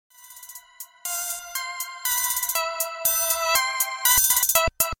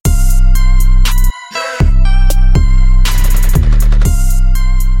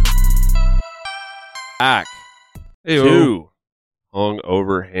back to Hung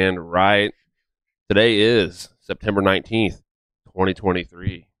Overhand Right. Today is September 19th,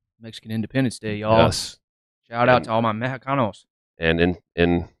 2023. Mexican Independence Day, y'all. Yes. Shout out to all my Mexicanos. And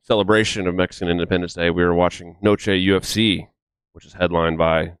in celebration of Mexican Independence Day, we were watching Noche UFC, which is headlined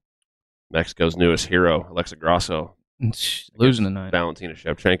by Mexico's newest hero, Alexa Grasso. Losing tonight. Valentina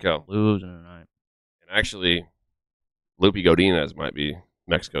Shevchenko. Losing tonight. And actually, Lupe Godinez might be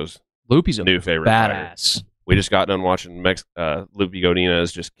Mexico's Lupe's a new favorite fighter. badass. We just got done watching Lupe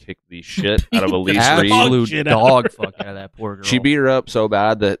Godinez just kick the shit out of Elise Reed. Absolute dog fuck out of that poor girl. She beat her up so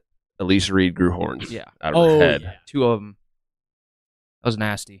bad that Elise Reed grew horns out of her head. Yeah. Two of them. That was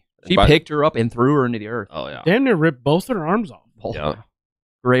nasty. She picked her up and threw her into the earth. Oh, yeah. Damn near ripped both her arms off. Oh, Yeah.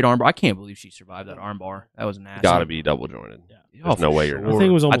 Great armbar. I can't believe she survived that arm bar. That was nasty. Got to be double jointed. Yeah. There's no way you're I not. think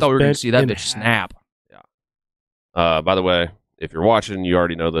it was I thought we were going to see that in bitch snap. By the way, if you're watching, you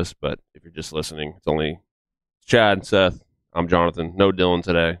already know this, but if you're just listening, it's Chad, Seth, I'm Jonathan. No Dylan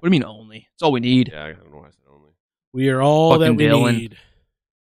today. What do you mean only? It's all we need. Yeah, I don't know why I said only. We are all Fucking that we Dylan. need.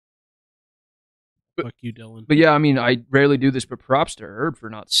 Fuck you, Dylan. But yeah, I mean, I rarely do this, but props to Herb for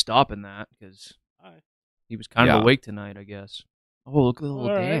not stopping that because he was kind of awake tonight, I guess. Oh, look at the little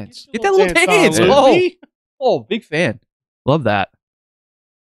All right, dance. get Get the that little little dance dance. on, Oh, Lupe. oh, big fan. Love that.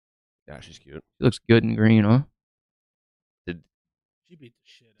 Yeah, she's cute. She looks good in green, huh? She beat the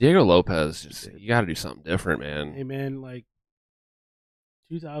shit out. Diego Lopez, you got to do something different, man. Hey, man, like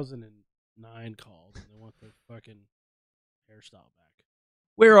 2009 called and they want their fucking hairstyle back.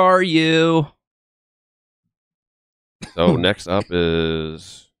 Where are you? So next up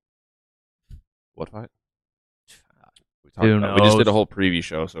is what fight? Who We just did a knows? whole preview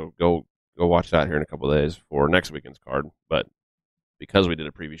show, so go watch that here in a couple of days for next weekend's card. But because we did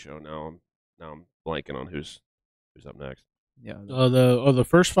a preview show, now I'm blanking on who's up next. Yeah. The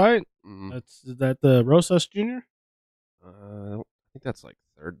first fight? Mm-hmm. Is that the Rosas Jr.? I think that's like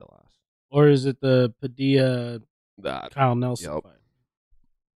third to last. Or is it the Padilla That Kyle Nelson Yep. fight?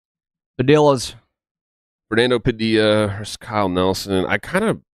 Padillas. Fernando Padilla versus Kyle Nelson. I kind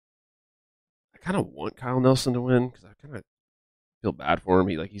of want Kyle Nelson to win because I kind of feel bad for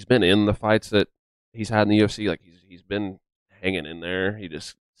him. He's been in the fights that he's had in the UFC. Like he's been hanging in there. He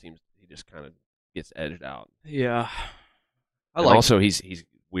just kind of gets edged out. Yeah. And also he's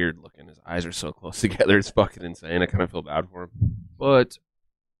weird looking. His eyes are so close together. It's fucking insane. I kind of feel bad for him. But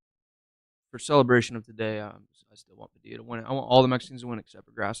for celebration of today, I still want Padilla to win it. I want all the Mexicans to win except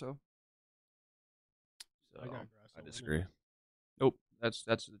for Grasso. So I got Grasso I disagree. Nope, that's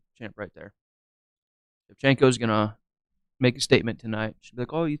the champ right there. Shevchenko's gonna make a statement tonight. She'll be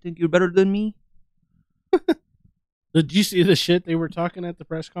like, "Oh, you think you're better than me?" Did you see the shit they were talking at the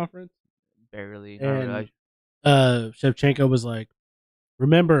press conference? Barely. And Shevchenko was like,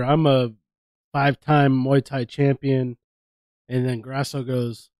 "Remember, I'm a 5-time Muay Thai champion." And then Grasso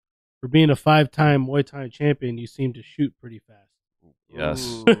goes, "For being a 5-time Muay Thai champion, you seem to shoot pretty fast." Yes.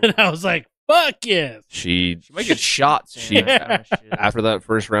 Ooh. And I was like, "Fuck yes!" She might get shot. Saying that kind of shit. after that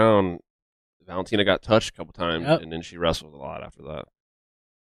first round, Valentina got touched a couple times, Yep. and then she wrestled a lot after that.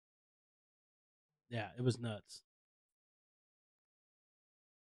 Yeah, it was nuts.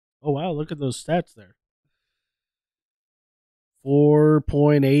 Oh wow, look at those stats there.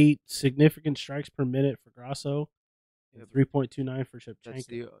 4.8 significant strikes per minute for Grasso, Yeah, and 3.29 for That's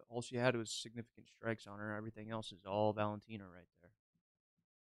Shevchenko. all she had was significant strikes on her. Everything else is all Valentina right there.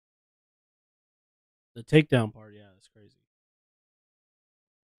 The takedown part, yeah, that's crazy.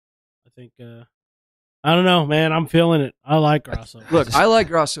 I think, I don't know, man. I'm feeling it. I like Grasso. Look, I like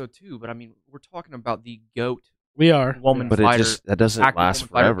Grasso too, but I mean, we're talking about the GOAT we are. woman But fighter. that doesn't active last woman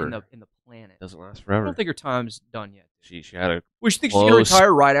fighter forever. in the planet. Doesn't last I forever. don't think her time's done yet. She had a Well, she thinks she's gonna Close.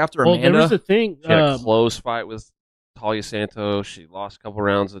 retire right after Well, there Amanda. was a thing. she had a close fight with Talia Santos. She lost a couple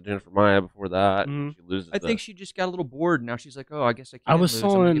rounds with Jennifer Maya before that. Mhm. She loses. I think she just got a little bored. Now she's like, "Oh, I guess I I can't was lose. I'm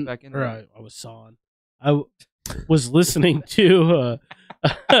gonna sawing. get back in there." I was sawing. Was listening to.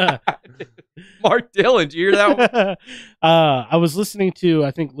 Mark Dillon, did you hear that one? I was listening to,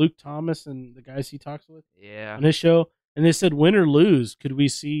 I think, Luke Thomas and the guys he talks with Yeah. on his show, and they said, win or lose, could we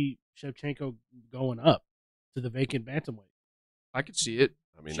see Shevchenko going up to the vacant bantamweight? I could see it.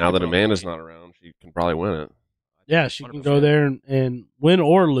 I mean, She now could that probably Amanda's be. not around, she can probably win it. Yeah, she can 100%. go there and win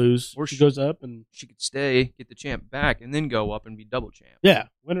or lose. Or she she- goes up and She could stay, get the champ back, and then go up and be double champ. yeah,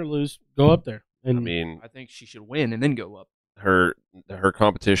 win or lose, go up there. And I mean, I think she should win and then go up. her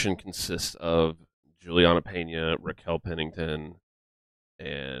competition consists of Juliana Pena, Raquel Pennington,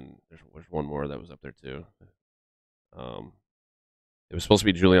 and there's one more that was up there too. It was supposed to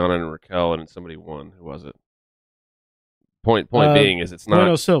be Juliana and Raquel, and somebody won. Who was it? Point being is it's not.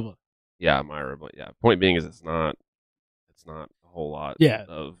 Bueno Silva. Yeah, Myra. But yeah, point being is it's not a whole lot Yeah.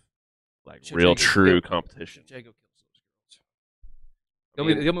 of like Shevchenko real kills- true competition. Shevchenko kills those girls. I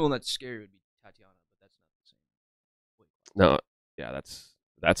mean, The only one that's scary would be Tatiana, but that's not the same. no, yeah,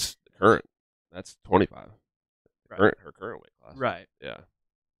 that's current. That's 25. Right. Her current weight class. Right. Yeah.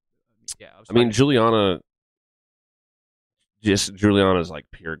 Yeah. I mean, Juliana's like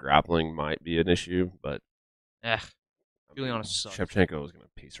pure grappling might be an issue, but Eh, I Juliana mean, sucks. Shevchenko is going to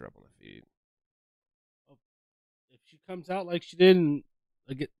piece her up on the feet. If she comes out like she did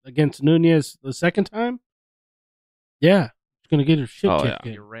against Nunez the second time, yeah, she's gonna get her shit Oh, kicked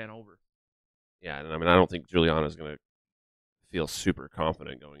you in. ran over. Yeah, and I mean, I don't think Juliana's going to feel super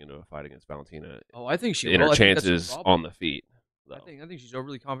confident going into a fight against Valentina Oh, I think she in will. her I think that's the chances problem. on the feet. Though. I think she's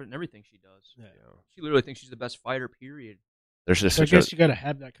overly confident in everything she does. Yeah. You know, She literally thinks she's the best fighter. Period. there's just So I such guess a you got to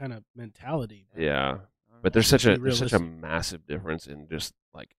have that kind of mentality. yeah, I but don't there's know. Be such a realistic. massive difference in just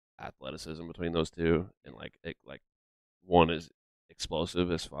like athleticism between those two, and like one is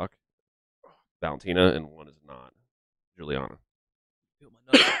explosive as fuck, Valentina, and one is not, Juliana. Feel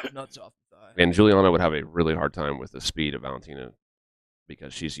my nuts off the thigh. And Juliana would have a really hard time with the speed of Valentina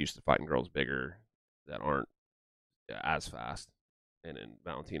because she's used to fighting girls bigger that aren't as fast, and then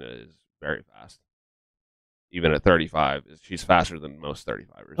Valentina is very fast. Even at 35, she's faster than most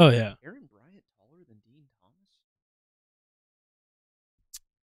 35ers. Oh yeah, Aaron Bryant taller than Dean Thomas?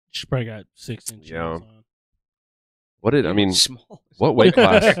 she's probably got 6 inches Yeah. on. What did I Dean mean? was small. What weight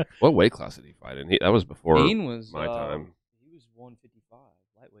class? What weight class did he fight in? That was before Dean was my time. He was 155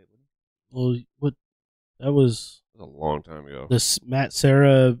 lightweight, wasn't Well, what? That was It was a long time ago. this Matt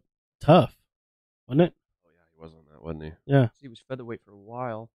Sarah tough, wasn't it? Oh yeah, he was on that, wasn't he? Yeah. he? He was featherweight for a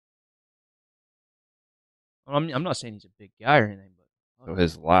while. I'm not saying he's a big guy or anything, but So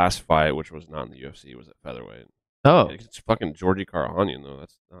his last fight, which was not in the UFC, was at featherweight. oh, It's fucking Georgie Karahanian though.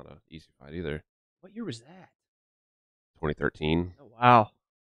 That's not an easy fight either. what year was that? 2013. Oh wow.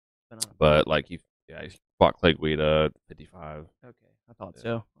 Been on a- But like he fought Clay Guida, 55. okay, I thought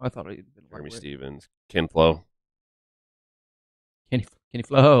so. I thought he'd been Jeremy lightweight. Stevens, Ken Flo. Kenny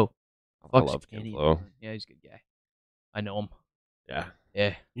Flo. I Fuck love Ken Kenny, Flo. man. Yeah, he's a good guy. I know him. Yeah,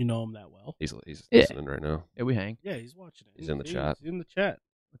 Yeah, You know him that well. he's Yeah. listening right now. yeah, we hang. Yeah, he's watching it. He's in the chat. He's in the chat.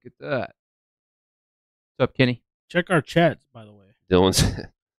 Look at that. What's up, Kenny? Check our chats, by the way. Dylan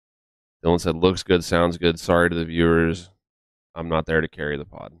said, "Looks good, sounds good. Sorry to the viewers, I'm not there to carry the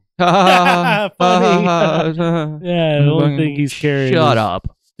pod." Funny. Yeah, the only thing he's carrying. Shut is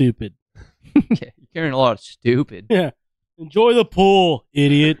up. Stupid. Yeah, you're carrying a lot of stupid. Yeah. Enjoy the pool,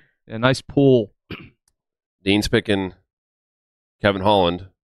 idiot. A nice pool. Dean's picking Kevin Holland.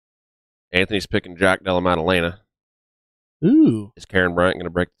 Anthony's picking Jack Della Maddalena. Ooh. Is Karen Bryant going to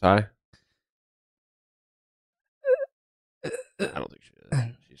break the tie? I don't think she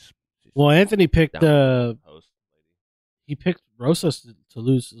is. She's Well, Anthony picked. down host lady. He picked Rosas to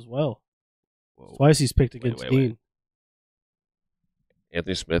lose as well. Whoa. Twice he's picked Wait, against wait, Dean. wait.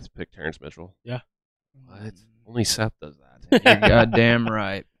 Anthony Smith picked Terrence Mitchell. Yeah. What? Only Seth does that. You're goddamn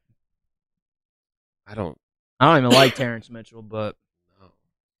right. I don't I don't even like Terrence Mitchell, but know.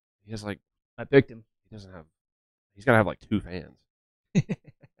 He has like I picked him. he doesn't have. He's got to have like 2 fans. It's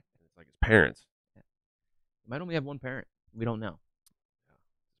like his parents. He might only have one parent. We don't know.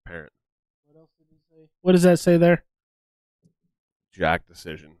 His parent. What else did he say? What does that say there? Jack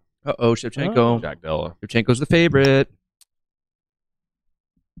decision. Uh-oh, Shevchenko. Oh. Jack Della. Shevchenko's the favorite.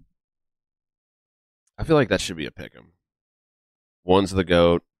 I feel like that should be a pick 'em. One's the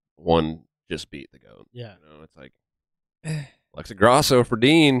GOAT. One just beat the GOAT. Yeah. You know, it's like Alexa Grasso for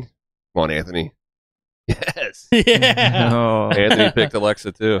Dean. Come on, Anthony. Yes. Yeah. No. Anthony picked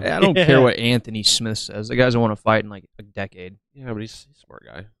Alexa too. I don't Yeah. care what Anthony Smith says. The guys want to fight in like a decade. Yeah, but he's a smart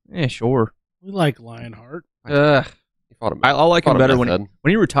guy. Yeah, sure. We like Lionheart. He fought him. I'll like him better when method.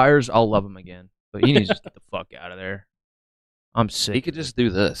 he retires. I'll love him again. But he needs to get the fuck out of there. I'm sick. He could just do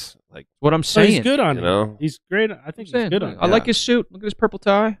this. Like, what I'm So saying. he's good on you it. know, He's great. I I'm think he's saying. good on I it. like his suit. Look at his purple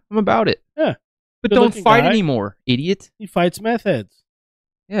tie. I'm about it. Yeah. But don't Good-looking fight guy. anymore, idiot. He fights meth heads.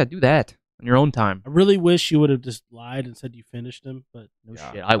 Yeah, do that on your own time. I really wish you would have just lied and said you finished him, but No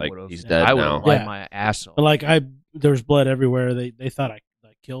Yeah, shit. I like, would have. he's dead I would now. have lied Yeah. my ass off. but like there was blood everywhere. They thought I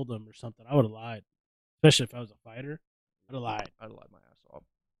killed him or something. I would have lied, especially if I was a fighter. I'd have lied. I'd have lied my ass off.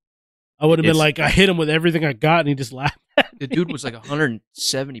 I would have been It's- like, I hit him with everything I got, and he just laughed. At The me. dude was like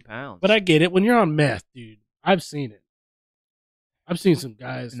 170 pounds. But I get it. When you're on meth, dude, I've seen it. I've seen some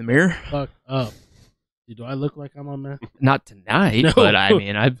guys in the mirror, fuck up. Dude, do I look like I'm on meth? not tonight. No. But I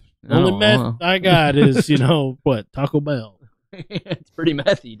mean, I've The only meth I got is, what, Taco Bell. it's pretty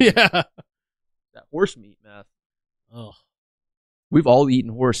methy. Dude. Yeah. That horse meat meth. Oh. We've all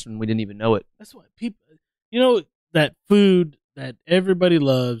eaten horse and we didn't even know it. That's what people, that food that everybody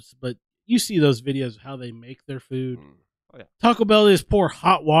loves, but you see those videos of how they make their food. Oh, yeah. Taco Bell just pour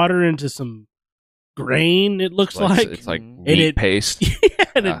hot water into some grain, it looks like. It's like meat paste. Yeah,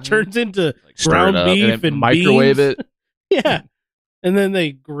 and it turns into ground beef and microwave beans. it. Yeah. And then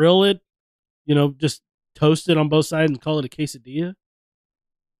they grill it, just toast it on both sides and call it a quesadilla.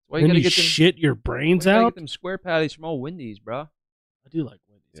 Why Then gotta you get them, shit your brains why you gotta out. get them square patties from old Wendy's, bro. I do like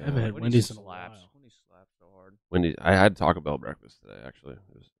Wendy's. Yeah, I haven't had Wendy's in a while. Wendy's slaps so hard. I had Taco Bell breakfast today. Actually,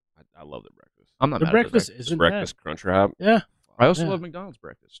 I love their breakfast. I'm not The mad breakfast at isn't breakfast crunch wrap. bad. Yeah. I also Yeah. love McDonald's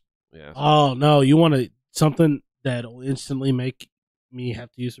breakfast. Yeah. Oh no, you want something that'll instantly make me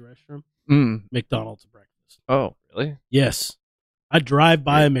have to use the restroom? McDonald's breakfast. Oh, Really? Yes. I drive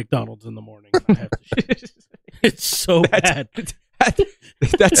by a McDonald's in the morning and I have to shit. It's so bad.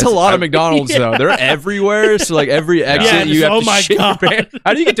 That's a lot of McDonald's though. They're everywhere, so like every exit Yeah, you have oh to my shit your God. pants.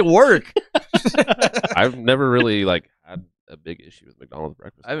 How do you get to work? I've never really had a big issue with McDonald's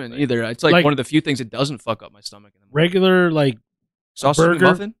breakfast. I haven't think. either. It's like, Like- one of the few things that doesn't fuck up my stomach. In the morning. Regular Sausage burger?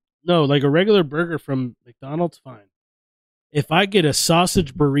 McMuffin? no, like a regular burger from McDonald's, fine. If I get a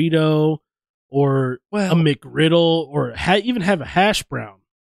sausage burrito or a McGriddle or even have a hash brown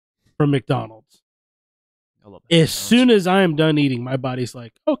from McDonald's, I love as soon as I am done eating, my body's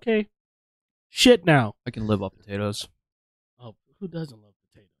like, okay, shit now. I can live off potatoes. Oh, who doesn't love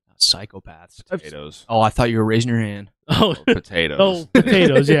potatoes? Psychopaths. Potatoes. Oh, I thought you were raising your hand. Oh, Potatoes. oh,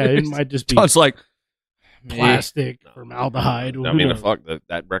 potatoes. Yeah, it might just be John's like plastic, No. formaldehyde. I who mean, knows?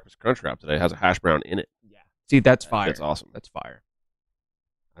 that breakfast crunch wrap today has a hash brown in it. Yeah. See, that's fire. That's awesome. That's fire.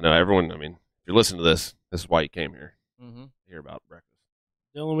 I know everyone. I mean, if you're listening to this is why you came here Mm-hmm. to hear about breakfast.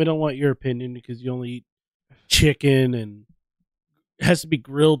 Dylan, we don't want your opinion because you only eat chicken and it has to be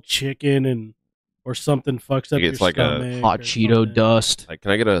grilled chicken and or something fucks up Like your it's like a stomach Hot or Cheeto something. dust. Like,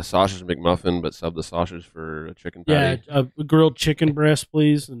 can I get a sausage McMuffin but sub the sausage for a chicken Yeah, patty? a grilled chicken breast,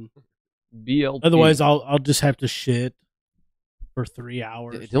 please. And BLT. otherwise, I'll just have to shit for 3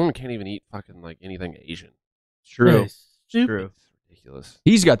 hours. Dylan can't even eat fucking anything Asian. True. Yeah, it's stupid. True. It's ridiculous.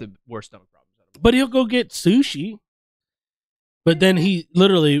 He's got the worst stomach problems. But he'll go get sushi. But then he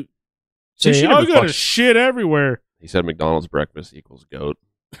literally Sushi say, never "I got to fucks- shit everywhere." He said McDonald's breakfast equals goat.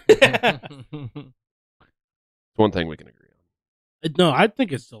 It's one thing we can agree on. No, I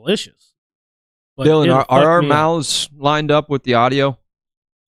think it's delicious. But Dylan, it'll are fuck our me up. mouths lined up with the audio?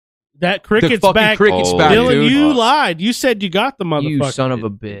 That cricket's fucking back. cricket's Oh, back, Dylan, dude. you lied. You said you got the motherfucker. You son of a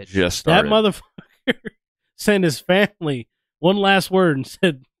It bitch. Just That started. motherfucker sent his family one last word and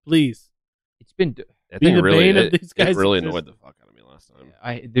said, "Please." It's been. That be thing the really, bane of it, these guys' it really existence. annoyed the fuck out of me last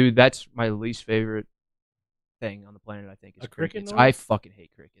time. Dude, that's my least favorite thing on the planet. I think is A cricket crickets. noise? I fucking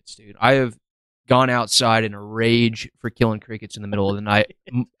hate crickets, dude. I have gone outside in a rage for killing crickets in the middle of the night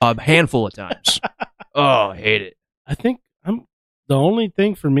a handful of times. Oh, I hate it. I think the only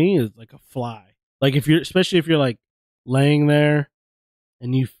thing for me is like a fly. Like especially if you're like laying there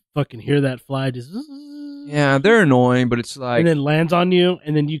and you fucking hear that fly just Yeah, they're annoying, but it's like and then lands on you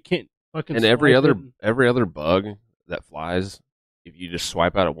and then you can't fucking And every swipe other it and- every other bug that flies, if you just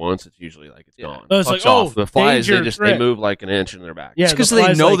swipe at it once, it's usually like it's Yeah. gone. Oh, it's Fucks like, off. oh, The flies, danger, they threat. move like an inch in their back. Yeah, it's because the they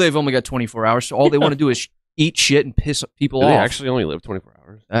fly's know like- they've only got 24 hours, so all they want to do is eat shit and piss people Do off. they actually only live 24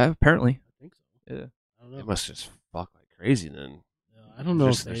 hours? Apparently. I think so. Yeah. I don't They know. must just fuck like crazy then. I don't know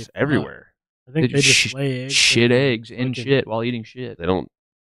Just, if just they everywhere. I think They they just just lay eggs. Shit and eggs in fucking- shit while eating shit. They don't.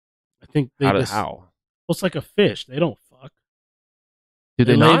 I think they just How? Well, it's like a fish. They don't fuck. Do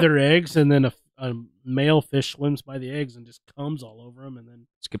they lay not? their eggs, and then a male fish swims by the eggs and just comes all over them, and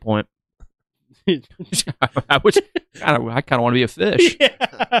That's a good point. then I kind of want to be a fish. yeah.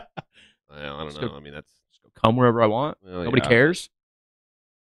 Well, I don't Just know. go- I mean, that's Come wherever I want. well, Nobody yeah, cares.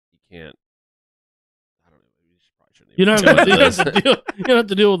 You can't. I don't know. You just probably shouldn't. You even don't have go to, into this. you don't have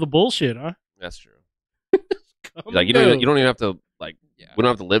to deal with the bullshit, huh? That's true. Come Like you go. don't even have to like. Yeah. We don't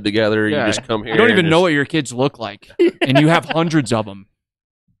have to live together. Yeah. You just come here. You don't even and know just- what your kids look like, and you have hundreds of them.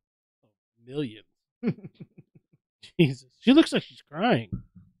 Millions. Jesus, she looks like she's crying.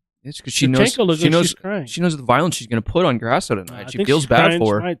 It's because she knows. Shevchenko looks She like knows. she's crying. She knows the violence she's going to put on Grasso I tonight. She think feels she's bad crying.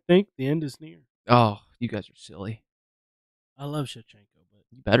 for She her. might think the end is near. Oh, you guys are silly. I love Shevchenko, but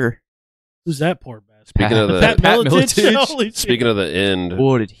You better. who's that poor bastard? Speaking of the Pat Miletich? Miletich. Holy shit. speaking of the end,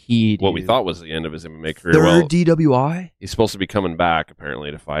 What did he do? what we thought was the end of his MMA career. Third Well, DWI? he's supposed to be coming back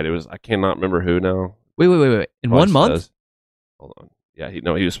apparently to fight. It was I cannot remember who now. Wait. In Probably 1 month? says. Hold on. Yeah, he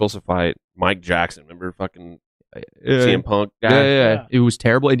was supposed to fight Mike Jackson. Remember fucking Yeah. CM Punk guy? Yeah. It was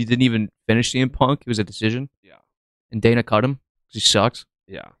terrible, and he didn't even finish CM Punk. It was a decision, Yeah. and Dana cut him because he sucks.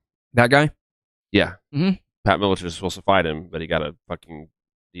 Yeah. That guy? Yeah. Mhm. Pat Miletich was supposed to fight him, but he got a fucking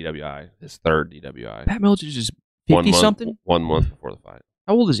DWI, his third DWI. Pat Miletich is 1 50 month, something. 1 month before the fight.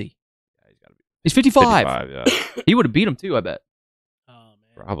 How old is he? Yeah, he's got to be He's 55. 55. Yeah, He would have beat him too, I bet. Oh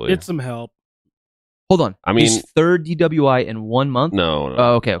man, probably. get some help. Hold on. I mean- his third DWI in 1 month? No.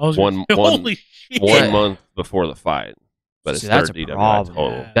 Oh, okay. I was One- gonna say, one- holy shit. 1 month before the fight, but it's See, that's third a DWI problem.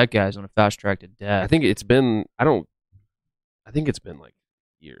 total. Yeah. That guy's on a fast track to death. I think it's been. I think it's been like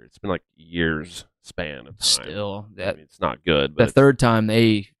years. It's been like years span of time. Still, I that mean, it's not good. But the it's- third time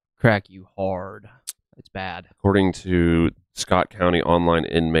they crack you hard. It's bad. according to Scott County online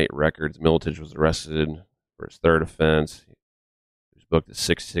inmate records, Miletich was arrested for his third offense. He was booked at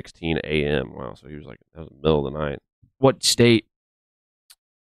 6:16 a.m. Wow, so he was like that was the middle of the night. What state?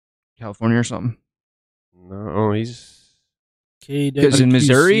 California or something? No, he's Because in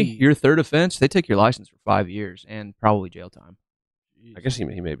Missouri, KWQC. your third offense, they take your license for 5 years and probably jail time. I guess he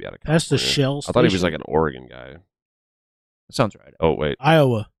may be out of That's the California. Shell I thought he was station? like an Oregon guy. That sounds right. Oh wait,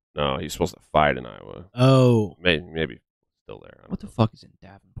 Iowa. no, he's supposed to fight in Iowa. Oh, Maybe still there. I don't What the know. fuck is in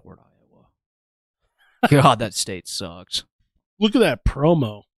Davenport, Iowa? God, that state sucks. look at that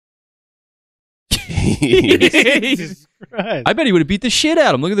promo. Jeez. Jesus Christ. I bet he would have beat the shit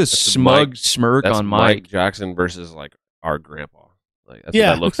out of him. Look at this That's smug Mike- smirk That's on Mike Mike. Jackson versus like our grandpa. Like that's Yeah.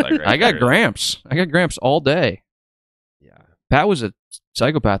 what that looks like. Right I got there. Gramps. I got Gramps all day. Yeah, Pat was a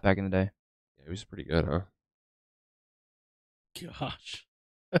psychopath back in the day. he was pretty good, huh? Gosh.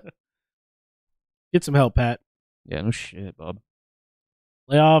 Get some help, Pat. Yeah, no shit, bub.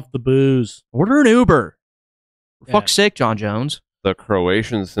 Lay off the booze. Order an Uber. For Yeah. fuck's sake, John Jones. The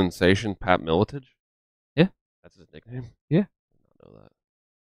Croatian sensation Pat Miletich. Yeah. That's his nickname. Yeah. I did not know that.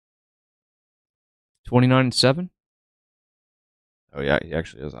 29-7. Oh yeah, he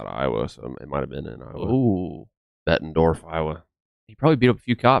actually is out of Iowa, so it might have been in Iowa. Ooh. Bettendorf, Iowa. He probably beat up a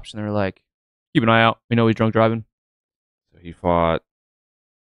few cops, and they were like, keep an eye out. We know he's drunk driving. So he fought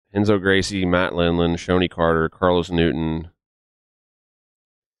Enzo Gracie, Matt Lindland, Shoney Carter, Carlos Newton.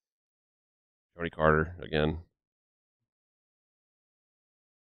 Shoney Carter again.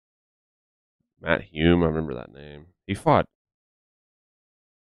 Matt Hume, I remember that name. He fought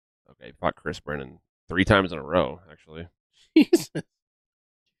Chris Brennan 3 times in a row, actually. Jesus.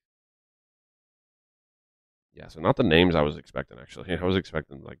 Yeah, so not the names I was expecting, actually. I was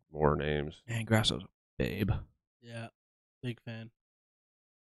expecting like more names. Man, Grasso's a babe. Yeah. Big fan.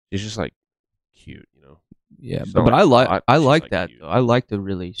 He's just like cute, you know. Yeah, She's but not I like like hot, I she's, like like, that cute. though. I like the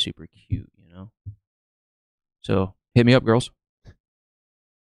really super cute, you know. So hit me up, girls.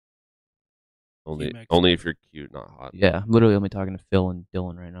 Only T-Max. only if you're cute, not hot. Yeah, I'm literally only talking to Phil and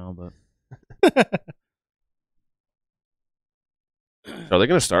Dylan right now, but So are they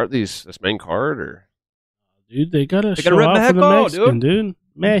gonna start this main card or Dude, they gotta They show gotta rep out for the Mexico, Mexican, dude.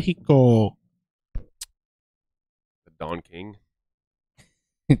 Mexico. the Don King?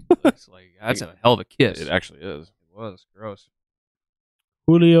 looks like that's a hell of a kiss. It actually is. It was gross.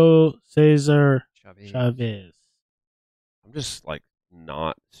 Julio Cesar Chavez. I'm just like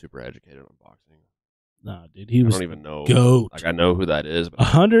not super educated on boxing. Nah, dude, he I was don't even know. goat. Like I know who that is, but I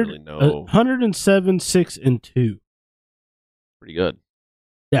don't 100, really know. 107, 6-2. Pretty good.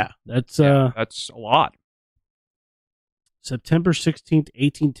 Yeah, that's That's a lot. September 16th,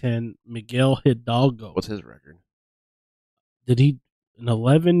 1810. Miguel Hidalgo. What's his record? Did he? An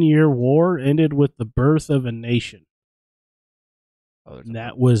 11-year war ended with the birth of a nation. Oh, there's And a-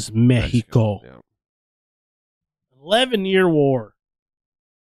 that was Mexico. Yeah. 11-year war.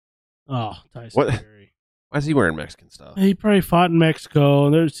 Oh, Tyson What? Fury. Why is he wearing Mexican stuff? He probably fought in Mexico,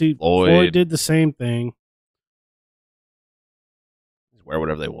 and Floyd did the same thing. Just wear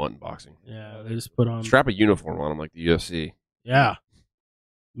whatever they want in boxing. Yeah, they just put on. Strap a uniform on him like the UFC. Yeah,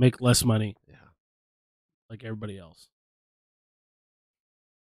 make less money Yeah. like everybody else.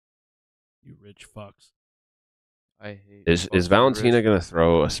 You rich fucks. I hate Is Valentina gonna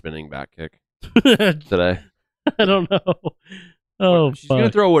throw a spinning back kick I today? don't know. Oh, She's gonna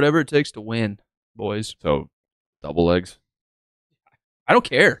fuck. throw whatever it takes to win, boys. So double legs. I don't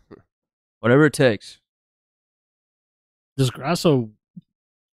care. Whatever it takes. Does Grasso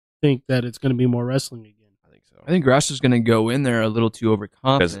think that it's going to be more wrestling again? I think so. I think Grasso's gonna go in there a little too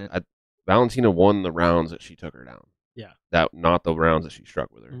Because overconfident. Valentina won the rounds that she took her down. Yeah. That not the rounds that she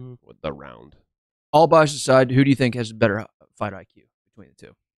struck with her. Mhm. With the round. All bias aside, who do you think has a better fight IQ between the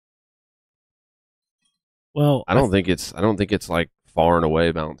two? Well, I don't think it's like far and away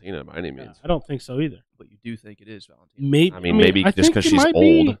Valentina by any yeah, means. I don't think so either. But you do think it is Valentina. Maybe. I mean, maybe I just think 'cause it she's might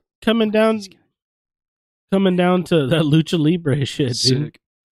be old. coming down to that lucha libre shit, dude. Sick.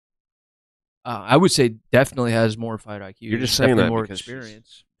 I would say definitely has more fight IQ. You're just Definitely saying that more because experience.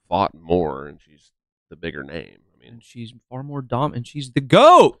 she's fought more and she's the bigger name. I mean, And she's far more dominant. She's the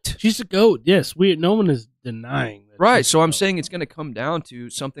GOAT. She's a GOAT. Yes, no one is denying that. Right. she's So the I'm GOAT. saying it's going to come down to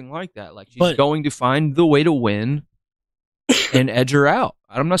something like that. Like she's But- going to find the way to win and edge her out.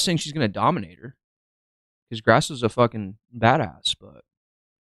 I'm not saying she's going to dominate her because Grasso's a fucking badass, but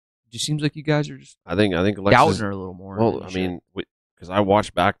it just seems like you guys are just I think Alexis, doubting her a little more. well, than I you should. mean, because I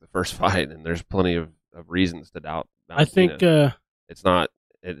watched back the first fight, and there's plenty of reasons to doubt. I think Valentina. It's not.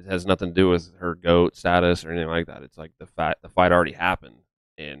 It has nothing to do with her GOAT status or anything like that. It's like the fight already happened,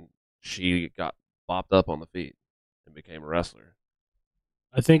 and she got bopped up on the feet and became a wrestler.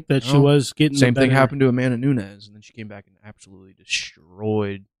 that she No. was getting Same the thing better- happened to Amanda Nunes, and then she came back and absolutely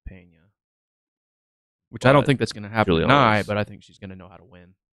destroyed Pena. Which I don't But think that's going to happen Juliana's- tonight, but I think she's going to know how to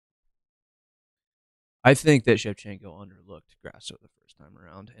win. I think that Shevchenko underlooked Grasso the first time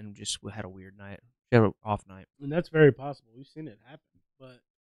around and just had a weird night. She had an off night. And that's very possible. We've seen it happen, but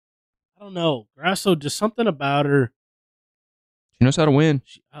I don't know. Grasso, just something about her. She knows how to win.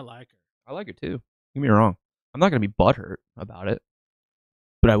 I like her. I like her too. Don't get me wrong. I'm not going to be butthurt about it,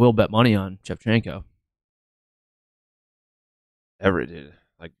 but I will bet money on Shevchenko. Dude,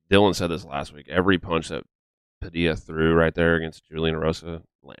 like Dylan said this last week, every punch that Padilla threw right there against Juliana Rosa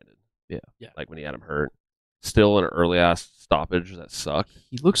landed. Yeah. Like when he had him hurt. Still an early ass stoppage that sucked.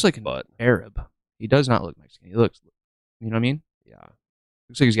 He looks like an But Arab. He does not look Mexican. He looks, you know what I mean? yeah,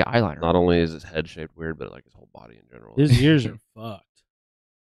 Looks like he's got eyeliner. not only is his head shaped weird, but like his whole body in general. His ears are fucked.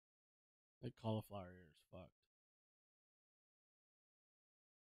 Like cauliflower ears, fucked.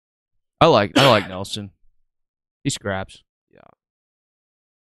 I like Nelson. He scraps. Yeah,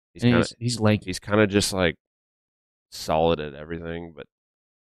 he's And kind of he's lanky. he's kind of just like solid at everything, but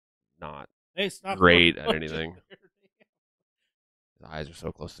not. Hey, stop! Great throwing at punches. anything. His eyes are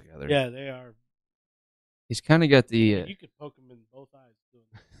so close together. Yeah, they are. He's kind of got the. You could poke him in both eyes. Doing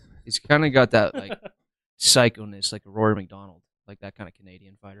that. He's kind of got that like psychoness, like a Rory McDonald, like that kind of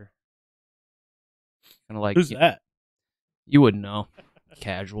Canadian fighter. Kind of like Who's that? You wouldn't know.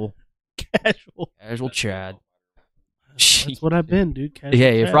 Casual Casual. Chad. That's what I've been, dude. Casual Yeah,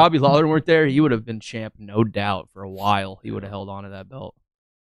 if Chad. Robbie Lawler weren't there, he would have been champ, no doubt, for a while. He would have held on to that belt.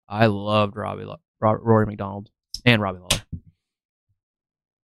 I loved Rory McDonald and Robbie Lawler.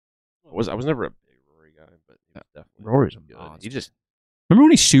 I was never a big Rory guy, but he was definitely Rory's a good. monster. He just Remember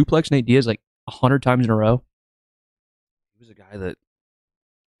when he suplexed Nate Diaz like 100 times in a row? he was a guy that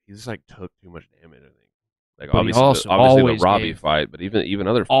he just like took too much damage. I think. Like But he obviously, also obviously always the Robbie gave- fight, but even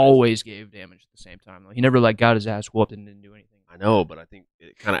other fights. Always gave damage at the same time. Though. He never like got his ass whooped and didn't do anything. I know, but I think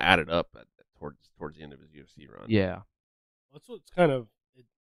it kind of added up towards the end of his UFC run. Yeah. That's what's kind of. It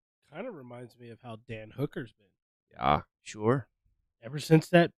kind of reminds me of how Dan Hooker's been Yeah. Sure. ever since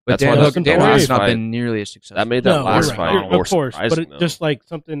that. But That's why Dan, the- Hook, the Dan last Hooker's not fight- been nearly as successful. That made that No, last you're fight right. more Of course, but surprising. it, just like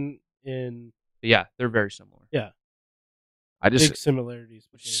something in Yeah, they're very similar. I big just similarities.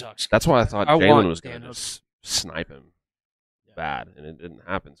 Which between- sucks. that's why I thought I Jalen want was Dan going to Hooker. just snipe him Yeah. bad, and it didn't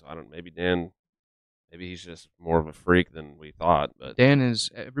happen. So I don't. Maybe he's just more of a freak than we thought. But Dan is.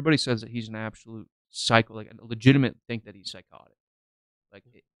 Everybody says that he's an absolute psycho, like a legitimate think that he's psychotic. Like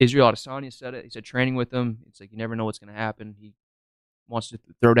Israel Adesanya said it. He said training with him, it's like you never know what's going to happen. He wants to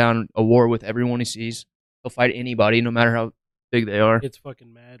throw down a war with everyone he sees. He'll fight anybody, no matter how big they are. Gets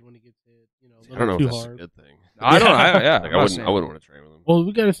fucking mad when he gets hit. I don't know too if that's hard. a good thing. I don't. Like Yeah, I'm I not wouldn't. saying- I wouldn't want to train with him. Well,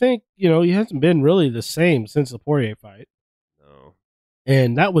 we got to think. He hasn't been really the same since the Poirier fight, No,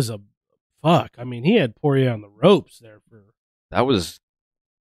 and that was a fuck. I mean, he had Poirier on the ropes there for. that was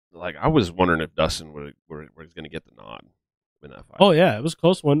like I was wondering if Dustin was going to get the nod in that fight. Oh yeah, it was a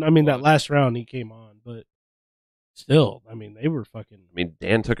close one. I mean, that Was. last round he came on, but still, I mean, they were fucking. I mean,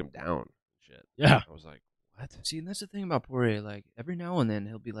 Dan took him down. Shit. Yeah. I was like, what? See, and that's the thing about Poirier. Like every now and then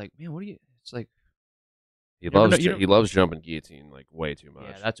he'll be like, "Man, what do you?" It's like, He You never loves know- you don't- he loves jumping guillotine like way too much.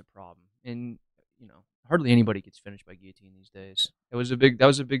 yeah, that's a problem. And hardly anybody gets finished by guillotine these days. That was a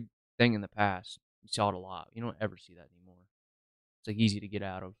big thing in the past. You saw it a lot. You don't ever see that anymore. It's like easy to get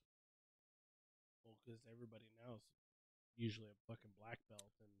out of. Well, because everybody now is usually a fucking black belt,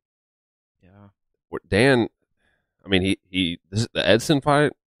 and Yeah. Dan. I mean, the Edson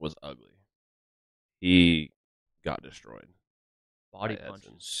fight was ugly. He got destroyed. Body By Edson.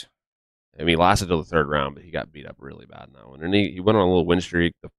 punches. I mean, he lasted till the third round, but he got beat up really bad in that one. And he went on a little win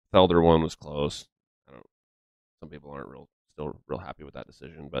streak. The Felder one was close. Some people aren't still real happy with that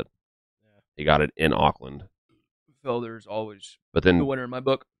decision, but he got it in Auckland. Felder's always But the then winner in my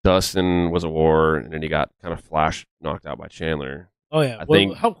book. Dustin was a war, and then he got kind of flash knocked out by Chandler. oh yeah, I well,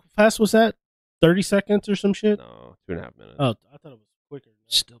 think- how fast was that? 30 seconds or some shit? No, 2.5 minutes. Oh, I thought it was quicker. than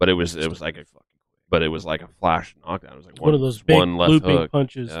that. Still, But it was still like pretty a fucking quick. But it was like a flash knockdown. It was like One of those just big one left looping hook.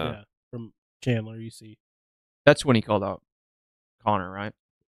 punches. Yeah. Yeah. From Chandler. You see, That's when he called out Connor, right?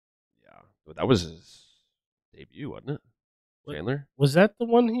 Yeah, but that was his debut, wasn't it? What- Chandler. was that the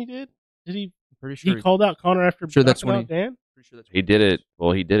one he did? Did he? I'm pretty He sure. called out Connor after Sure, that's knocking when out Dan. Pretty sure that's He did it.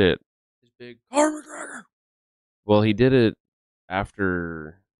 Well, he did it. his big Conor McGregor. Well, he did it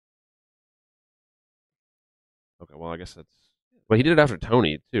after. Okay, well, I guess that's. Well, he did it after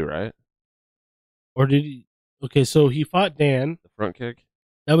Tony too, right? Or did he? Okay, so he fought Dan. The front kick.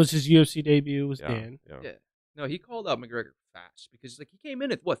 That was his UFC debut. Was Yeah, Dan? yeah. Yeah. No, he called out McGregor fast because like he came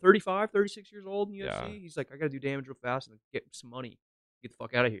in at what 35, 36 years old in UFC. Yeah. He's like, I got to do damage real fast and get some money. Get the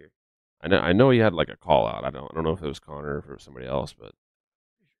fuck out of here. I know he had like a call out. I don't know if it was Connor or if it was somebody else, but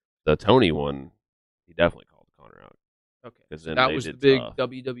the Tony one, he definitely called Connor out. Okay, 'Cause so then that they was the did big tough.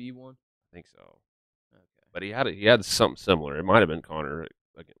 WWE one. I think so. Okay, But he had something similar. It might have been Connor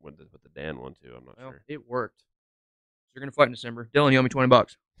like with the Dan one too. I'm not well, sure. it worked. So you're gonna fight in December. Dylan, you owe me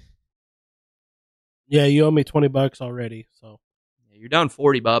 $20. Yeah, you owe me $20 already. So Yeah, you're down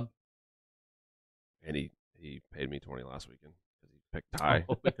 40, Bob. And he paid me 20 last weekend because he picked Ty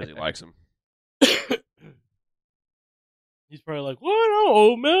Oh. because he likes him. he's probably like, "What? I don't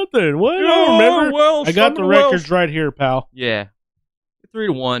owe nothing. What? I don't remember. Well, I got the records right here, pal. Yeah,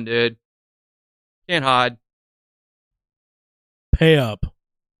 3-1, dude. Can't hide. Pay up.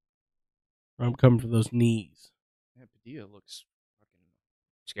 Or I'm coming for those knees." Yeah, Padilla looks fucking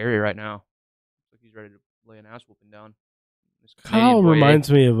scary right now. Looks like he's ready to lay an ass whooping down. This Canadian Kyle boy,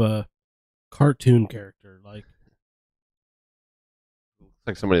 reminds me of a cartoon character. Like, It's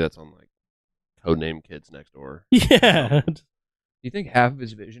like somebody that's on like Codename Kids Next Door. yeah, Do you think half of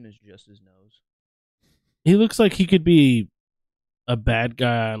his vision is just his nose? he looks like he could be a bad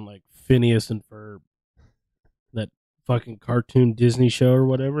guy on like Phineas and Ferb, that fucking cartoon Disney show or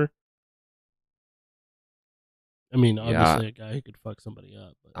whatever. I mean, obviously a guy who could fuck somebody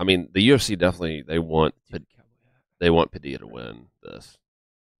up. But I mean, the UFC definitely they want Dude, cowboy hat. they want Padilla to win this.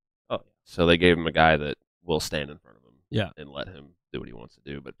 Oh, yeah. So they gave him a guy that will stand in front of him. Yeah. And let him do what he wants to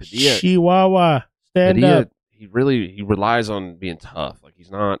do. But Padilla, Chihuahua, stand up. he relies on being tough. Like he's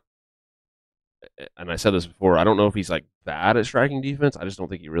not. And I said this before. I don't know if he's like bad at striking defense. I just don't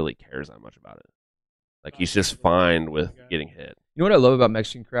think he really cares that much about it. Like he's just fine with getting hit. You know what I love about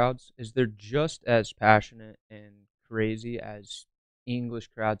Mexican crowds is they're just as passionate and crazy as English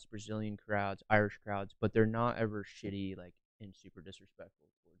crowds, Brazilian crowds, Irish crowds, but they're not ever shitty like and super disrespectful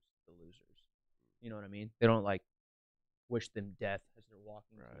towards the losers. You know what I mean? They don't like wish them death as they're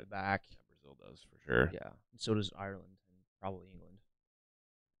walking to the back. Yeah, Brazil does for sure. Yeah, and so does Ireland and probably England.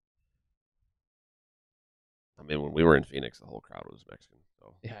 I mean, when we were in Phoenix, the whole crowd was Mexican.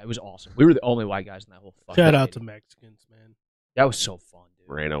 So Yeah, it was awesome. We were the only white guys in that whole fucking Shout out to stadium. Mexicans, man. That was so fun, dude.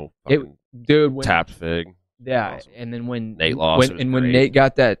 Moreno, It, fucking dude, when tapped Fig. yeah, Awesome. and then when Nate lost, it was when great. Nate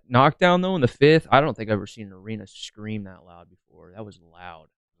got that knockdown though in the fifth, I don't think I've ever seen an arena scream that loud before. That was loud.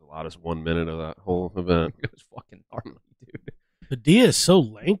 The loudest 1 minute of that whole event. It was fucking gnarly, dude. Padilla is so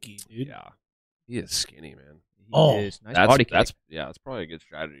lanky, dude. Yeah, he is skinny, man. He Oh, is. Nice That's body kick. that's probably a good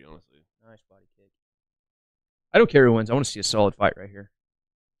strategy, honestly. Nice body kick. I don't care who wins. I want to see a solid fight right here.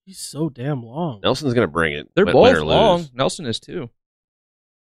 He's so damn long. Nelson's gonna bring it. They're win both or long. lose. Nelson is too.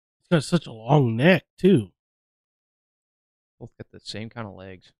 He's got such a long neck too. Both got the same kind of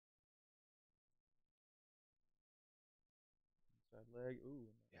legs. Side leg. Ooh.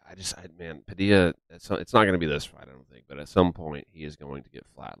 Yeah, man, Padilla. It's not gonna be this fight, I don't think. But at some point, he is going to get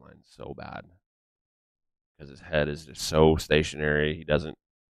flatlined so bad because his head is just so stationary. He doesn't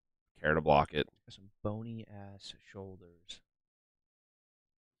care to block it. Got some bony ass shoulders.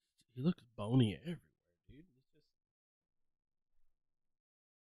 He looks bony everywhere, dude.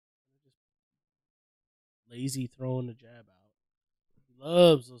 He's just lazy throwing the jab out. He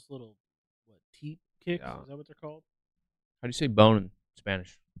loves those little teep kicks. Yeah. Is that what they're called? How do you say bone in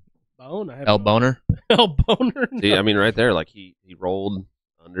Spanish? Bone. I have El no- boner. El boner. See, No. I mean, right there, like he rolled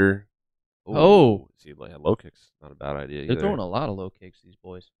under. Ooh, Oh. see, like low kicks, not a bad idea. They're either. throwing a lot of low kicks, these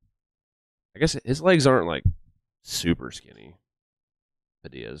boys. I guess his legs aren't like super skinny.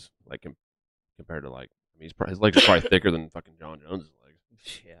 Padilla's like compared to like, I mean, his legs are probably thicker than fucking John Jones's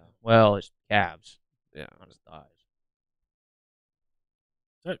legs. Yeah. Well, it's calves, Yeah, not his thighs.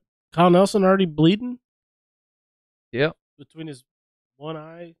 Kyle Nelson already bleeding Yep. between his one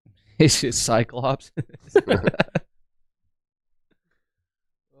eye. It's just Cyclops.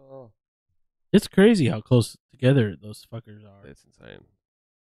 Oh. It's crazy how close together those fuckers are. it's insane.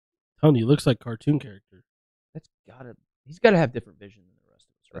 Telling you, he looks like cartoon character. He's gotta have different vision than the rest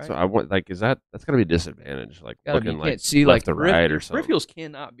of us, right? That's what I want. Like, that's gotta be a disadvantage. Like Gotta be, looking you like can't see left like to right or your something. peripherals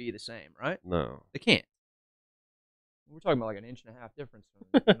cannot be the same, right? No, They can't. We're talking about like an inch and a half difference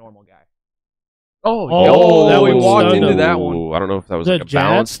from a normal guy. that he one walked stunned into him. that one. Ooh, I don't know if that was Was like that a jab?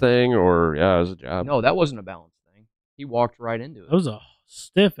 balance thing or it was a jab. No, that wasn't a balance thing. He walked right into it. That was a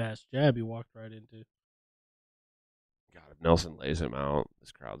stiff ass jab he walked right into. God, if Nelson lays him out,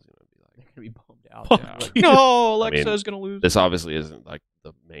 this crowd's gonna be They're like, gonna be bummed out. Fuck They're like, you. no, I mean, Alexa's gonna lose. this obviously isn't like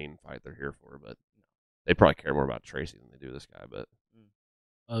the main fight they're here for, but they probably care more about Tracy than they do this guy. But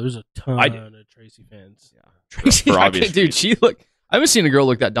There's a ton I do. of Tracy fans. yeah, Tracy, for I obvious can't- dude, reasons. she look. I haven't seen a girl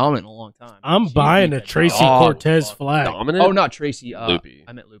look that dominant in a long time. I'm She buying beat a that Tracy dog. Cortez Fuck. flag. Dominant. Oh, not Tracy. Loopy.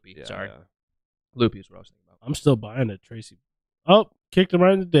 I meant Loopy. Yeah, Sorry, yeah. Loopy is what I was thinking about. I'm still buying a Tracy. Oh, kicked him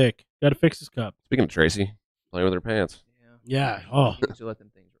right in the dick. Got to fix his cup. Speaking of Tracy, playing with her pants. Yeah. Oh. She needs to let them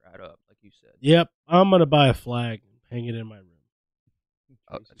things right up, like you said. Yep. I'm gonna buy a flag and hang it in my room.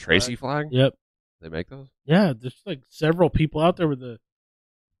 A Tracy flag? Yep. They make those? Yeah. There's like several people out there with a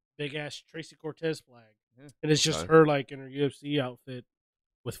big ass Tracy Cortez flag, Yeah. and it's just Okay. her like in her UFC outfit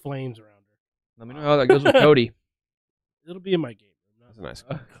with flames around her. Let me know how that goes with Cody. It'll be in my game room. That's a nice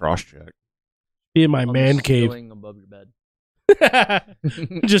cross check. Be in my On the man cave. ceiling above your bed.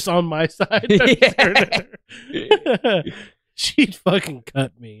 Just on my side. Yeah. She'd fucking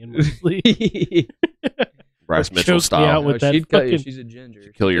cut me in my sleep. Bryce Choke Mitchell me style. out with that she'd cut you. fucking- She's a ginger.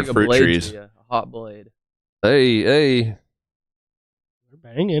 She'd kill She'd your take a fruit blade to trees. you, a hot blade. Hey. We're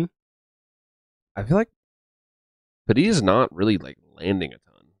banging. I feel like Padilla's not really like landing a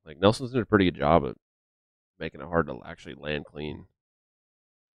ton. Like Nelson's doing a pretty good job of making it hard to actually land clean.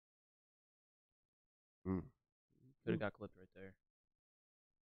 Could have got clipped right there.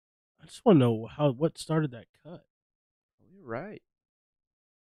 I just want to know what started that cut. Oh, you're right.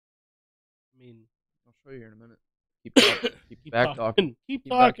 I mean, I'll show you here in a minute. Keep talking. Keep back talking. Keep Keep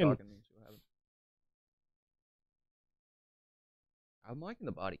back talking. talking. See what happens. I'm liking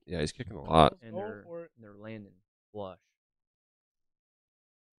the body. Yeah, he's kicking a lot. And Go they're, for it. they're landing flush.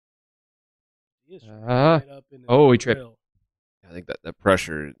 He is Ah. right up in his Oh, he tripped. grill. I think that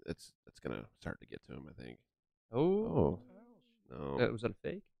pressure it's gonna start to get to him, I think. Oh. No. Was that a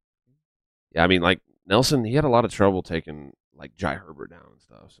fake? Yeah, I mean like Nelson, he had a lot of trouble taking like Jai Herbert down and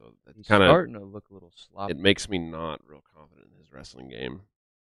stuff. So He's that's kind of starting to look a little sloppy. it makes me not real confident in his wrestling game.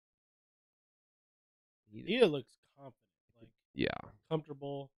 He looks confident, like Yeah.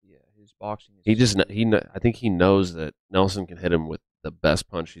 comfortable. Yeah, his boxing is. He just I think he knows that Nelson can hit him with the best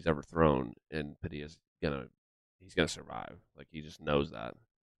punch he's ever thrown, and Padilla's he's gonna survive. Like he just knows that.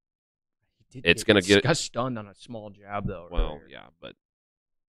 He did it's gonna get- got stunned on a small jab though. Well, earlier. yeah, but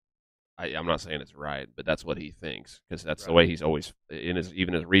I'm not saying it's right, but that's what he thinks because that's the Right. way he's always in his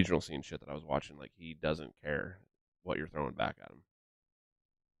even his regional scene shit that I was watching. Like he doesn't care what you're throwing back at him.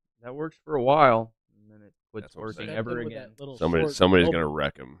 That works for a while, and then it quits That's what I'm working saying. ever With again. that little Somebody's short gonna elbow.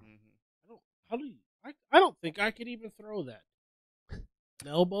 wreck him. How do you? I don't think I could even throw that. An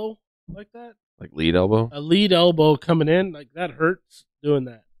elbow like that, Like lead elbow. a lead elbow coming in like that hurts doing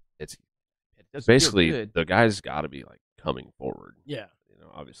that. It's It doesn't feel basically good. the guy's got to be like coming forward. Yeah,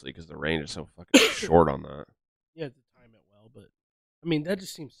 Obviously because the range is so fucking short on that. you have to time it well, but I mean that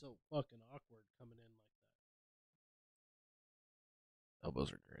just seems so fucking awkward coming in like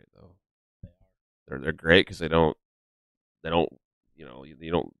Elbows are great though. that. They are. They're great because they don't you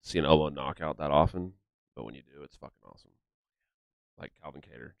don't see an elbow knockout that often, but when you do, it's fucking awesome. Like Calvin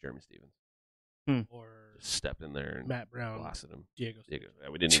Cater, Jeremy Stevens Or just stepped in there and Matt Brown, blasted him. Diego. Yeah,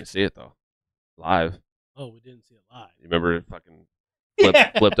 we didn't even see it though, live. Oh, we didn't see it live. You remember it fucking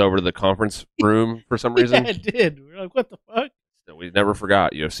Yeah. flipped over to the conference room for some reason? Yeah, it did. We were like, what the fuck? Still, we never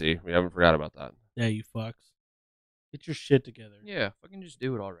forgot UFC. We haven't forgot about that. Yeah, you fucks. Get your shit together. Yeah, fucking just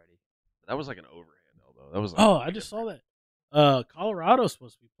do it already. That was like an overhand elbow. That was like Oh, I just saw that. Colorado's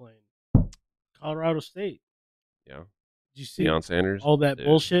supposed to be playing. Colorado State. Yeah, Did you see Deion Sanders. all that Dude,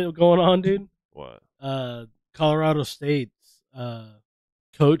 bullshit going on, dude? What? Colorado State's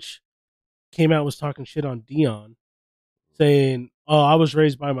coach came out, was talking shit on Dion, saying, "Oh, I was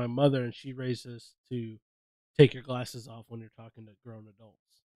raised by my mother, and she raised us to take your glasses off when you're talking to grown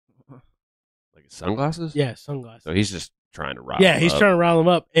adults." Like his sunglasses? Yeah, sunglasses. So he's just trying to rile. Yeah, him he's up. trying to rile him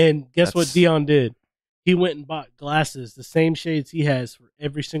up. And guess what That's- Dion did? He went and bought glasses, the same shades he has for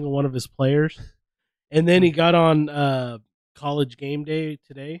every single one of his players. And then he got on College Game Day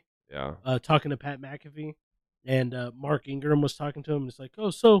today, Yeah. talking to Pat McAfee, and Mark Ingram was talking to him. It's like, oh,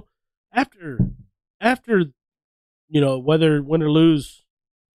 so after whether win or lose,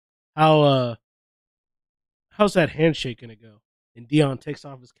 how's that handshake gonna go? And Dion takes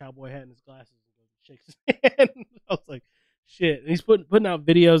off his cowboy hat and his glasses and goes and shakes his hand. I was like, shit. And he's putting out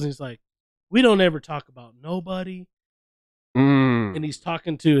videos, and he's like, we don't ever talk about nobody. Mm. And he's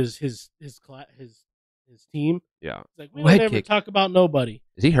talking to his his team. Yeah. It's like, we Head don't ever kick. talk about nobody.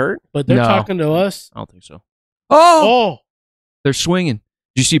 Is he hurt? But they're No. talking to us. I don't think so. Oh, Oh, they're swinging.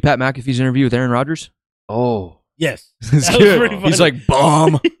 Did you see Pat McAfee's interview with Aaron Rodgers? Oh. yes. It's That was good. pretty funny. He's like,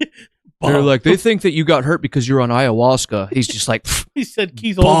 bomb. They're Bomb. like, they think that you got hurt because you're on ayahuasca. He's just like, He said,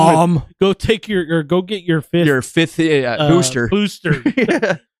 Keith Oldman, bomb. go take go get your fifth Your fifth booster.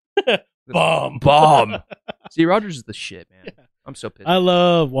 Booster. Bomb. Bomb. See, Rodgers is the shit, man. I'm so pissed. I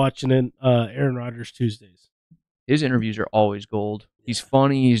love watching it. Aaron Rodgers Tuesdays. His interviews are always gold. He's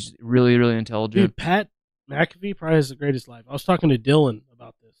funny. He's really, really intelligent. Dude, Pat McAfee probably has the greatest life. I was talking to Dylan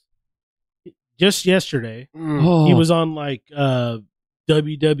about this just yesterday. Oh. He was on like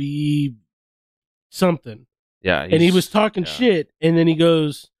WWE something, Yeah. and he was talking yeah. shit. And then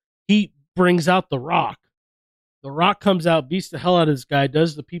he brings out The Rock. The Rock comes out, beats the hell out of this guy,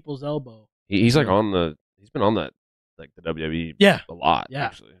 does the people's elbow. He's like he's been on that, like the WWE Yeah. a lot, Yeah.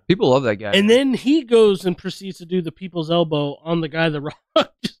 actually. People love that guy. And then he goes and proceeds to do the people's elbow on the guy The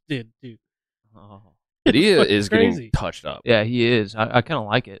Rock just did, dude. Oh. Padilla fucking is crazy. getting touched up. Yeah, he is. I kind of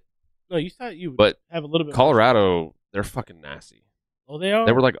like it. No, you thought you would But have a little bit. Colorado, they're fucking nasty. Oh, they are.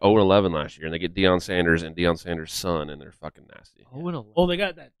 They were like 0-11 last year, and they get Deion Sanders and Deion Sanders' son, and they're fucking nasty. Oh, they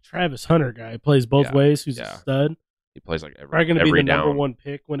got that Travis Hunter guy who plays both Yeah, ways, who's yeah. a stud. He plays like Probably going to be every the down. number one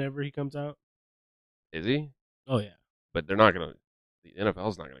pick whenever he comes out. Is he? Oh yeah, But they're not gonna. The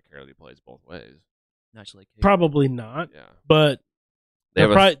NFL's not gonna care that he plays both ways. Naturally, probably not. Yeah. But They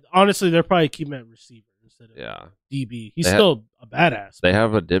have honestly, they're probably keeping him at receiver instead of yeah. DB. He's They still a badass. They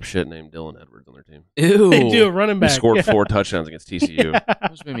have a dipshit named Dylan Edwards on their team. Ew. They do a running He back. scored Yeah. 4 touchdowns against TCU.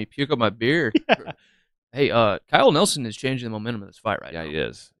 Almost made me puke up my beer. Hey, Kyle Nelson is changing the momentum of this fight right Yeah, now. he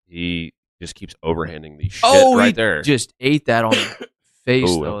is. He just keeps overhanding the shit Oh, right he there. just ate that on the face,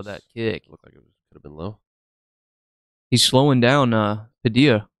 Ooh, though, that kick. Looked like it could have been low. He's slowing down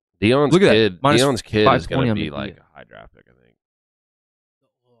Padilla. Deion's Look at that. kid. Minus Deion's kid is 520 gonna on be Padilla. like a high draft pick. I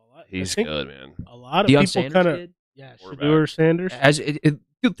think I he's think good, man. A lot of Deion people Sanders kind of kid? Quarterback. Shedeur Sanders.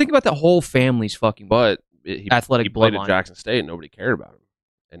 Dude, think about that whole family's fucking. He Athletic played bloodline. at Jackson State, and nobody cared about him.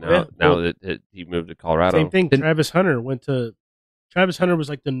 And now, Yeah, now well, that he moved to Colorado, Same thing. Then- Travis Hunter was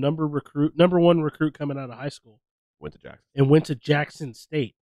like the number one recruit coming out of high school, went to Jackson and went to Jackson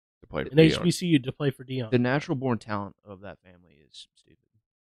State, to play for an Deion. HBCU to play for Deion. The natural born talent of that family is stupid.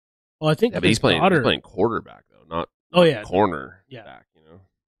 Well, I think Yeah, but his he's playing daughter. quarterback though, not Oh, yeah. corner Yeah. back. You know,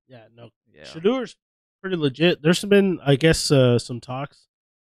 Yeah, no, Yeah. Shadeur's pretty legit. There's been, I guess, some talks.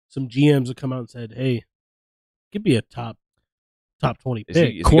 Some GMs have come out and said, "Hey, could be a top 20 Is he-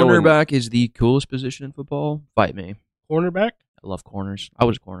 pick." is he going- Cornerback is the coolest position in football. Fight me. Cornerback. I love corners. I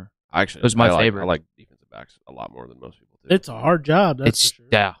was a corner. Actually, It was my I like- favorite. I like defensive backs a lot more than most people do. It's a hard job. That's It's for sure.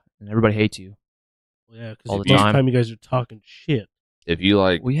 yeah, and everybody hates you. Well, yeah, all because the most time. time you guys are talking shit. If you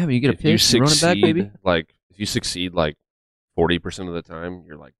like, Well, yeah, but you get a if you pick, you run it back, baby. Like if you succeed like 40% of the time,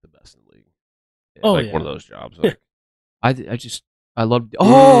 you're like the best in the league. It's Oh, like yeah. one of those jobs. Like, I loved.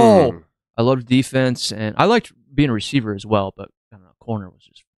 Oh, mm. I loved defense, and I liked being a receiver as well. But I don't know, corner was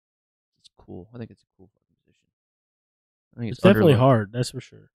it's cool. I think it's a cool fucking position. I think It's it's definitely underrated. hard. That's for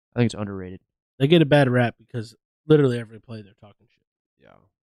sure. I think it's underrated. They get a bad rap because literally every play they're talking shit. yeah.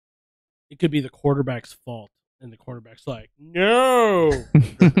 It could be the quarterback's fault, and the quarterback's like, "No,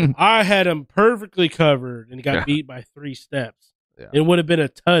 I had him perfectly covered," and he got Yeah. beat by 3 steps. Yeah. It would have been a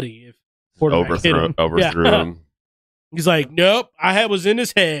tutty if quarterback hit him. Overthrew Yeah. him. He's like, "Nope, was in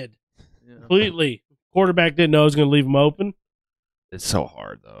his head completely." Quarterback didn't know I was going to leave him open. It's so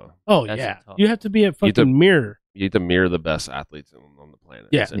hard though. Oh That's yeah, tough. you have to be a You fucking have to- mirrally. You have to mirror the best athletes on the planet.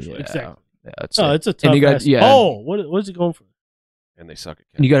 Yeah, essentially. exactly. Yeah, that's Oh, it. it's a And tough. you got- ass- yeah. Oh, what is he going for? And they suck at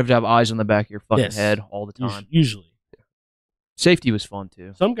And you catching. got to have eyes on the back of your fucking Yes. head all the time. Usually, Safety was fun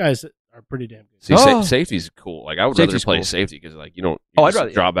too. some guys are pretty damn good. See, Oh. safety's cool. Like I would Safety's rather play cool. safety because like you don't. Oh, You I'd just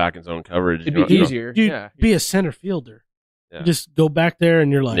rather- draw back in zone coverage. It'd you be don't- easier. Dude, yeah. be a center fielder. Yeah. You just go back there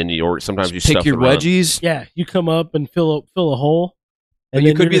and you're like, And then sometimes you Pick stuff your the run. wedgies. yeah, you come up and fill a hole. But And you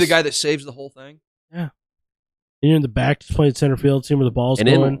then could you're be the just- guy that saves the whole thing. and you're in the back just playing center field, seeing where the ball's And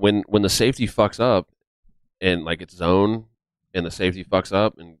going. then when the safety fucks up, and like it's zone, and the safety fucks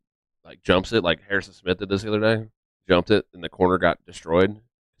up and like jumps it, like Harrison Smith did this the other day, jumped it, and the corner got destroyed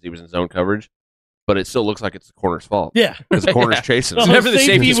because he was in zone coverage. But it still looks like it's the corner's fault Yeah, because the corner's chasing the him. whole never the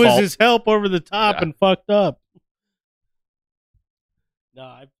safety safety's was fault. his help over the top Yeah. and fucked up. No,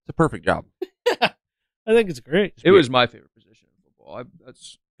 I It's a perfect job. think it's great. It was my favorite position in football.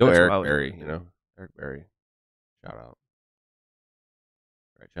 That's Go what I Eric was Berry, doing. you know, Eric Berry. Shout out.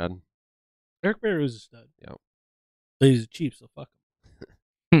 Right, Chad? Eric Berry was a stud. Yep. But he's cheap, so fuck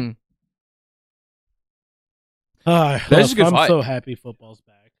Hmm. him. Ah, That's a good I'm fight. so happy football's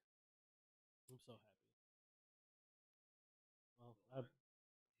back. I'm so happy. Yeah,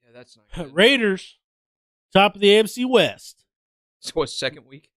 that's not good. Raiders, top of the AFC West. So what, second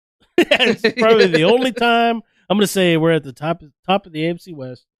week? It's probably the only time I'm going to say we're at the top of the AFC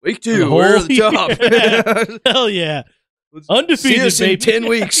West. Week For the 2, whole we're at the year. top. Hell yeah. Let's Undefeated, see us in baby. 10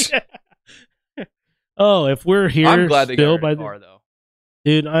 weeks. Oh, if we're here I'm glad they still got by rid of the Carr, though.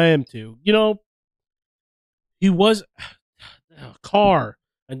 dude, I am too. You know, he was Carr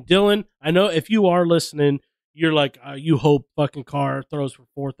and Dylan. I know if you are listening, you're like, you hope fucking Carr throws for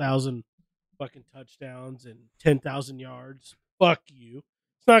 4,000 fucking touchdowns and 10,000 yards. Fuck you.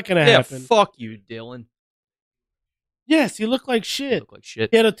 It's not gonna happen. Fuck you, Dylan. Yes, he looked like You shit. look like shit.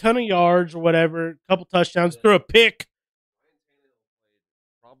 He had a ton of yards or whatever, a couple touchdowns, threw a pick.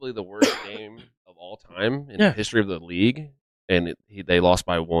 Probably the worst game of all time in Yeah. the history of the league, and they lost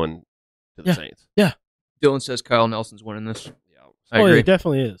by 1 to the Yeah. Saints. Dylan says Kyle Nelson's winning this. Yeah. I Oh, agree. he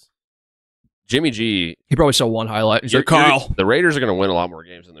definitely is. Jimmy G. He probably saw one highlight. He's like, you're- Kyle. The Raiders are going to win a lot more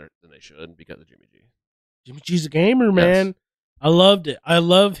games than they should because of Jimmy G. Jimmy G's a gamer, man. Yes. I loved it. I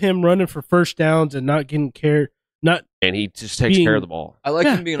love him running for first downs and not getting cared. Not And he just takes Being- care of the ball. I like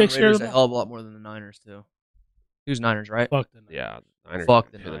Yeah, him being on the takes care of Raiders the a ball. hell of a lot more than the Niners, too. He was Niners, right? fuck the Yeah. Niners,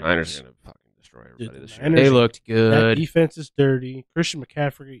 Fuck the the Niners. Niners are going to fucking destroy everybody Dude, the this Niners- year. They looked That good. defense is dirty. Christian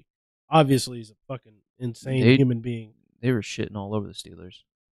McCaffrey, obviously, is a fucking insane They- human being. They were shitting all over the Steelers.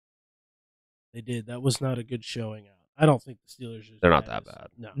 They did. That was not a good showing out. I don't think the Steelers are. They're not that as- bad.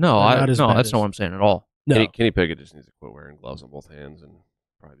 No, No, they're not as bad that's as- not what I'm saying at all. No, Kenny Pickett just needs to quit wearing gloves on both hands and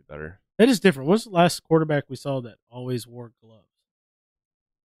probably be better. that is different. When's the last quarterback we saw that always wore gloves?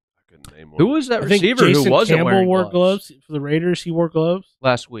 I couldn't name one. Who was that I think receiver Jason who wasn't Campbell wearing wore gloves? gloves for the Raiders. He wore gloves.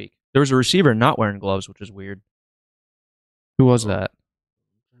 Last week? There was a receiver not wearing gloves, which is weird. Who was that?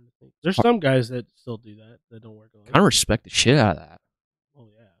 There's some guys that still do that don't wear gloves. I kind of respect the shit out of that. Oh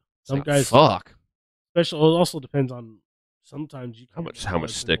yeah, It's some like, guys. fuck. Especially, it also depends on. Sometimes you How can't much wear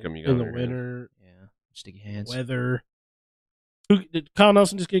gloves stick in 'em the- you got in the on your hands. winter Yeah, sticky hands. weather. Who did Kyle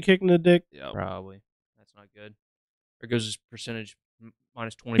Nelson just get kicked in the dick? Yeah. Probably. That's not good. There goes his percentage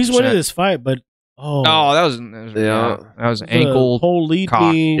minus 20%. He's winning this fight, but Oh, that was an the ankle. whole lead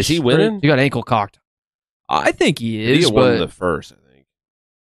cock. being Is he straight- winning? He got ankle cocked. I think he He is, won but the first, I think.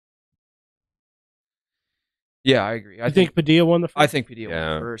 yeah, I agree. I think Padilla won the first. I think Padilla won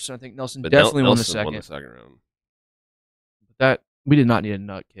Yeah. the first. I think Nelson But definitely won the Nelson second. won the second round. But that we did not need a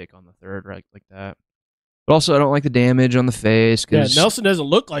nut kick on the third, right, like that. But also, I don't like the damage on the face. Yeah, 'Cause Nelson doesn't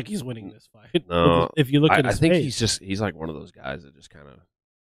look like he's winning this fight. No. if you look at I his think face. he's like one of those guys that just kind of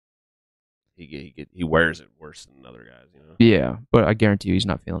he wears it worse than other guys, you know. Yeah, but I guarantee you, he's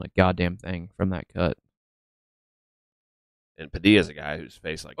not feeling a goddamn thing from that cut. And Padilla's a guy whose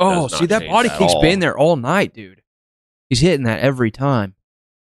face like Oh, does not see, that change body at kick's all. been there all night, dude. He's hitting that every time.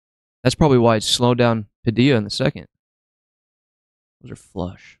 That's probably why it's slowed down Padilla in the second. Those are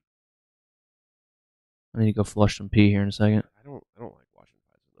flush. I need to go flush some pee here in a second. I don't like watching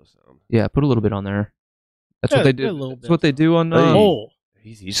fights with no sound. Yeah, put a little bit on there. That's Yeah, what they yeah, a do. little That's bit. what they do on. Hey. Oh,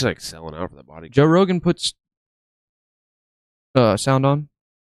 He's like selling out for that body. Joe Rogan puts sound on.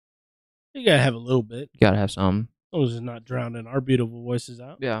 you gotta have a little bit. You gotta have some. As long as it's not drowning our beautiful voices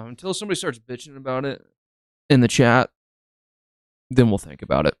out. Yeah, until somebody starts bitching about it in the chat, then we'll think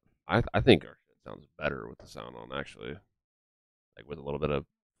about it. I think our shit sounds better with the sound on, actually. Like with a little bit of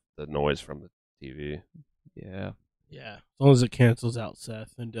the noise from the TV. Yeah. Yeah, as long as it cancels out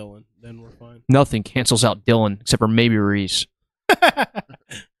Seth and Dylan, then we're fine. Nothing cancels out Dylan except for maybe Reese.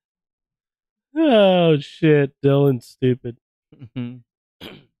 Oh shit, Dylan's stupid. Mhm.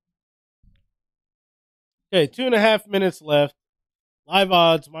 Okay, 2.5 minutes left. Live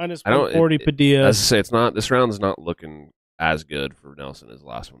odds minus I don't- 140 Padilla. As I say, it's not. This round is not looking as good for Nelson as the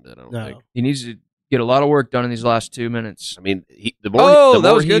last one did. I don't No. think. He needs to get a lot of work done in these last 2 minutes. I mean, the more, Oh, the that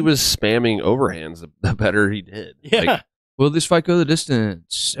more was he good. was spamming overhands, the better he did. Yeah. Like, Will this fight go the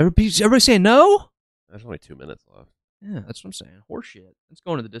distance? Everybody saying no? there's only 2 minutes left. Yeah, that's what I'm saying. Horseshit. It's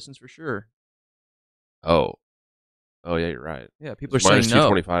going to the distance for sure. Oh yeah, you're right. Yeah, people are It's saying minus no.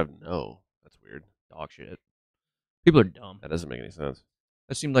 225. No, that's weird. Dog shit. People are dumb. That doesn't make any sense.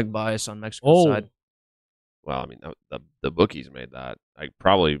 That seemed like bias on Mexico's Oh, side. Well, I mean, the bookies made that. Like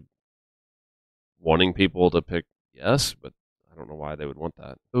probably wanting people to pick yes, but I don't know why they would want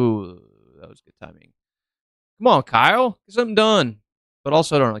that. Ooh, that was good timing. Come on, Kyle. Get something done. But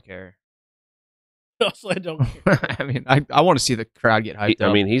also, I don't really care. also, I don't care. I mean, I want to see the crowd get hyped up.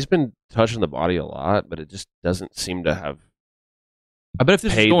 I mean, he's been touching the body a lot, but it just doesn't seem to have I bet if this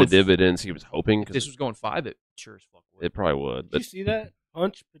was paid the going dividends he was hoping. if this Because was going 5, it sure as fuck would. it probably would. Did you But see that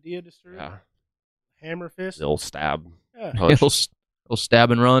punch Padilla just threw? yeah, Hammer fist. they'll stab Yeah. punch. He'll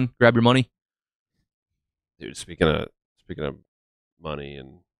stab and run. Grab your money. Dude, speaking of money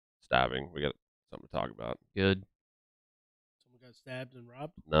and stabbing. We got something to talk about. Good. Someone got stabbed and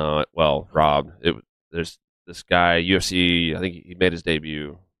robbed. No, well, robbed. There's this guy UFC. I think he made his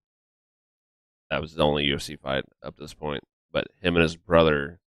debut. That was his only UFC fight up to this point. But him and his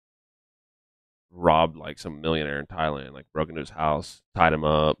brother robbed like some millionaire in Thailand. Like broke into his house, tied him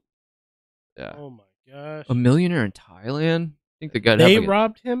up. Yeah, Oh my gosh. A millionaire in Thailand? I think the guy They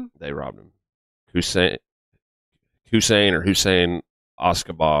robbed him. they robbed him. Hussein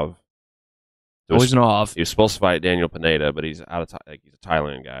Oskabov. always an off. He was supposed to fight Daniel Pineda, but he's out of he's a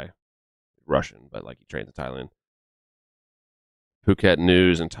Thailand guy, Russian, but like he trains in Thailand. Phuket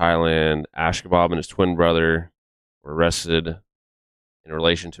News in Thailand. Ashkabab and his twin brother were arrested in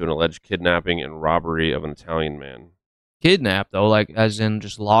relation to an alleged kidnapping and robbery of an Italian man. Kidnapped though, like as in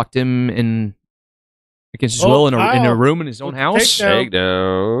just locked him in against his will in a room in his own house.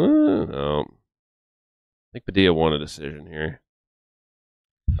 Takedown. No. I think Padilla won a decision here.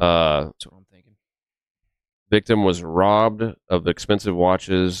 That's what I'm thinking. Victim was robbed of expensive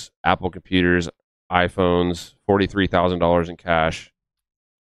watches, Apple computers, iPhones, $43,000 in cash.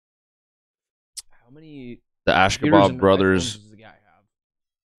 How many The computers Ashkabab and brothers. iPhones does the guy have?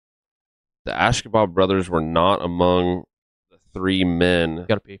 The Ashkabab brothers were not among the three men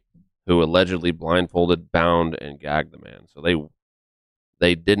Gotta pee. who allegedly blindfolded, bound, and gagged the man. So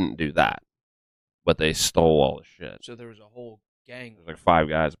they didn't do that, but they stole all the shit. So there was a whole gang. There's like 5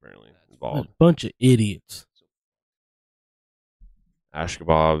 guys apparently A involved. bunch of idiots.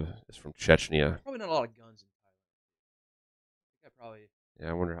 Ashkabab is from Chechnya. Probably not a lot of guns in Thailand. I think I probably Yeah,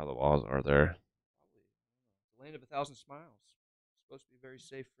 I wonder how the laws are there. the land of 1,000 smiles. It's supposed to be a very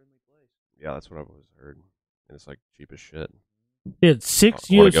safe, friendly place. Yeah, that's what I've always heard. And it's like cheap as shit. He had 6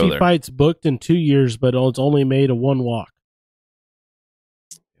 I wanna go UFC there. fights booked in 2 years, but it's only made a 1 walk.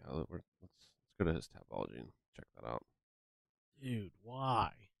 Yeah, let's go to his Tapology and check that out. Dude,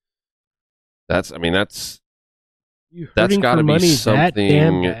 why? That's You That's hurting gotta for be money that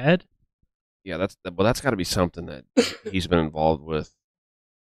damn something- bad? yeah, that's got to be something that he's been involved with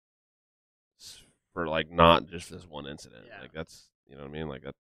for like not just this one incident. Yeah. Like that's you know what I mean. Like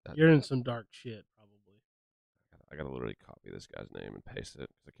that You're in some dark shit, probably. I gotta literally copy this guy's name and paste it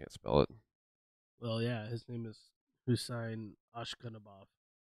because I can't spell it. Well, yeah, his name is Hussein Ashkanabov.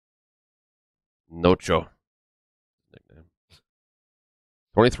 Noche. Nickname.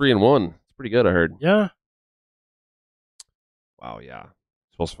 23-1. It's pretty good, I heard. Yeah. Wow, yeah.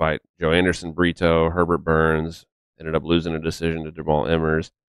 Supposed to fight Joe Anderson, Brito, Herbert Burns. Ended up losing a decision to Jamal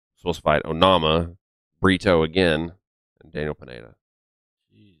Emmers. Supposed to fight Onama, Brito again, and Daniel Pineda.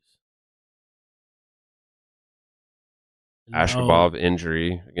 Jeez. Ashkabov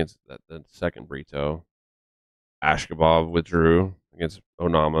injury against the second Brito. Ashkabov withdrew against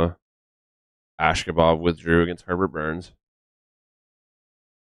Onama. Ashkabov withdrew against Herbert Burns.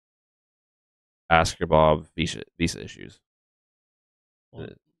 Ashkabov visa issues. Well,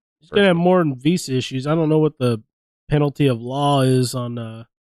 he's gonna have more than visa issues. I don't know what the penalty of law is on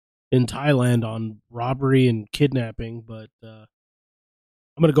in Thailand on robbery and kidnapping, but I'm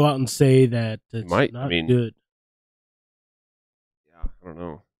gonna go out and say that it's not good. Yeah, I don't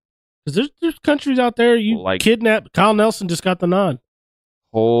know. Because there's countries out there you Well, like- kidnap. Kyle Nelson just got the nod.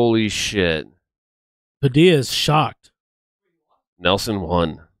 Holy shit. Padilla is shocked. Nelson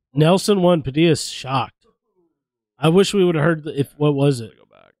won. Nelson won. Padilla is shocked. I wish we would have heard what was it? Go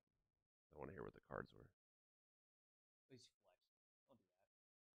back. I want to hear what the cards were.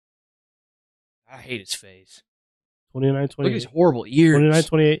 I hate his face. 29, Look at 28. his horrible ears. 29,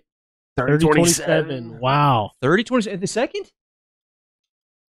 28. 30, 27. 27. Wow. 30, 27. The second?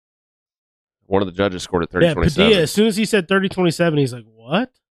 One of the judges scored at Yeah, 30-27. Padilla, as soon as he said 30, 27, he's like,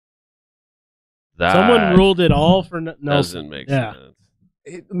 what? That Someone ruled it all for Nelson. doesn't make sense.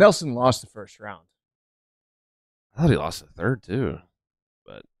 Nelson lost the first round. I thought he lost the third too.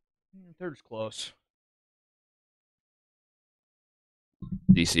 But Third's close.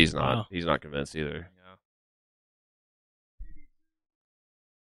 DC's not. Wow. He's not convinced either. Yeah.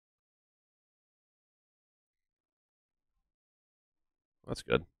 That's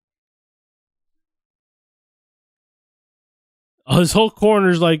good. His whole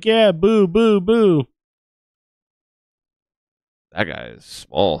corner's like, yeah, boo, boo, boo. That guy is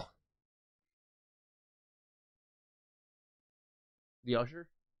small. The usher?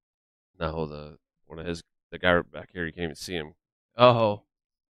 No, the guy right back here, you can't even see him. Oh.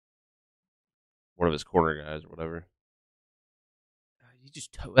 One of his corner guys or whatever.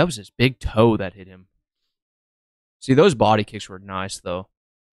 That was his big toe that hit him. See, those body kicks were nice, though.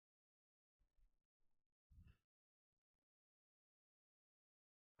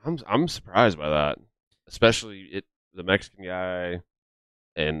 I'm surprised by that, especially the Mexican guy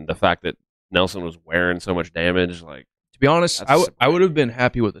and the fact that Nelson was wearing so much damage, like To be honest, That's I would have been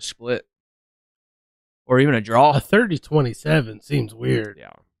happy with a split or even a draw. A 30-27 seems weird.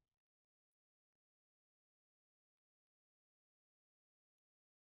 yeah.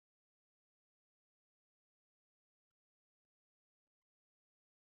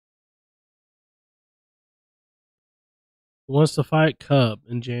 Who wants to fight Cub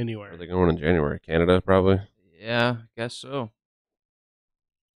in Where are January? they going in January? Canada, probably. Yeah, I guess so.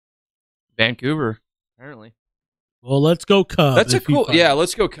 Vancouver, apparently. Well, let's go Cub. That's a if you cool. fight Yeah, him.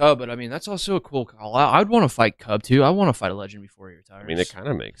 let's go Cub. But I mean, that's also a cool call out. I'd want to fight Cub too. I want to fight a legend before he retires. I mean, it kind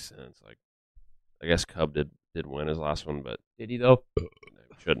of makes sense. Like, I guess Cub did win his last one, but did he though?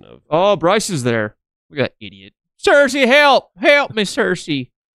 shouldn't have. Oh, Bryce is there. We got idiot. Cersei, help me, Cersei.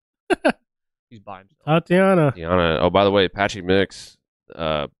 He's by himself. Tatiana. Tiana. Oh, by the way, Patchy Mix,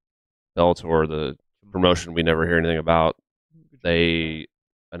 Bellator, the promotion we never hear anything about. They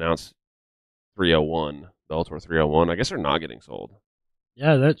announced 301, Bellator 301. I guess they're not getting sold.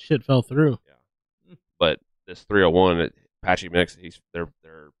 Yeah, that shit fell through. Yeah, but this 301, Patchy Mix, they're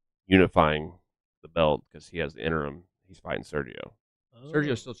unifying the belt because he has the interim. He's fighting Sergio.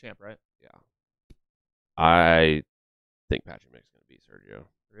 Sergio's still champ, right? Yeah, I think Patchy Mix is going to beat Sergio,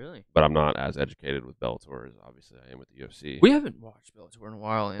 Really? but I'm not as educated with Bellator as obviously I am with the UFC. We haven't watched Bellator in a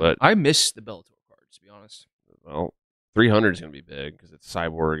while, and But- I miss the Bellator cards, to be honest. Well, 300 is going to be big because it's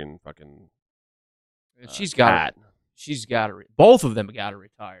Cyborg and fucking And she's got. Pat. She's got to. Both of them got to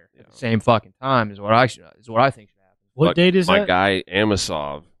retire at Yeah. the same fucking time. Is what I think should happen. What Fuck, date is my that? guy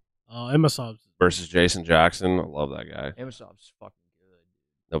Amasov Oh, Emasov's. versus Jason Jackson. I love that guy. Amosov's fucking good.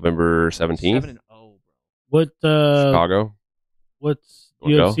 November 17th, 7-0, bro. What Chicago. what's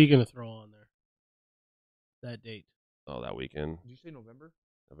Wanna UFC gonna throw on there? That date. Oh, that weekend, Did you say November?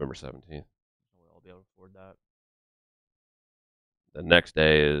 November 17th. Oh, I'll be able to afford that. The next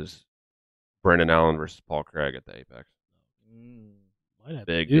day is Brendan Allen versus Paul Craig at the Apex. Might have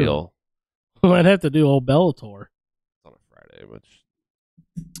Big to do deal. Might have to do old Bellator. It's on a Friday, which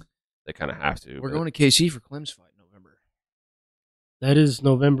they kind of have to. We're but going to KC for Clem's fight in November. That is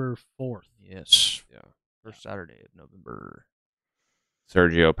November 4th. Yes. Yeah. First Saturday of November.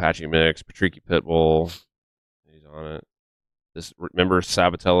 Sergio, Patchy Mix, Patricky Pitbull. He's on it. Remember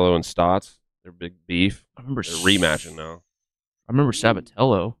Sabatello and Stotts? Their big beef. I remember They're rematching now. I remember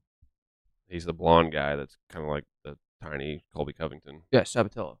Sabatello. He's the blonde guy that's kind of like the tiny Colby Covington. Yeah,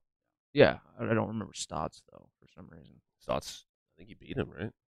 Sabatello. Yeah, I don't remember Stotts though for some reason. Stotts, I think he beat him,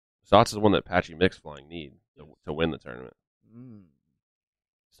 right? Stotts is the one that Patchy Mix flying need to win the tournament.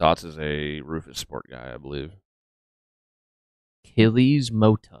 Stotts is a Rufus Sport guy, I believe. Achilles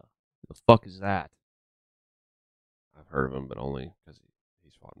Mota. Who the fuck is that? I've heard of him, but only because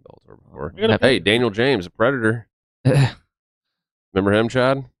he's fought in Bellator before. I gotta- Hey, Daniel James, a Predator. Remember him,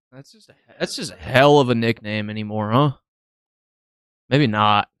 Chad? That's just a hell of a nickname anymore, huh? Maybe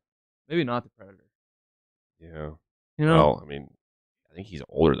not. Maybe not the Predator. Yeah. You know? Well, I mean, I think he's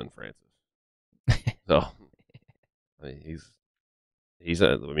older than Francis. So, I mean,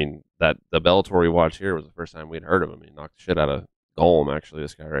 I mean, that the Bellator we watched here was the first time we'd heard of him. He knocked the shit out of Golem, actually,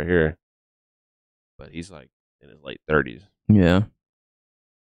 this guy right here. But he's like in his late 30s. Yeah.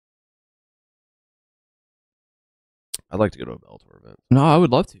 I'd like to go to a Bellator event. No, I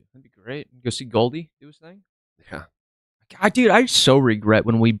would love to. That'd be great. Go see Goldie do his thing. Yeah. Dude, I so regret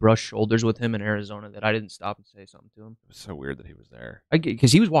when we brushed shoulders with him in Arizona that I didn't stop and say something to him. It was so weird that he was there.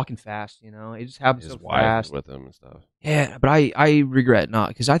 Because he was walking fast, you know. It just happened His so wife fast. was with him and stuff. Yeah, but I regret not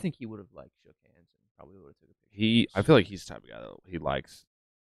because I think he would have like shook hands and probably would have took a picture. I feel like he's the type of guy that he likes.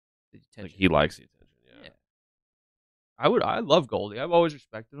 The Like attention. he likes the attention. Yeah. Yeah. I love Goldie. I've always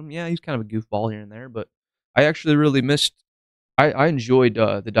respected him. Yeah, he's kind of a goofball here and there, but I actually really missed. I enjoyed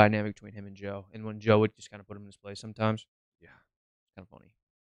the dynamic between him and Joe, and when Joe would just kind of put him in his place sometimes. Yeah. Kind of funny.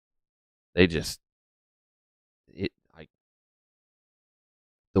 They just like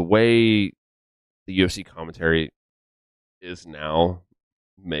the way the UFC commentary is now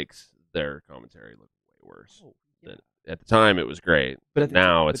makes their commentary look way worse. At the time, it was great, But but at the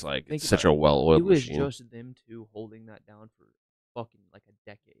now time- it's but like think it's such about a well-oiled It was machine. just them two holding that down for fucking like a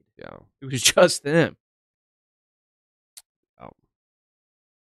decade. Yeah. It was just them.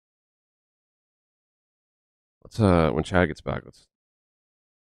 Let's when Chad gets back, let's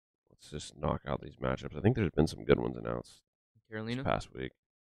just knock out these matchups. I think there's been some good ones announced this Carolina, past week.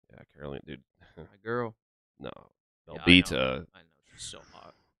 Yeah, Carolina, dude. my girl. No, Yeah, I know. Belbita. I know she's so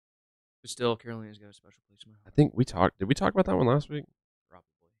hot. But still, Carolina's got a special place in my I heart. think we talked. Did we talk about that one last week? Probably.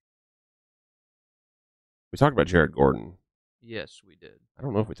 We talked about Jared Gordon. Yes, we did. I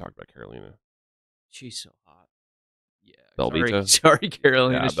don't know if we talked about Carolina. She's so hot. Yeah. Belvita? Sorry,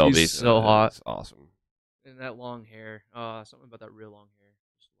 Carolina. Yeah, She's Belvita so hot. is awesome. And that long hair. Something about that real long hair.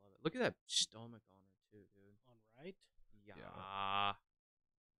 Just love it. Look at that stomach on her too, dude. On right. Yeah.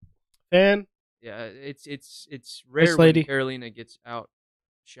 Fan. Yeah. It's rare Nice when lady. Carolina gets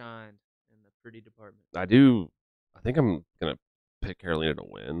outshined in the pretty department. I think I'm gonna pick Carolina to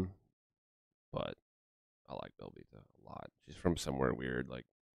win, but I like Belvita a lot. She's from somewhere weird, like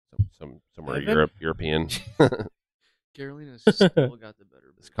somewhere Heaven? European. Carolina's still got the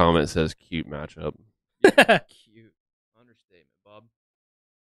better. This comment says cute matchup. Cute. Understatement, Bob.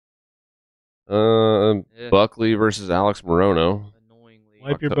 Yeah. Buckley versus Alex Morono. Annoyingly.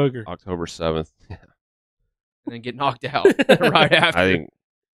 Wipe your booger. October 7th. And then get knocked out right after. I think,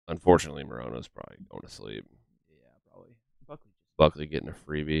 unfortunately, Morono's probably going to sleep. Yeah, probably. Buckley getting a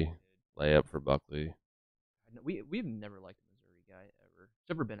freebie layup for Buckley. We've never liked the Missouri guy ever. It's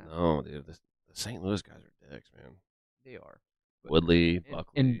never been out. No, dude, the St. Louis guys are dicks, man. They are. Woodley,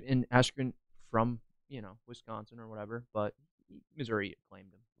 Buckley, and Askren from Wisconsin or whatever, but Missouri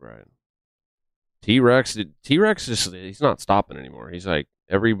claimed him. right? T-Rex just he's not stopping anymore. He's like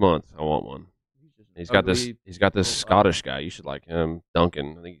every month I want one. He's got this Scottish guy. You should like him,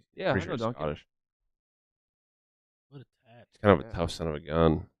 Duncan. I think he's I pretty know sure Duncan. Scottish. What a tat. He's kind of a tough son of a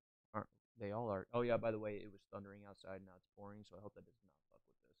gun. They all are. Oh yeah, by the way, it was thundering outside. Now it's pouring, so I hope that does not fuck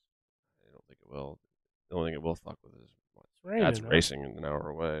with this. I don't think it will. The only thing it will fuck with is raining, that's huh? racing an hour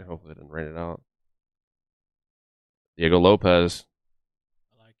away. Hopefully it didn't rain it out. Diego Lopez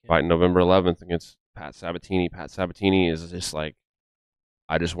I like him. fighting November 11th against Pat Sabatini. Pat Sabatini is just like,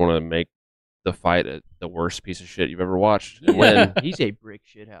 I just want to make the fight the worst piece of shit you've ever watched and win. He's a brick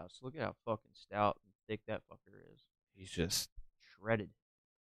shithouse. Look at how fucking stout and thick that fucker is. He's just Shredded.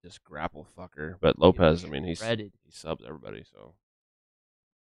 grapple fucker. But Lopez, I mean, he subs everybody. So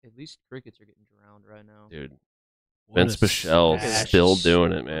at least crickets are getting drowned right now. dude, What Vince a Pichel smash. still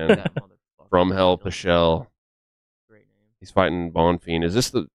doing it, Look at man. that motherfucker. From Hell Still- Pichel. Great name. He's fighting Bonfiend. Is this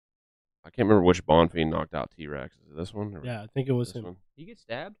the? I can't remember which Bonfiend knocked out T-Rex. Is it this one? Or Yeah, I think it was this him. one? He get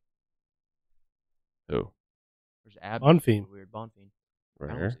stabbed? Who? There's ab. Bonfiend. Weird Bonfiend. Right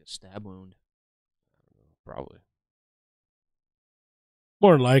That here? was like a stab wound. Probably.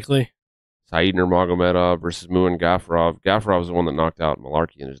 More than likely. Said Nurmagomedov versus Muin Gafurov. Gafurov is the one that knocked out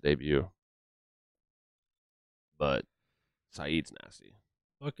Malarkey in his debut. But Said's nasty.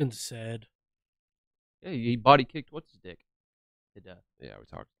 Fucking sad. Yeah, he body kicked what's his dick to death. Yeah, we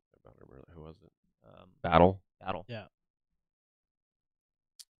talked about him earlier. Who was it? Battle. Yeah.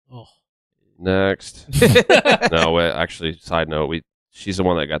 Oh. Next. No, wait, actually, side note, she's the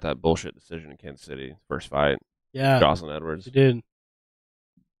one that got that bullshit decision in Kansas City. First fight. Yeah. Jocelyn Edwards. She did.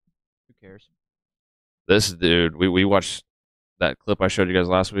 Who cares? This dude, we watched that clip I showed you guys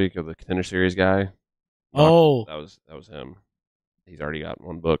last week of the Contender Series guy. Oh. That was him. He's already got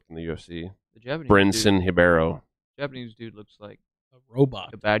one booked in the UFC. The Japanese Brinson Hibero. Japanese dude looks like A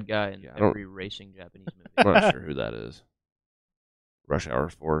robot. a bad guy in Yeah, I don't- every racing Japanese movie. I'm not sure who that is. Rush Hour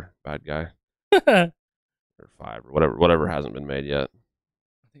 4, bad guy. Or 5, or whatever hasn't been made yet.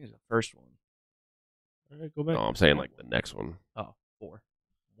 I think it's the first one. All right, go back. No, I'm saying like the next one. Oh, 4.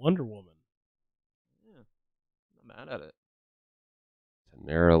 Wonder Woman. Yeah. I'm not mad at it.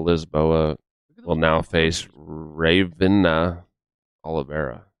 Tanera Lisboa Look at will those now arms. face Ravena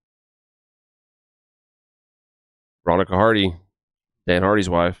Oliveira. Veronica Hardy, Dan Hardy's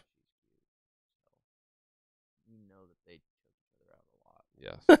wife. You know that they choke each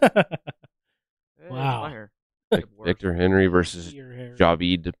other out a lot. Yes. Hey, Wow. It's my hair. Victor Henry versus Your hair.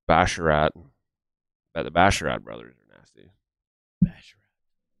 Javid Basharat. Bet the Basharat brothers are nasty.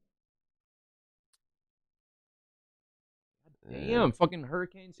 Damn, fucking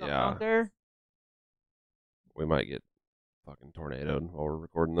hurricane something Yeah. out there. We might get fucking tornadoed while we're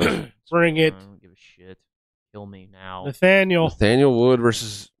recording this. Bring it. I don't give a shit. Kill me now. Nathaniel. Nathaniel Wood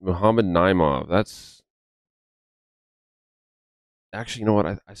versus Muhammad Naimov. That's actually, you know what?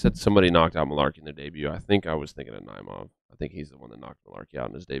 I said somebody knocked out Malarkey in their debut. I think I was thinking of Naimov. I think he's the one that knocked Malarkey out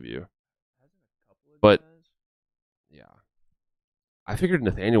in his debut. But yeah, I figured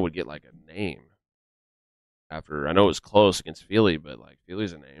Nathaniel would get like a name after. I know it was close against Feely, but like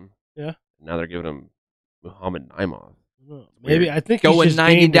Feely's a name. Yeah. Now they're giving him Muhammad Naimov. Maybe I think he's Going just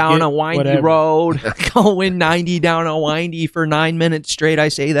 90 game to down get a windy whatever. road. Going 90 down a windy for 9 minutes straight. I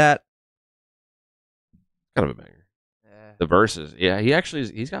say that. Kind of a banger. The verses, yeah,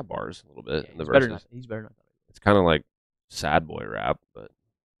 he's got bars a little bit in the verses. He's better than It's kind of like sad boy rap, but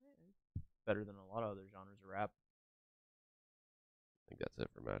better than a lot of other genres of rap. I think that's it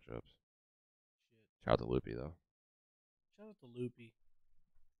for matchups. Shout out to Loopy though, Shout out to Loopy.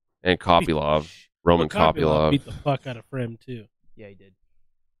 and Kopylov. Roman Kopylov Kopylov. beat the fuck out of Frem too. Yeah, he did.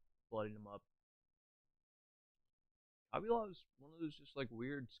 Blooding him up. Avilov's one of those just like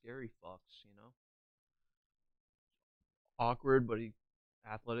weird, scary fucks, you know? Awkward, but he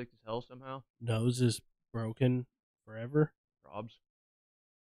athletic as hell somehow. Nose is broken forever. Robs.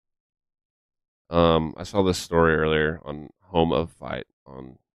 I saw this story earlier on Home of Fight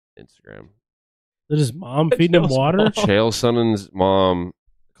on Instagram. Did his mom feeding him Chael's water? mom. Chael Sonnen's mom,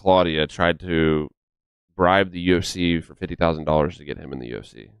 Claudia, tried to bribe the UFC for $50,000 to get him in the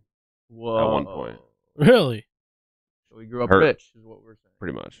UFC. Whoa. At one point. Really? So he grew up Hurt. rich, is what we're saying.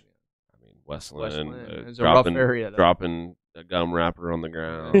 Pretty much. I mean, Westland, It's a rough area, though. dropping a gum wrapper on the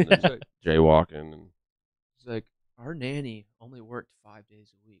ground, It's and like, jaywalking. And it's like, our nanny only worked 5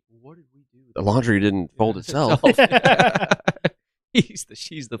 days a week. What did we do? the laundry didn't fold itself.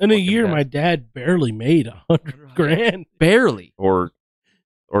 She's the. In a fucking year, best. my dad barely made $100,000. barely. or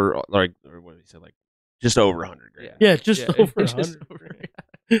what did he say? Like just over 100 grand. Yeah, just over just 100.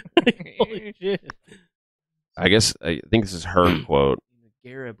 over- Holy shit! I think this is her quote.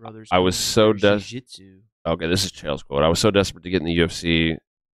 Garrett brothers. I was so Jiu-Jitsu. Okay, this is Chael's quote. I was so desperate to get in the UFC,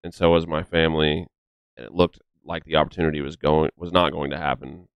 and so was my family, and it looked like the opportunity was not going to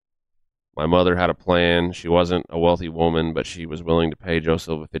happen. My mother had a plan. She wasn't a wealthy woman, but she was willing to pay Joe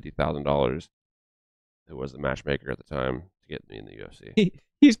Silva $50,000, who was the matchmaker at the time, to get me in the UFC.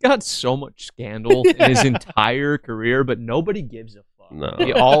 He's got so much scandal in his entire career, but nobody gives a fuck. No.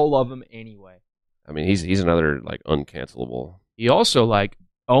 They all love him anyway. I mean, he's another like uncancelable. He also like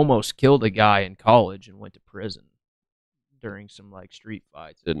almost killed a guy in college and went to prison during some like street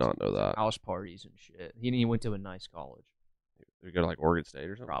fights. Did not know that. House parties and shit. He went to a nice college. Did he go to like Oregon State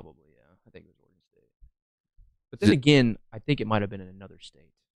or something? Probably, yeah. I think it was Oregon State. But then again, I think it might have been in another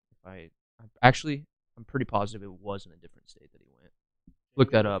state. I'm pretty positive it was in a different state that he went.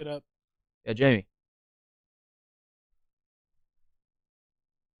 Look that up. It up. Yeah, Jamie.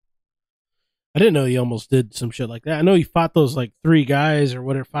 I didn't know he almost did some shit like that. I know he fought those like 3 guys or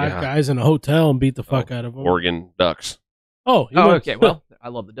whatever, 5 Yeah. guys in a hotel and beat the fuck out of them. Oregon Ducks. Oh, he Oh, went- okay. Well, I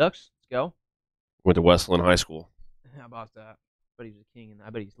love the Ducks. Let's go. Went to Westland High School. How about that? But he's a king, and I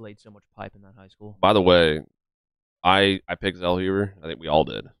bet he's laid so much pipe in that high school. By the way, I picked Zellhuber. I think we all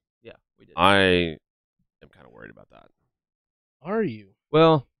did. Yeah, we did. I am kind of worried about that. Are you?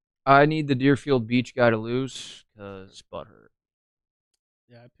 Well, I need the Deerfield Beach guy to lose because butt hurt.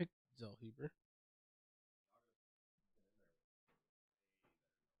 Yeah, I picked Zellhuber.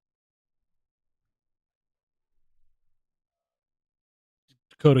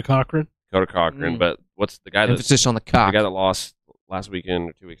 Dakota Cochran. Dakota Cochran, Mm. but what's the guy Emphasis on the the cock. guy that lost last weekend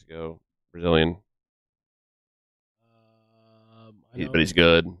or 2 weeks ago? Brazilian, I know but he's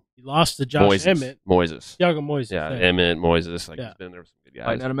good. He lost to Josh Moises. Emmett. Moises. Thiago Moises. Yeah, Emmett, Moises. Like Yeah. he's been there with some good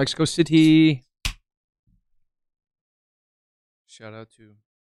Fighting guys. out of Mexico City. Shout out to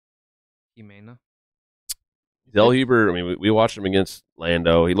Jimena. Zellhuber, I mean, we watched him against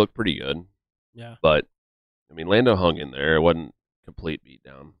Lando. He looked pretty good, Yeah. but I mean, Lando hung in there. It wasn't complete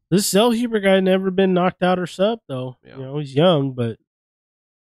beatdown. This Zellhuber guy never been knocked out or sub though. Yeah. You know, he's young, but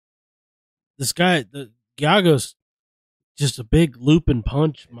this guy, the Giago's just a big loop and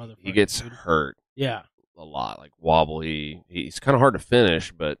punch motherfucker. He gets dude. hurt Yeah. a lot, like wobbly. He's kind of hard to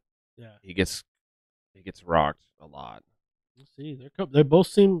finish, but Yeah. he gets rocked a lot. We'll see. They both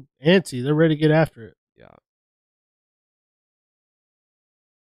seem antsy. They're ready to get after it. Yeah.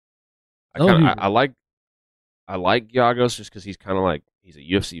 Zellhuber. I like Giagos just because he's kind of like he's a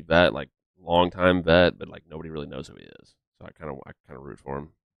UFC vet, like long time vet, but like nobody really knows who he is. So I kind of root for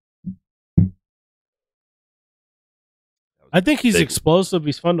him. I think he's Big- explosive.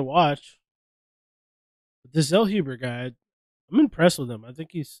 He's fun to watch. But this Zellhuber guy, I'm impressed with him. I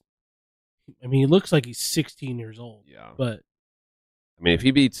think he looks like he's 16 years old. Yeah. But I mean, if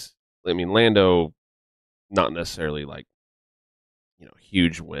he beats, Lando, not necessarily like,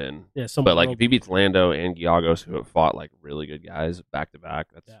 huge win. yeah, But like if he beats Lando and Giagos, who have fought like really good guys back to back,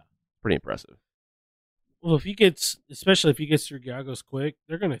 that's pretty impressive. well, especially if he gets through Giagos quick,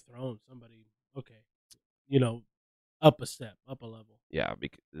 they're gonna throw him somebody. Okay, up a step, up a level. Yeah,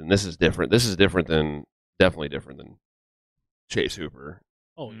 and this is different. This is definitely different than Chase Hooper,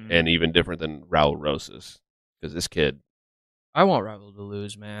 Oh, yeah. and even different than Raul Rosas, because this kid I want Rival to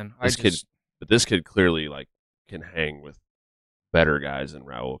lose, man. this kid clearly like can hang with better guys than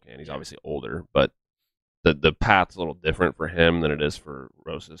Raul can. He's obviously older, but the path's a little different for him than it is for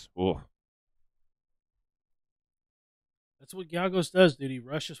Rosas. Ooh. That's what Giagos does, dude. He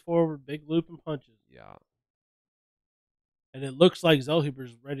rushes forward, big loop and punches, Yeah, and it looks like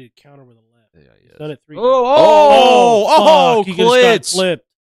Zellhuber's ready to counter with a left. yeah, he He's is. done it 3 Oh, fuck. He just got Klitz. flipped.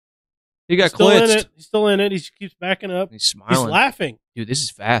 He got still in clinched. it. He's still in it. He keeps backing up. He's smiling. He's laughing. Dude, this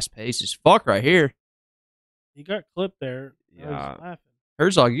is fast paced as fuck right here. He got clipped there. Yeah. He's laughing.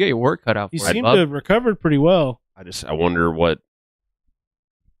 Herzog, you got your work cut out for He you, seemed bub. to have recovered pretty well. I wonder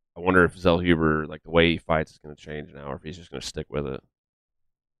if Zellhuber, like the way he fights, is going to change now, or if he's just going to stick with it.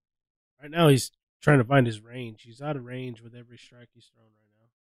 Right now, he's trying to find his range. He's out of range with every strike he's thrown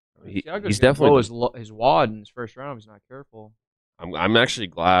right now. He's definitely his wad in his first round. If he's not careful. I'm actually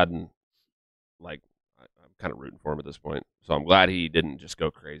glad, and like I'm kind of rooting for him at this point. So I'm glad he didn't just go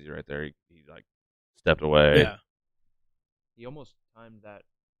crazy right there. He like stepped away. Yeah. He almost timed that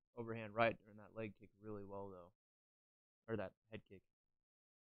overhand right during that leg kick really well, though, or that head kick.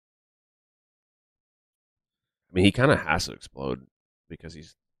 I mean, he kind of has to explode because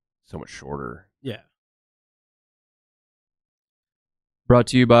he's so much shorter. Yeah. Brought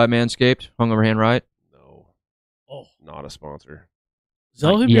to you by Manscaped. Hung overhand right. No, Oh. not a sponsor.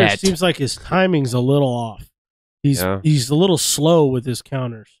 Zellhuber yet. seems like his timing's a little off. He's a little slow with his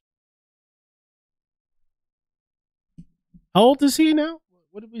counters. How old is he now?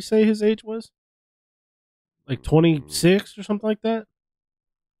 What did we say his age was? Like 26 or something like that?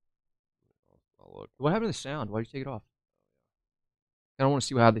 I'll look. What happened to the sound? Why did you take it off? I don't want to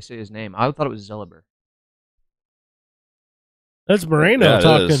see how they say his name. I thought it was Zelliber. That's Moreno Yeah, it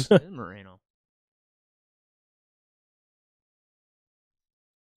talking. is. It is Moreno.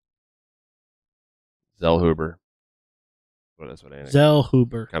 Zellhuber. But that's what Anik.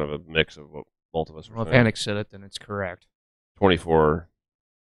 Zellhuber. Kind of a mix of what both of us were Well, if saying. Anik said it, then it's correct. 24.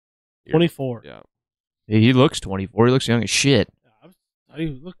 24. Yeah. He looks 24. He looks young as shit. I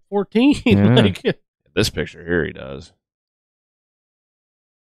look 14. Yeah. Like, This picture here, he does.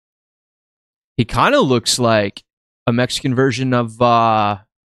 He kind of looks like a Mexican version of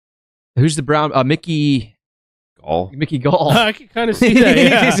who's the brown Mickey Gall. Gall. I can kind of see that.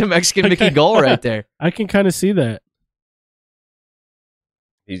 Yeah. He's a Mexican Mickey Gall right there. I can kind of see that.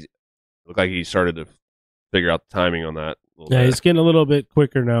 Looked like he started to figure out the timing on that. A little Yeah, bit. he's getting a little bit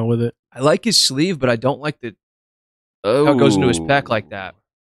quicker now with it. I like his sleeve, but I don't like how it goes into his pec like that.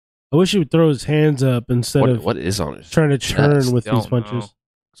 I wish he would throw his hands up instead of What is on his trying to turn chest? with these Don't punches. know.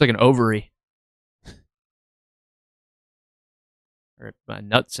 Looks like an ovary. Or a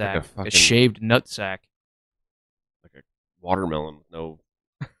nutsack. Like a a fucking- shaved nutsack. Like a watermelon. No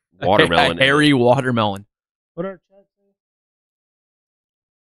watermelon. A hairy watermelon. What are chat saying?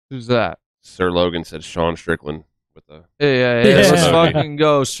 Who's that? Sir Logan said Sean Strickland with the. Yeah. Yeah. Let's fucking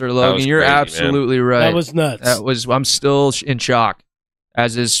go, Sir Logan. was You're crazy, man. absolutely right. That was nuts. I'm still in shock,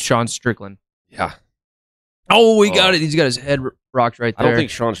 as is Sean Strickland. Yeah. Oh, we got it. He's got his head rocked right I there. don't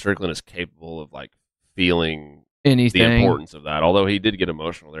think Sean Strickland is capable of like feeling anything. the importance of that. Although he did get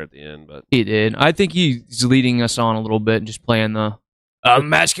emotional there at the end, but He did. I think he's leading us on a little bit and just playing the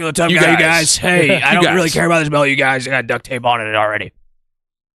masculine tough guy, you guys. Hey, I don't really care about this belt, you guys. I got duct tape on it already.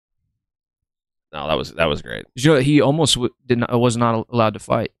 no, that was great. You know, he almost was not allowed to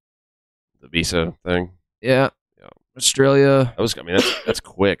fight. The visa thing. Yeah. Yeah. Australia. That's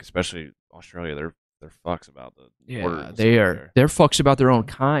quick, especially Australia. They're fucks about the border Yeah, and they stuff are. there. They're fucks about their own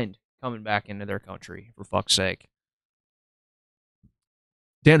kind coming back into their country, for fuck's sake.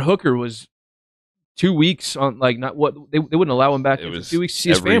 Dan Hooker was 2 weeks on, like, not what they wouldn't allow him back It in for was 2 weeks to see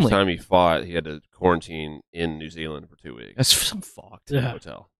his every family. time he fought, he had to quarantine in New Zealand for 2 weeks. That's some fucked. in a Yeah.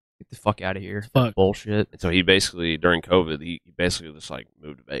 hotel. Get the fuck out of here. Fuck. Bullshit. And so he basically during COVID, he basically just like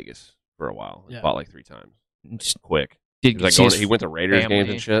moved to Vegas for a while and Yeah. fought like 3 times. Just Quick. did He was see like his he went to Raiders family. games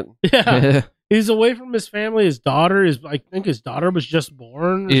and shit. Yeah. He's away from his family. His daughter is, I think his daughter was just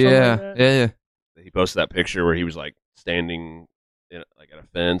born. Or something Yeah, like that. yeah. He posted that picture where he was like standing in, like at a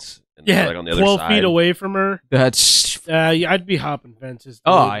fence and Yeah, like on the other 12 side. feet away from her. That's. Yeah, I'd be hopping fences.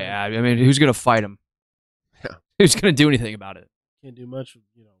 Oh dude. yeah. I mean, who's gonna fight him? Yeah. Who's gonna do anything about it? Can't do much with,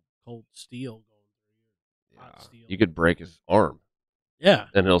 cold steel going through you. Hot Yeah. steel. You could break his arm Yeah.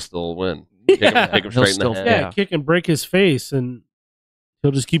 and he'll still win. Yeah. Kick him He'll straight in still- the head. Yeah, Yeah. kick and break his face, and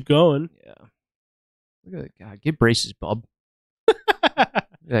he'll just keep going. Yeah. Look at that guy. Get braces, bub. Look at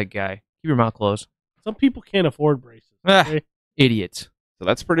that guy. Keep your mouth closed. Some people can't afford braces. Ah. Okay? Idiots. So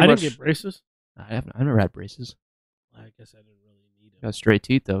that's pretty I much didn't get braces. I've never had braces. I guess I didn't really need Got straight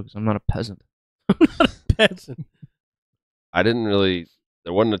teeth though, because I'm not a peasant. them. I didn't really.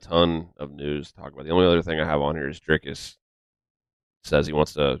 There wasn't a ton of news to talk about. The only other thing I have on here is Drickus says he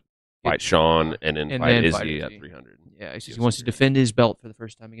wants to fight Sean and then fight Izzy at 300. Yeah, he says he wants to defend his belt for the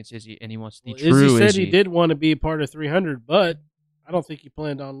first time against Izzy, and he wants the Well, true Izzy said Izzy. he did want to be a part of 300, but I don't think he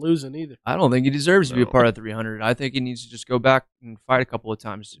planned on losing either. I don't think he deserves to be a No. part of 300. I think he needs to just go back and fight a couple of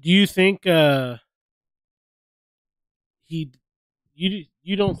times. Do you think he'd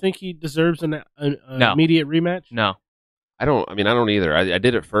you don't think he deserves an No. immediate rematch? No. I don't either. I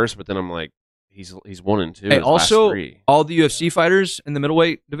did it first, but then I'm like, he's 1-2. Hey, his also, last 3. all the UFC fighters in the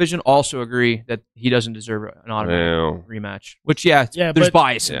middleweight division also agree that he doesn't deserve an automatic rematch. Which, there's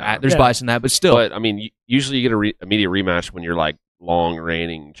bias in that. There's bias in that, but still. But I mean, usually you get a immediate rematch when you're like long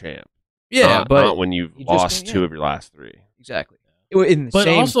reigning champ. Yeah, but not when you've lost 2 of your last 3. Exactly. In the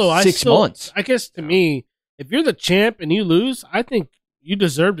same also, 6 months. I guess to me, if you're the champ and you lose, I think you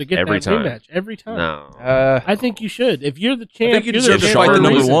deserve to get Every that time. rematch every time. No, I think you should. If you're the champ, I think you you're deserve the to champ fight for the a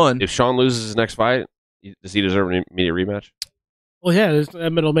number reason. one. If Sean loses his next fight, does he deserve an immediate rematch? Well, yeah,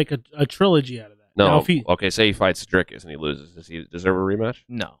 it'll make a trilogy out of that. No. Now, if he, Okay, say he fights Dricus and he loses. Does he deserve a rematch?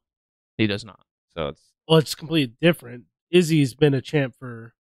 No, he does not. So it's completely different. Izzy's been a champ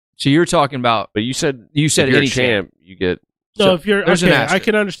for. So you're talking about. But you said if you're any a champ, you get. So if you're there's an okay, I asterisk.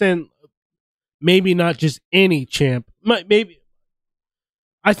 can understand. Maybe not just any champ. Maybe.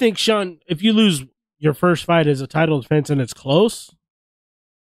 I think Sean, if you lose your first fight as a title defense and it's close.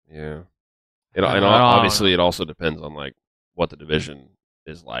 Yeah. I don't Obviously, know. it also depends on like what the division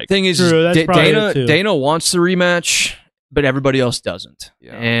is like. Thing is, True, that's probably it too. Dana wants the rematch, but everybody else doesn't.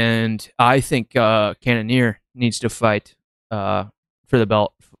 Yeah. And I think Cannonier needs to fight for the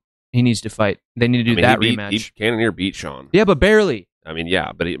belt. He needs to fight. They need to do that rematch. Cannonier beat Sean. Yeah, but barely. I mean,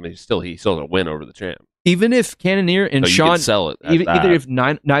 yeah, but he still has a win over the champ. Even if Cannonier and So you Sean can sell it as either if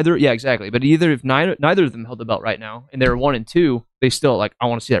neither, yeah, exactly. But either if neither of them held the belt right now, and they're 1 and 2, they still like. I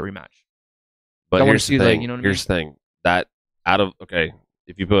want to see that rematch. But I wanna here's see, the like, thing. you know what I Here's the thing. That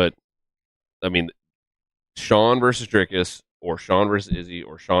if you put, I mean, Sean versus Dricus, or Sean versus Izzy,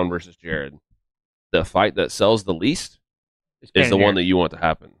 or Sean versus Jared, the fight that sells the least is the one that you want to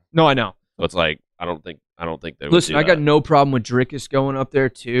happen. No, I know. So it's like I don't think they would Listen, do I got that. no problem with Dricus going up there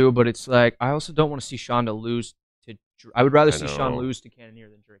too, but it's like I also don't want to see Sean lose to. I would rather see Sean lose to Cannonier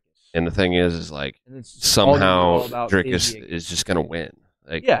than Dricus. And the thing is like And it's somehow all about Dricus Izzy again. is just gonna win.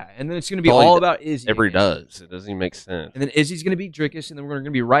 Like Yeah, and then it's going to be all he all d- about Izzy. ever he again. does. It doesn't even make sense. And then Izzy's going to beat Dricus, and then we're going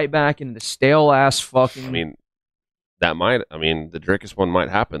to be right back into the stale ass fucking. I mean, the Dricus one might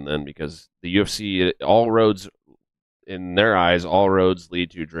happen then because the UFC, in their eyes, all roads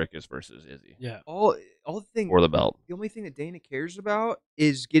lead to Dricus versus Izzy. Yeah. all the thing Or the belt. The only thing that Dana cares about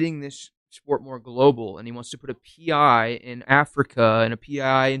is getting this sport more global, and he wants to put a PI in Africa and a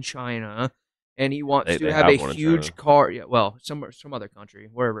PI in China, and he wants to They have have a one in huge China. car. Yeah, well, some other country,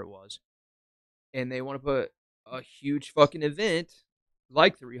 wherever it was, and they want to put a huge fucking event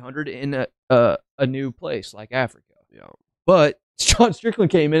like 300 in a new place like Africa. Yeah. But Sean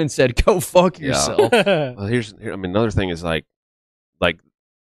Strickland came in and said, "Go fuck Yeah. yourself." Well, another thing is like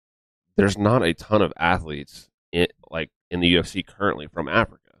there's not a ton of athletes in the UFC currently from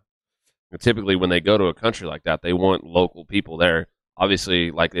Africa. And typically, when they go to a country like that, they want local people there.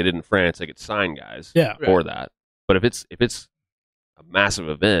 Obviously, like they did in France, they could sign guys for that. But if it's a massive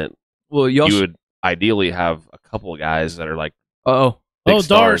event, Well, you would ideally have a couple of guys that are like big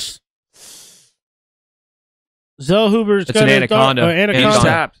stars. Darce. Zellhuber's It's got an a anaconda.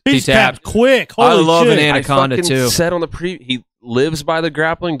 anaconda. He's tapped. Quick. I Holy love shit. an anaconda I fucking too. said on the he lives by the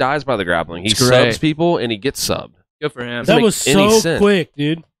grappling, dies by the grappling. He It's great. subs people and he gets subbed. Good for him. That make was any so sense. quick,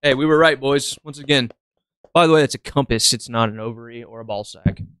 dude. Hey, we were right, boys. Once again. By the way, that's a compass. It's not an ovary or a ball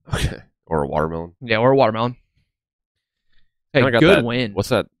sack. Okay. Or a watermelon. Yeah, or a watermelon. Hey, Kinda got good that- win. What's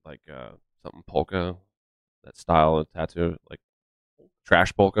that like? Something polka, that style of tattoo, like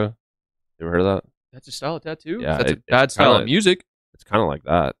trash polka. You ever heard of that? That's a style of tattoo? Yeah, That's a it's bad style kinda- of music. It's kind of like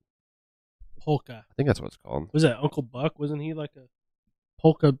that. Polka. I think that's what it's called. Was that Uncle Buck? Wasn't he like a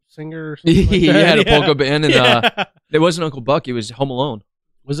polka singer or something like He that? had a polka band, and Yeah. it wasn't Uncle Buck. It was Home Alone.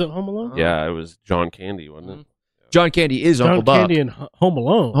 Was it Home Alone? Yeah, it was John Candy, wasn't it? John Candy is John Uncle Buck. Candy and Home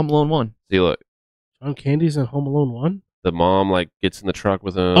Alone. Home Alone 1. See, look, John Candy's in Home Alone 1? the mom like gets in the truck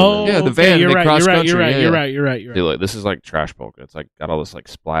with him. Oh, and- Yeah, the okay, van, You're they right. cross You're right. country, You're right. yeah. You're right. You're right. You're See, right. look, this is like trash polka. It's like got all this like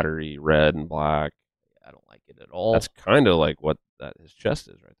splattery red and black. I don't like it at all. That's kind of like what his chest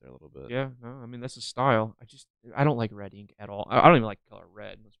is right there a little bit. Yeah, no, I mean, that's a style. I don't like red ink at all. I don't even like the color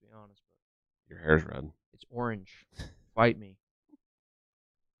red, let's be honest. But Your hair's red. it's orange. Fight me.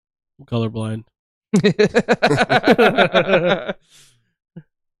 I'm colorblind. I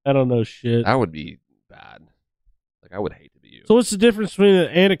I don't know shit. That would be bad. Like I would hate to be you. So what's the difference between an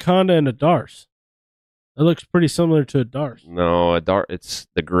anaconda and a Darce? It looks pretty similar to a Darce. No, it's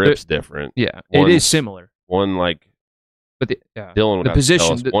the grip's different. Yeah, One- it is similar. One like But Dylan would the have to position,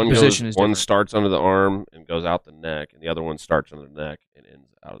 tell us. the One position goes, is one different. starts under the arm and goes out the neck, and the other one starts under the neck and ends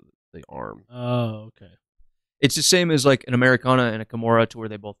out of the arm. Oh, okay. It's the same as like an Americana and a Kimura, to where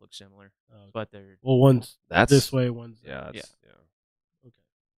they both look similar, Oh, but they're well, one's That's this way, one's Yeah, Yeah.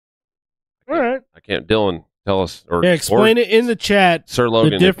 All right. I can't. Dylan, tell us. Or Yeah, explain it in the chat. Sir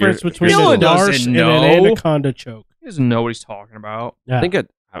Logan, The difference if you're between Dylan a darce doesn't and an know. anaconda choke. He doesn't know what he's talking about. Yeah. I think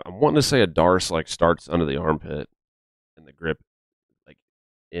I'm wanting to say a darce like starts under the armpit, and the grip like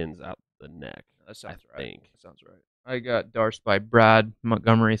ends out the neck. That sounds I right. think. That sounds right. I got darsed by Brad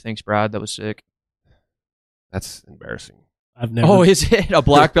Montgomery. Thanks, Brad. That was sick. That's embarrassing. I've never. Oh, is it a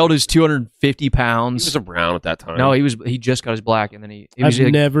black belt who's 250 He pounds? was a brown at that time. No, he just got his black, and then he was I've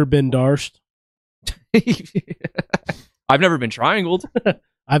like, never been darsed. I've never been triangled.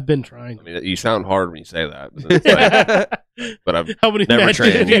 I've been trying. I mean, you sound hard when you say that, but, it's like, but I've How many never matches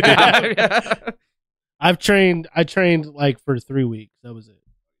trained. did you do? Yeah. I trained like for 3 weeks. That was it.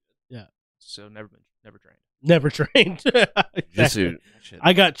 So never trained. Never trained. Jiu-jitsu, shit.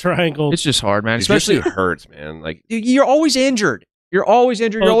 I got triangled. It's just hard, man. Jiu-jitsu Especially hurts, man. Like you're always injured. You're always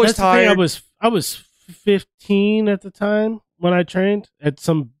injured. You're Oh, always that's the thing, tired. I was 15 at the time when I trained at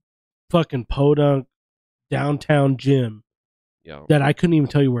some fucking podunk downtown gym you know, that I couldn't even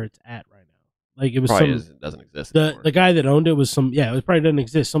tell you where it's at right now. Like it was probably some doesn't exist the anymore. the guy that owned it was some it probably doesn't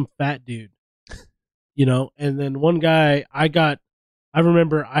exist, some fat dude. And then one guy I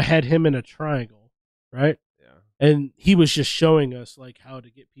remember I had him in a triangle, right? Yeah. And he was just showing us like how to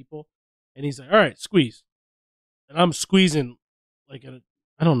get people. And he's like, all right, squeeze. And I'm squeezing like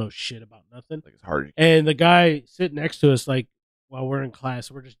I don't know shit about nothing. Like it's hard. And the guy sitting next to us, like while we're in class,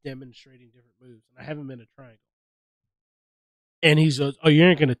 we're just demonstrating different moves. And I have him in a triangle. And he goes, oh, you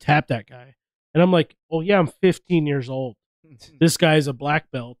ain't going to tap that guy. And I'm like, well, yeah, I'm 15 years old. This guy's a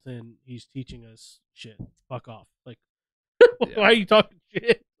black belt and he's teaching us shit. Fuck off. Like, why are you talking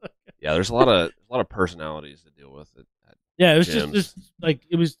shit? Yeah, there's a lot of personalities to deal with at Yeah, it was gyms. just like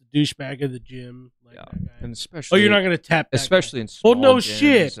it was the douchebag of the gym. Like Yeah. that guy. And especially, Oh, you're not gonna tap that especially guy. in small no gyms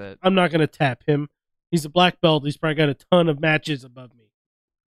shit. that- I'm not gonna tap him. He's a black belt. He's probably got a ton of matches above me.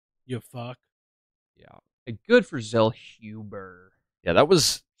 You fuck. Yeah. Good for Zell Huber. Yeah, that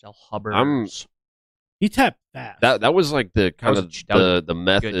was Zell Hubbard. He tapped fast. that was like the kind was of that was the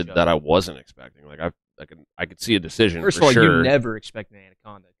method job. that I wasn't expecting. Like I could see a decision. First for of all, sure. you never expect an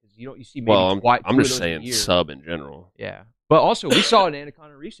anaconda because you see maybe Well, twice. I'm two of just those a saying year. sub in general. Yeah, but also we saw an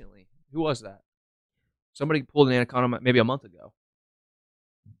anaconda recently. Who was that? Somebody pulled an anaconda maybe a month ago.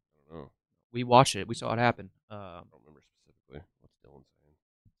 I don't know. We watched it. We saw it happen. I don't remember specifically. What's Dylan saying?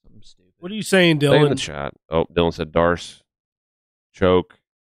 Something stupid. What are you saying, Say in the Dylan? chat. Oh, Dylan said Darce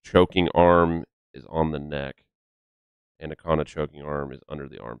choking arm is on the neck. Anaconda choking arm is under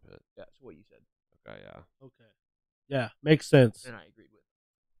the armpit. That's what you said, Okay, yeah. Okay. Yeah, makes sense. and I agreed with.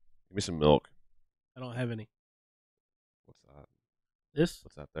 Give me some milk. I don't have any. What's that? This?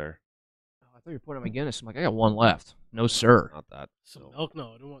 What's that there? Oh, I thought you were putting on my Guinness. I'm like, I got one left. No, sir. Not that. Some No. milk?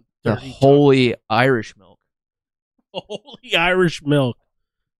 No, I don't want The dirty holy Irish milk. holy Irish milk.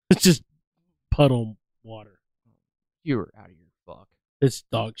 It's just puddle water. You're out of your fuck. It's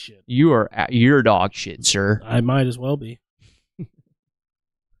dog shit. You are at your dog shit, sir. I might as well be.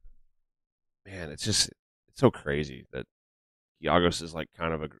 Man, it's so crazy that Giagos is like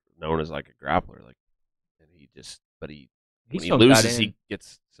kind of known as like a grappler, like, and when he sunk that loses, in. he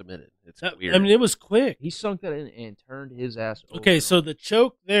gets submitted. It's That- weird. I mean, it was quick. He sunk that in and turned his ass over. Okay, so the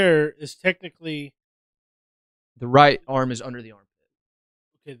choke there is technically the right arm is under the armpit.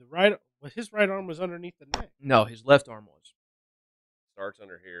 okay. His right arm was underneath the neck. No, his left arm was. starts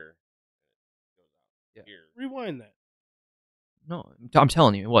under here, goes out Yeah. here. Rewind that. No, I'm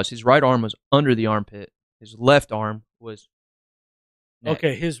telling you, it was. His right arm was under the armpit. His left arm was. neck.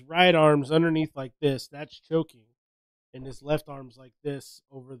 Okay, his right arm's underneath like this. That's choking, and his left arm's like this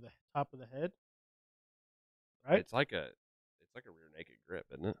over the top of the head. Right? It's like a rear naked grip,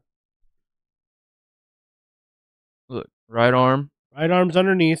 isn't it? Look, right arm, Right arm's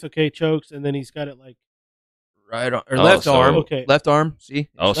underneath. Okay, chokes, and then he's got it like right arm, or Oh, left so- arm. Okay. Left arm. See,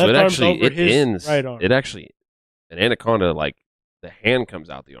 Oh, so Left it arm's actually over it his ends. right arm. It actually an anaconda like the hand comes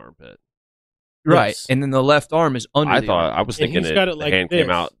out the armpit. right, Yes. and then the left arm is under. I the thought arm. I was And thinking he's got it the like hand this. came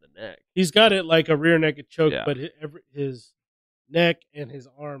out the neck. he's got it like a rear naked choke, Yeah. but his neck and his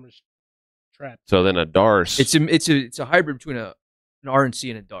arm is trapped. So then a Darce, It's a hybrid between an RNC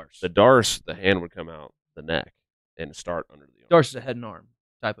and a Darce. the Darce, the hand would come out the neck and start under the arm. Darce is a head and arm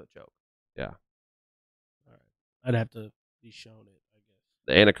type of choke. All right, I'd have to be shown it, I guess.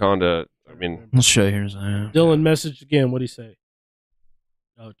 The anaconda, I mean, Let's show you here's I Dylan messaged again. What do you say?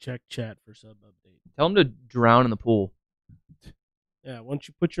 Oh, check chat for sub update. Tell him to drown in the pool. Yeah, once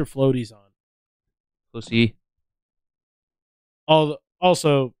you put your floaties on. Pussy.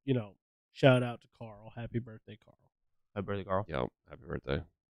 Also, shout out to Carl. Happy birthday, Carl. Hi, brother Carl. yeah, happy birthday.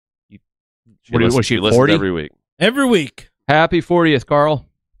 You- She What listens- was she, listens 40? every week. Every week. Happy 40th, Carl.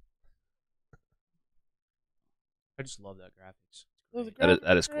 I just love that graphics. No, the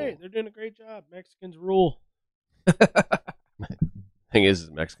That is graphics are great. cool. They're doing a great job. Mexicans rule. Thing is,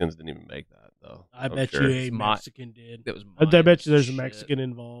 Mexicans didn't even make that though. I I'm bet sure. you a It's my- Mexican did. That was I mine. bet you there's a Shit. Mexican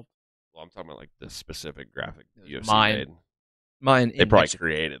involved. Well, I'm talking about like the specific graphic It was UFC mine. made. Mine. They in probably Mexico.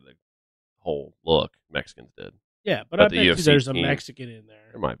 created the whole look. Mexicans did. Yeah, but But I the bet you UFC there's a team- Mexican in There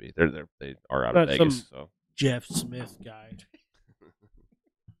there. might be. They are out Not of Vegas. some- So Jeff Smith guy.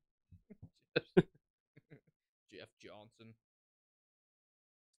 Jeff Johnson.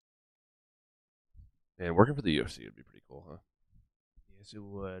 man, working for the UFC would be pretty cool, huh? Yes, it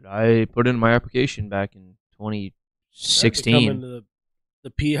would. I put in my application back in Becoming 2016. the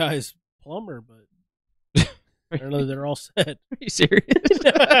PI's plumber, but apparently they're all set. Are you serious?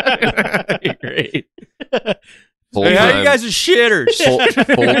 That'd be great. Full Hey, how you time- guys are shitters?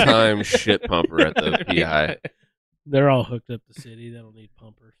 Full-time shit pumper at the PI. They're all hooked up to city. They don't need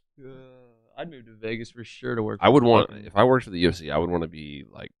pumpers. I'd move to Vegas for sure to work. I would for want fucking- if I worked for the UFC, I would want to be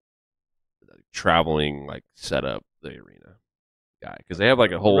like traveling, like set up the arena guy because they have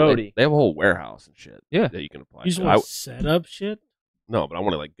like a whole Roadie. they have a whole warehouse and shit. Yeah. that you can apply. You just to. want to set up shit? No, but I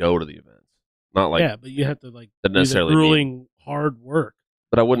want to like go to the events, not like. Yeah, but you have to like Doesn't do the necessarily grueling hard work.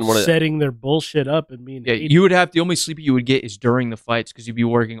 But I wouldn't want to. setting their bullshit up and being Yeah, hated. you would have the only sleep you would get is during the fights because you'd be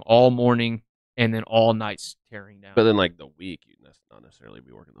working all morning and then all nights tearing down. But then like the week, you'd not necessarily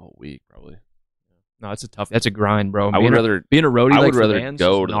be working the whole week, probably. No, it's a tough. That's a grind, bro. I would rather. being a roadie. I like would for rather bands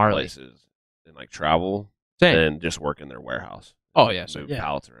go is to the gnarly. places and like travel Same. than just work in their warehouse. Oh, yeah, so- move yeah.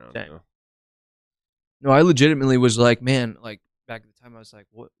 pallets around. Same. You know? No, I legitimately was like, man, like back at the time, I was like,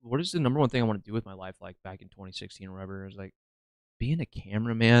 what is the number one thing I want to do with my life? Like back in 2016 or whatever, I was like, being a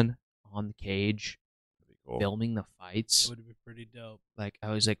cameraman on the cage, That'd be cool. filming the That fights. would be pretty dope. Like I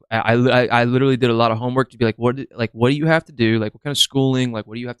was like, I literally did a lot of homework to be like, what do you have to do? Like what kind of schooling? Like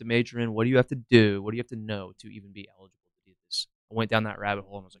what do you have to major in? What do you have to do? What do you have to know to even be eligible to do this? I went down that rabbit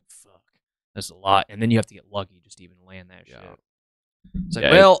hole and I was like, fuck, that's a lot. And then you have to get lucky just to even land that shit. Yeah. It's like,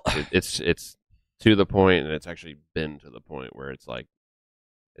 Yeah, well, it's to the point, and it's actually been to the point where it's like,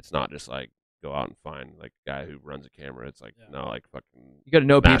 it's not just like go out and find like a guy who runs a camera. It's like Yeah. no, like fucking you got to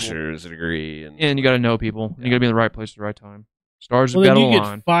know people. master's degree and And you got to know people. Yeah. You got to be in the right place at the right time. Stars Well, have then got to you get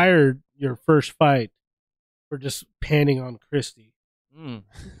align. fired your first fight for just panning on Christy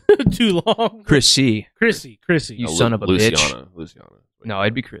too long. Chris C. Chrissy. You No, son of a bitch. Luciana. No,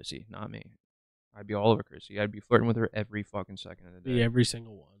 I'd be Chrissy, not me. I'd be all over Chrissy. I'd be flirting with her every fucking second of the day. Be every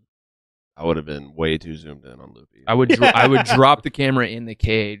single one. I would have been way too zoomed in on Loopy. I would I would drop the camera in the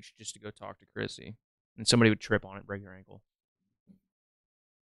cage just to go talk to Chrissy, and somebody would trip on it, break their ankle.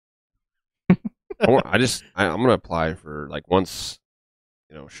 I'm gonna apply for like once,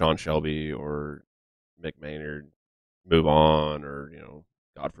 Sean Shelby or Mick Maynard move on, or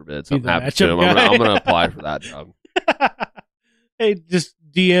God forbid something the happens to him. matchup I'm guy. gonna apply for that job. Hey, just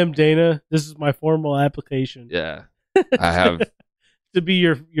DM Dana. This is my formal application Yeah, I have. to be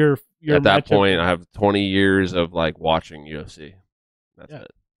your At that matchup point, guy. I have 20 years of like watching UFC. That's Yeah. it.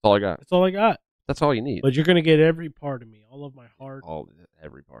 That's all I got. That's all I got. That's all you need. But you're gonna get every part of me, all of my heart,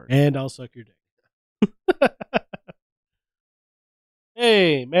 Every part. and I'll suck your dick.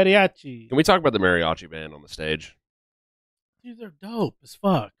 Hey, mariachi. Can we talk about the mariachi band on the stage? Dude, they're dope as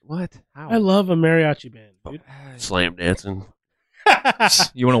fuck. What? How? I love a mariachi band, dude. Slam dancing.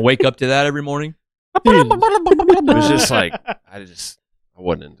 You want to wake up to that every morning? Dude. It was just like I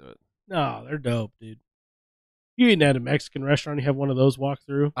wasn't into it. No, they're dope, dude. You eating at a Mexican restaurant, you have one of those walk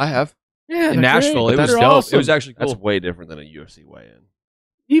through. I have. Yeah, In they're Nashville, great. it was They're dope. awesome. It was actually That's cool. way different than a UFC weigh-in.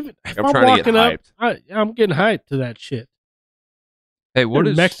 Even if I'm I'm trying to get walking up, hyped. I'm getting hyped to that shit. Hey, what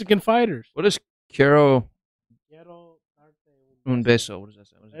They're is Mexican fighters? What is Quiero Quiero un beso? What does that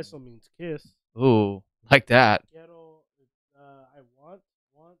say? What does that Beso means kiss. mean? Ooh, like that. Quiero, I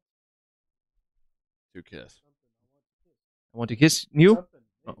want To kiss. something. I want to kiss you. Something.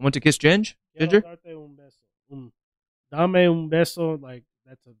 I want to kiss Ginge. Quiero Ginger. darte un beso. Dame un beso, like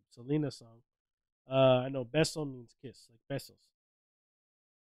that's a Selena song. I know beso means kiss, like besos.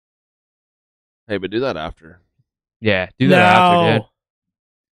 Hey, but do that after. Yeah, do that after, dude. No.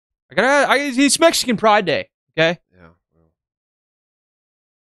 It's Mexican Pride Day. Okay, Yeah. Well,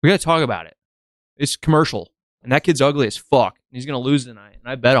 we gotta talk about it. It's commercial, and that kid's ugly as fuck. And he's gonna lose tonight, and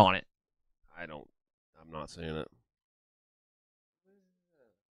I bet on it. I'm not seeing it.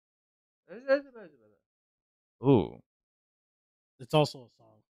 Ooh, It's also a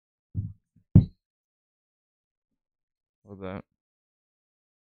song. love that.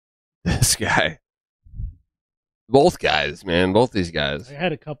 This guy. Both guys, man. Both these guys. I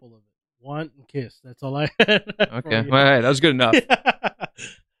had a couple of it. Want and kiss. That's all I had. Okay, for well, you. hey, that was good enough.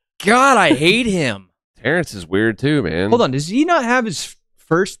 God, I hate him. Terrence is weird too, man. Hold on, does he not have his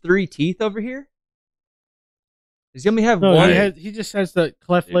first 3 teeth over here? Does he only have No, one? he just has the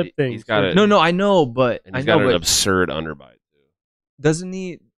cleft Dude, lip thing. he's got it. No, I know, but And he's got an absurd underbite too. doesn't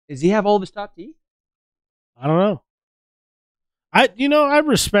he? Does he have all of his top teeth? I don't know. I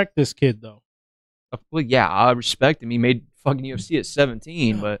respect this kid though. Well, yeah, I respect him. He made fucking UFC at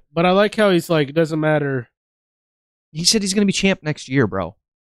 17, but I like how he's like, it doesn't matter. he said he's gonna be champ next year, bro.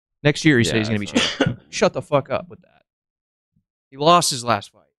 Next year, he said Yeah, he's gonna be that's champ. Shut the fuck up with that. He lost his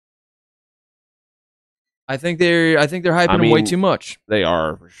last fight. I think they're hyping him way too much. They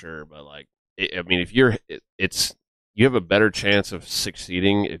are for sure, but like, if you have a better chance of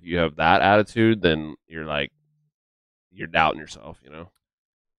succeeding if you have that attitude than you're doubting yourself, you know.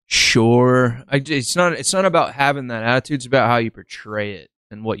 Sure, it's not about having that attitude. It's about how you portray it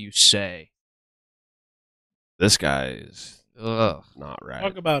and what you say. This guy is Ugh. not right.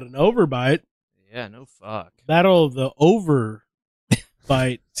 Talk about an overbite. Yeah, no fuck. Battle of the over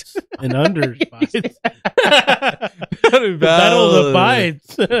bites and under bites. Battle of the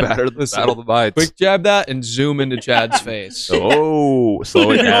bites. Battle of the bites. Quick jab that and zoom into Chad's face. Oh,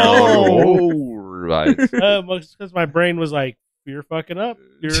 slow it down. Oh, right. Because my brain was like, you're fucking up.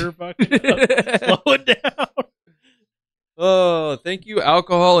 You're fucking up. Slow it down. Oh, thank you,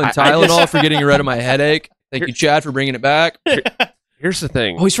 alcohol and I Tylenol, for getting rid of my headache. Thank you, Chad, for bringing it back. Here's the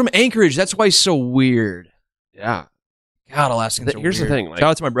thing. Oh, he's from Anchorage. That's why he's so weird. Yeah. God, Alaskans are Here's the weird. thing, like-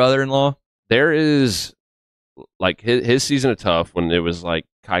 Shout out to my brother-in-law. There is like his season of tough when it was like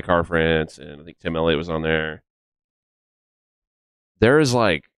Kai Car France and I think Tim Elliott was on there. There is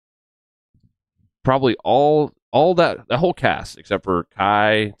like probably all that whole cast except for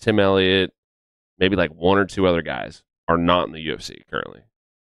Kai, Tim Elliott, maybe like one or two other guys are not in the UFC currently.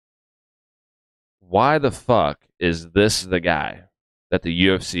 Why the fuck is this the guy that the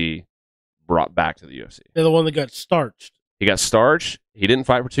UFC brought back to the UFC? They're the one that got starched. He got starched. He didn't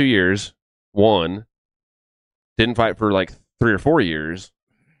fight for 2 years. Won. Didn't fight for like 3 or 4 years,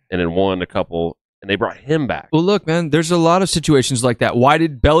 and then won a couple. And they brought him back. Well, look, man, there's a lot of situations like that. Why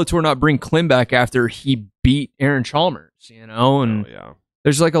did Bellator not bring Klim back after he beat Aaron Chalmers? You know, and yeah,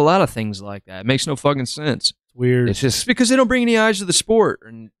 there's like a lot of things like that. It makes no fucking sense. It's weird. it's It's just because they don't bring any eyes to the sport,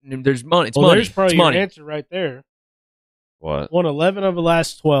 and there's money. It's well, money. there's probably It's your money. answer right there. what? Won 11 of the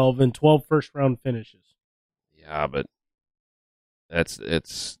last 12 and 12 first round finishes. Yeah, but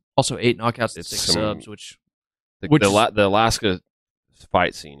it's Also, 8 knockouts and It's 6 some- subs, which the Alaska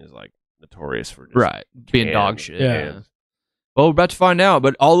fight scene is like notorious for just right being canned dog shit. Yeah. cans. Well, we're about to find out,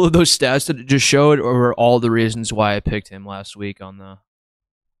 but all of those stats that it just showed were all the reasons why I picked him last week on the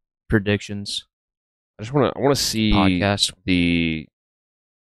predictions I want to see podcast.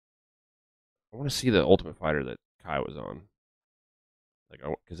 I want to see the Ultimate Fighter that Kai was on. Like,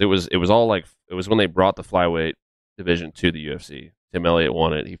 because it was all like it was when they brought the flyweight division to the UFC. Tim Elliott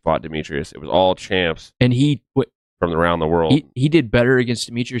won it. He fought Demetrius. It was all champs And he from around the world. he did better against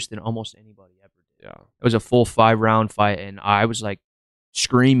Demetrius than almost anybody ever did. Yeah. It was a full 5-round fight, and I was like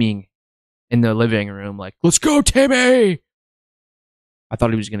screaming in the living room, like, "Let's go, Timmy!" I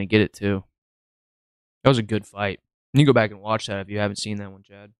thought he was going to get it too. That was a good fight. You can go back and watch that if you haven't seen that one,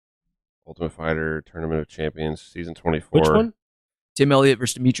 Chad. Ultimate Fighter Tournament of Champions season 24. Which one? Tim Elliott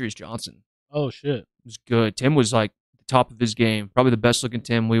versus Demetrius Johnson. Oh, shit. It was good. Tim was like the top of his game. Probably the best looking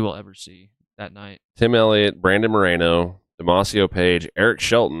Tim we will ever see that night. Tim Elliott, Brandon Moreno, Demasio Page, Eric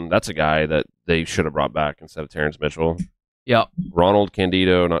Shelton. That's a guy that they should have brought back instead of Terrence Mitchell. Yeah. Ronald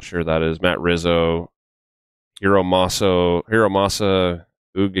Candido, not sure who that is. Matt Rizzo, Hiromasa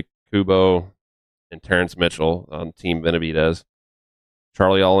Uga Kubo, and Terrence Mitchell on Team Benavidez.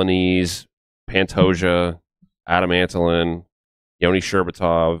 Charlie Alanese, Pantoja, Adam Antolin, Yoni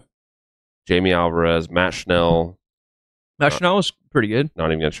Sherbatov, Jamie Alvarez, Matt Schnell. Matt Schnell was pretty good. Not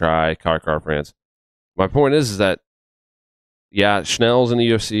even going to try. Car France. My point is that, yeah, Schnell's in the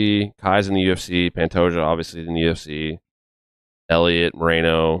UFC, Kai's in the UFC, Pantoja obviously in the UFC, Elliott,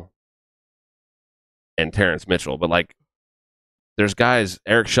 Moreno, and Terrence Mitchell. But, like, there's guys,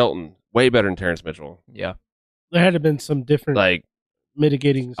 Eric Shelton, way better than Terrence Mitchell. Yeah. There had to have been some different Like,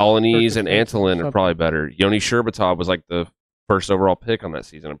 mitigating. Alanese and circumstances or Antolin are something. probably better. Yoni Sherbatov was, like, the first overall pick on that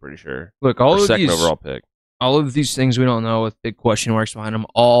season, I'm pretty sure. Look, Or all of second these overall pick. all of these things we don't know with big question marks behind them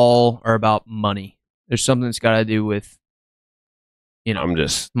all are about money. There's something that's got to do with, I'm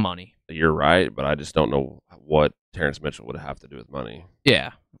just, money. you're right, but I just don't know what Terrence Mitchell would have to do with money.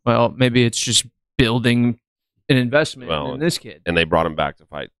 Yeah. Well, maybe it's just building an investment Well, in this kid. And they brought him back to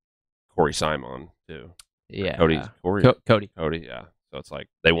fight Corey Simon, too. Yeah. Corey, Cody. yeah. So it's like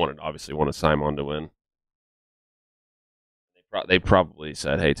they obviously wanted Simon to win. They They probably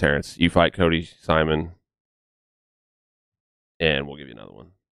said, "Hey, Terrence, you fight Cody Simon, and we'll give you another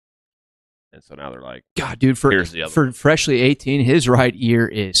one." And so now they're like, God, dude, Here's the other for one. freshly 18, his right ear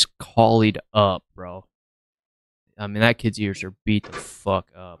is collied up, bro. I mean, that kid's ears are beat the fuck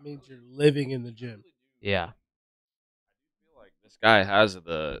up. That means you're living in the gym. Yeah. I feel like this guy has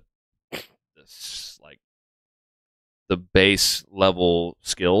the base level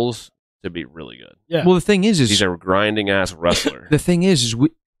skills to be really good. Yeah. Well, the thing is He's a grinding ass wrestler. the thing is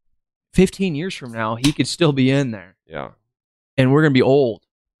 15 years from now, he could still be in there, Yeah. and we're gonna be old.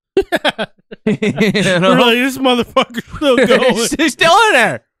 You We're know? like, this motherfucker's still going. He's still in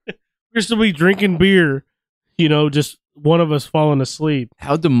there. We're still be drinking beer. Just one of us falling asleep.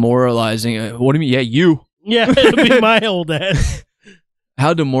 How demoralizing! What do you mean? Yeah, you. Yeah, it'll be my old ass.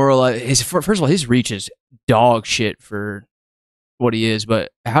 How demoralizing! First of all, his reach is dog shit for what he is.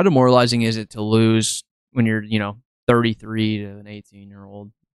 But how demoralizing is it to lose when you're 33 to an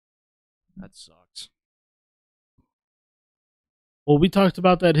 18-year-old? That sucks. Well, we talked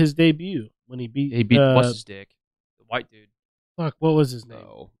about that his debut when he beat. What's his dick? The white dude. Fuck, what was his name?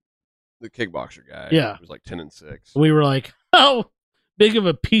 No. The kickboxer guy. Yeah. He was like 10-6. We were like, how big of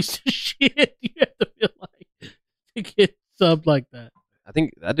a piece of shit you have to feel like to get subbed like that? I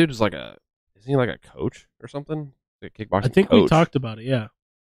think that dude is isn't he like a coach or something? A kickboxing I think coach. we talked about it, yeah.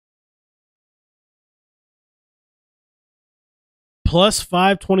 Plus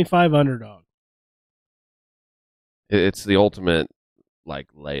 525 underdog. It's the ultimate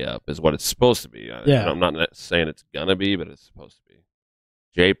layup is what it's supposed to be. Yeah. I'm not saying it's gonna be, but it's supposed to be.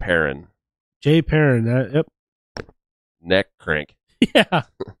 Jay Perrin, Jay Perrin, yep. neck crank. Yeah.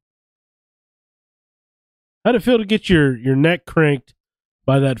 How'd it feel to get your neck cranked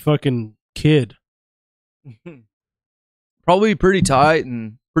by that fucking kid? Probably pretty tight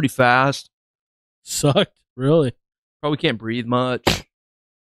and pretty fast. Sucked, really. Probably can't breathe much.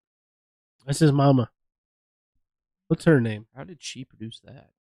 That's his mama. What's her name? How did she produce that?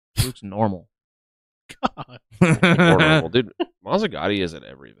 She looks normal. God. Or normal. Dude, Mazzagatti is at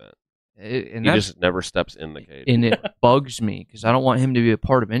every event. And He just never steps in the cage. and it bugs me because I don't want him to be a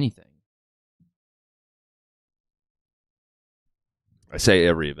part of anything. I say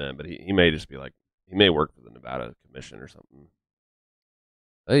every event, but he may just be he may work for the Nevada Commission or something.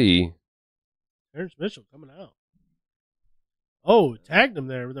 Hey. Terrence Mitchell coming out. Oh, tagged him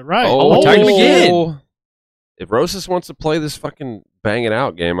there with the right. Oh, tagged him again. If Rosas wants to play this fucking bang it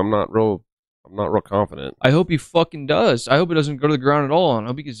out game, I'm not real confident. I hope he fucking does. I hope he doesn't go to the ground at all, and I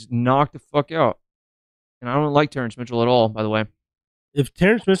hope he gets knocked the fuck out. And I don't like Terrence Mitchell at all, by the way. If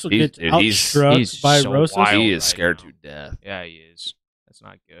Terrence Mitchell gets he's outstruck by so Rosas, wild. He is right scared now. to death. Yeah, he is. That's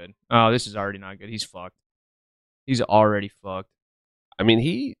not good. Oh, this is already not good. He's fucked. He's already fucked. I mean,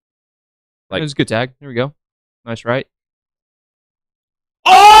 he That was a good tag. There we go. Nice, right?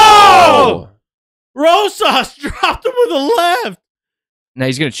 Oh! Rosas dropped him with a left. Now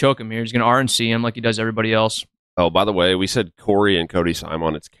he's going to choke him here. He's going to RNC him like he does everybody else. Oh, by the way, we said Corey and Cody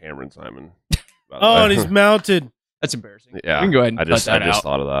Simon. It's Cameron Simon. by the Oh, way. and he's mounted. That's embarrassing. Yeah, We can go ahead and I just cut that out.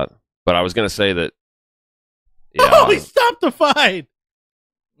 thought of that, but I was gonna say that. Yeah, Oh, he stopped the fight.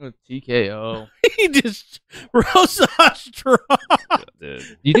 TKO. He just Rosas dropped. dude.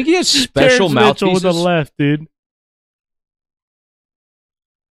 Do you think he has special Terrence Mitchell with mouthpieces? the left, dude.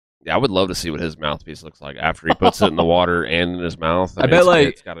 Yeah, I would love to see what his mouthpiece looks like after he puts it in the water and in his mouth. I bet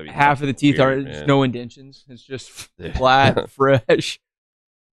it's gotta be half of the teeth weird, are man. no indentions. It's just Yeah. flat, fresh.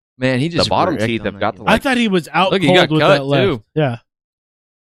 Man, he just The bottom wrecked teeth him have that got game. the, I thought he was out Look, he cold got with cut, that left. too. Yeah.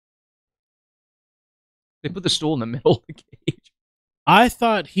 They put the stool in the middle of the cage. I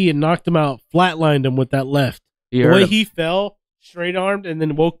thought he had knocked him out, flatlined him with that left. He The hurt way him. he fell, straight armed, and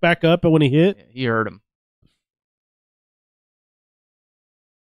then woke back up, and when he hit, Yeah, he hurt him.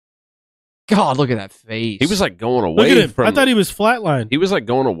 God, look at that face. He was like going look away at him. from. I thought he was flatlined. he was like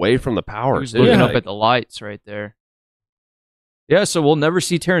going away from the power. He was dude. looking Yeah. up at the lights right there. Yeah, so we'll never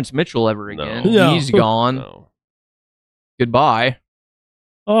see Terrence Mitchell ever No. again. No. He's gone. No. Goodbye.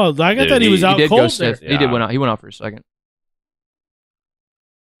 Oh, I Dude, thought he was out He did cold go there. stiff. He did Yeah. went out. He went out for a second.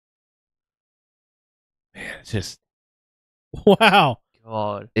 Man, it's just Wow.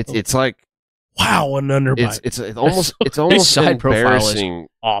 God, it's like Wow, an underbite. it's almost side profile is- embarrassing.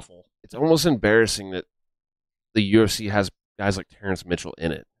 awful. It's almost embarrassing that the UFC has guys like Terrence Mitchell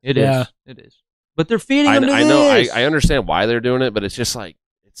in it. It is. Yeah. It is. But they're feeding I him to know. this. I understand why they're doing it, but it's just like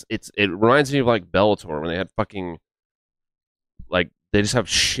it reminds me of like Bellator when they had fucking they just have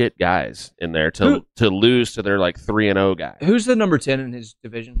shit guys in there to lose to their 3-0 guy. Who's the number 10 in his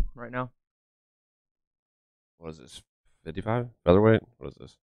division right now? What is this? 55 featherweight? What is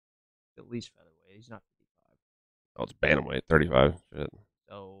this? At least featherweight. He's not 55. Oh, it's bantamweight, 35. Shit.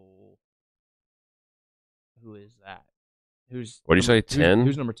 So who is that? Who's What'd you say, 10?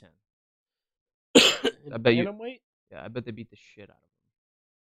 Who's number 10? I bet you. Bantamweight? Yeah, I bet they beat the shit out of him.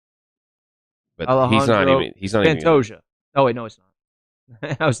 But Alejandro he's not even. Pantoja. Oh wait, no, it's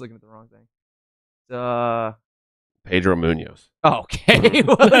not. I was looking at the wrong thing. Pedro Munoz. Okay.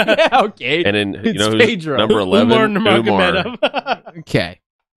 Well, yeah, okay. And then, It's who's Pedro. number 11? Umar Umar. Nurmagomedov. Okay.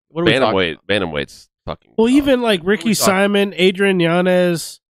 What are we talking about? Bantamweight's fucking Well, tough. even like What are we Ricky talking- Simon, Adrian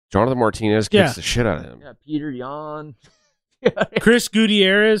Yanez, Jonathan Martinez kicks Yeah. the shit out of him. Yeah, Peter Yan. Chris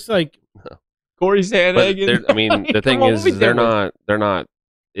Gutierrez, like Corey But Sandhagen. I mean, the thing Come on, is, what we they're doing? not.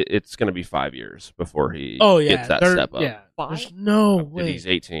 It's going to be 5 years before he gets that they're- step up. Yeah, Five? there's no If way. he's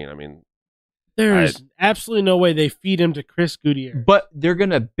 18. I mean, There's absolutely no way they feed him to Chris Gutierrez. But they're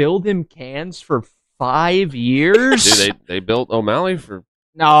gonna build him cans for 5 years. dude, they built O'Malley for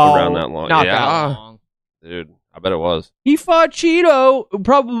no, around that long. Not Yeah. that long. dude. I bet it was. He fought Cheeto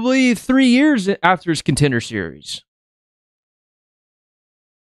probably 3 years after his Contender Series.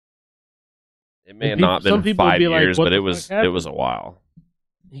 It may have people- not some been people would 5 be like, years, what but the it fuck was happened? a while.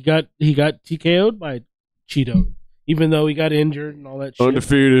 he got TKO'd by Cheeto, even though he got injured and all that shit.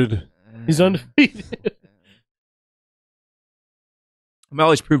 Undefeated. He's undefeated.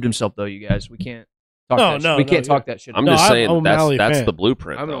 O'Malley's proved himself, though. You guys, we can't talk. No, that no, we no, can't yeah. talk that shit. I'm No, just I'm saying O'Malley that's fan. the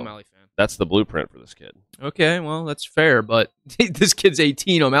blueprint. I'm an though. O'Malley fan. That's the blueprint for this kid. Okay, well, that's fair, but this kid's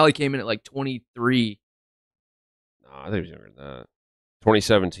 18. O'Malley came in at like 23. No, I think he was younger than that.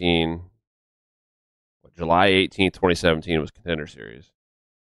 2017, July 18th, 2017 was Contender Series.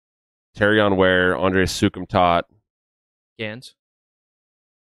 Terrion Ware, Andres Sukumtat. Cans.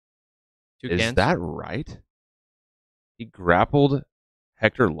 2 Is cans. that right? He grappled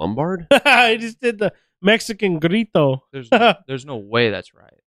Hector Lombard? I just did the Mexican grito. There's no way that's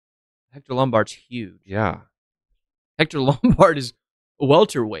right. Hector Lombard's huge. Yeah. Hector Lombard is a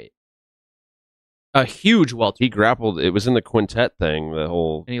welterweight. A huge welterweight. He grappled. It was in the quintet thing, the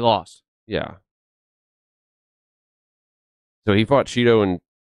whole. And he lost. Yeah. So he fought Cheeto in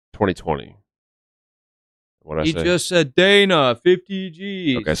 2020. What did I He say? just said Dana 50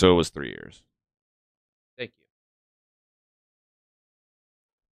 G's. Okay, so it was 3 years. Thank you.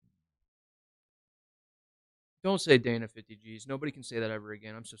 Don't say Dana 50 G's. Nobody can say that ever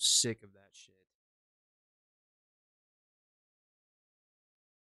again. I'm so sick of that shit.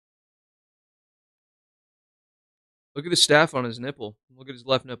 Look at the staph on his nipple. Look at his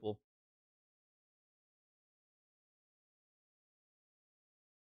left nipple.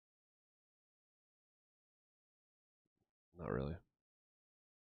 Not really.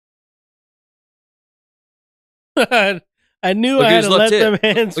 I knew Look I at had his to left let them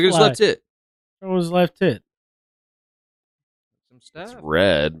tit. hands Look at his fly. left tit. From his left tit. Some It's staph.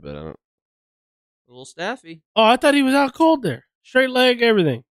 red, but I don't. A little staffy. Oh, I thought he was out cold there. Straight leg,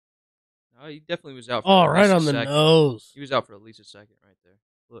 everything. No, he definitely was out for Oh, at right least a on the second. nose. He was out for at least a second right there.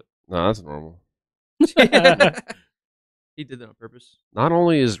 Look. No, that's normal. He did that on purpose. Not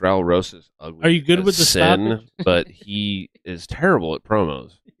only is Raul Rosas ugly, Are you good as with the sin, stoppage? but he is terrible at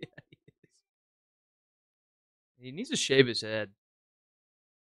promos. Yeah, he is. He needs to shave his head.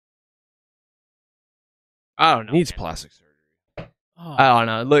 I don't know. He needs man. plastic surgery. Oh, I don't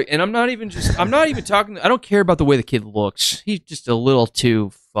know. Look, and I'm not even talking. I don't care about the way the kid looks. He's just a little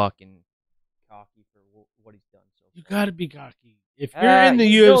too fucking cocky for what he's done. So you got to be cocky. If you're in the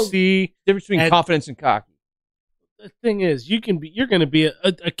you know- UFC, difference between and- confidence and cocky. the thing is, you're going to be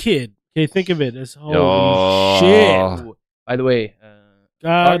a kid. Okay, think of it as holy Oh. shit. Ooh, by the way,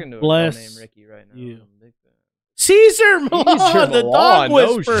 God talking to a girl bless named Ricky right now. you. I'm a big fan. Caesar Milan, Caesar the Milan, dog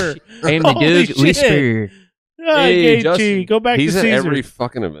no whisperer. shit. I am the Holy dog shit. whisperer. Ah, Hey, Gage Justin. G, go back He's to at Caesar. every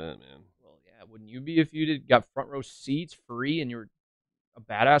fucking event, man. Well, yeah, wouldn't you be if you got front row seats free and you were a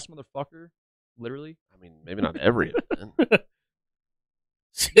badass motherfucker? Literally. I mean, maybe not every event.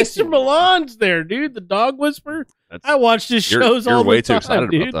 Caesar Milan's there, dude. The dog whisperer. That's, I watched his you're shows you're all way the too time, excited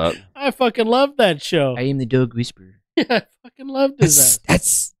dude. about that. I fucking love that show. I am the dog whisperer. I fucking loved his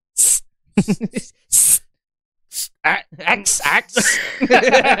ass. That's X.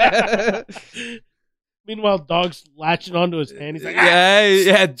 Meanwhile, dog's latching onto his hand. He's like,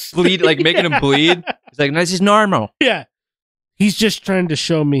 yeah, bleed, like making him bleed. He's like, this is normal. yeah. He's just trying to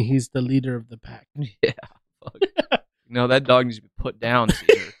show me he's the leader of the pack. Yeah. Fuck. No, that dog needs to be put down,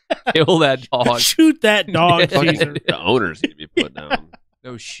 Caesar. Kill that dog. Shoot that dog, Yeah. Caesar. The owners need to be put down.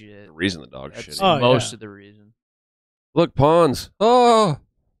 No shit. The reason the dog's That's shitty. Oh, most yeah. of the reason. Look, pawns. Oh,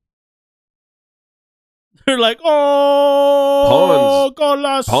 They're like, oh,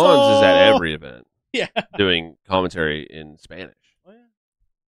 Pawns Golazo. is at every event Yeah. doing commentary in Spanish. Oh, yeah.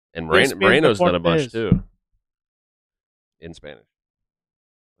 And Yes, Moreno's done a Deportes. bunch too. in Spanish.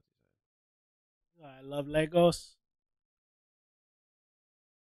 I love Legos.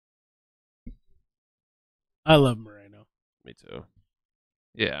 I love Moreno. Me too.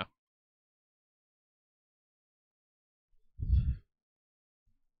 Yeah.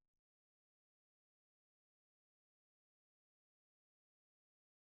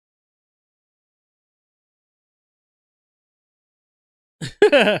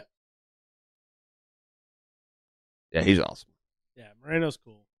 Yeah, Yeah, he's awesome. Moreno's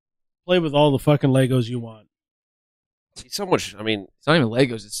cool. Play with all the fucking Legos you want. He's so much. I mean, It's not even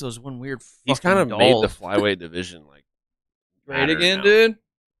Legos. It's those one weird fucking he's kind of doll. made the flyweight division like great matter again, now. dude.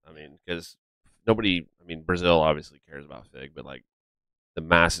 I mean, because nobody. I mean, Brazil obviously cares about Fig, but like the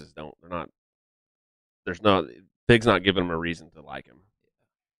masses don't. They're not. There's not. Fig's not giving them a reason to like him.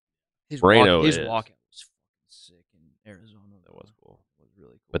 His Moreno his is. walkout was fucking sick in Arizona. That was cool. It was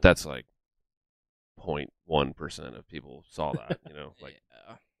really cool. But that's like 0.1% of people saw that. Like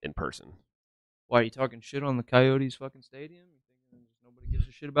yeah. in person. Why are you talking shit on the Coyotes fucking stadium? You thinking nobody gives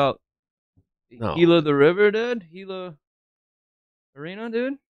a shit about No. Gila the River, dude? Gila Arena,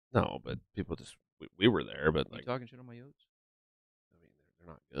 dude? No, but people just we were there, but You like talking shit on my Yotes? I mean, they're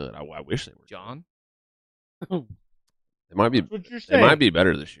not good. I wish they were. John? They might be. That's what you're They saying. might be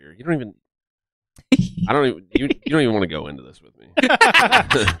better this year. You don't even. I don't even. You don't even want to go into this with me.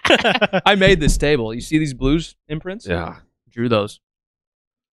 I made this table. You see these blues imprints? Yeah. Drew those.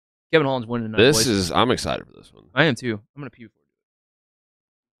 Kevin Holland's winning tonight, This boys. is. I'm excited for this one. I am too. I'm gonna pee before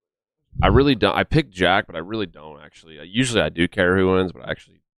I really don't. I picked Jack, but I really don't actually. Usually I do care who wins, but I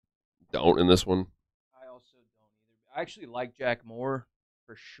actually don't in this one. I also don't either. I actually like Jack more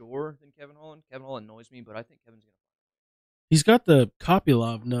for sure than Kevin Holland. Kevin Holland annoys me, but I think Kevin's gonna. He's got the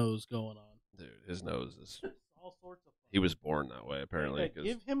Kopylov nose going on. Dude, his nose is. All sorts of. He was born that way, apparently. Yeah, 'Cause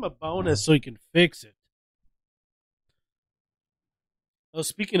give him a bonus so he can fix it. Oh,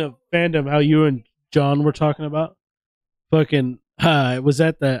 speaking of fandom, how you and John were talking about, fucking, it was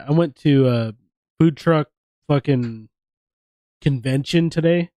at the. I went to a food truck fucking convention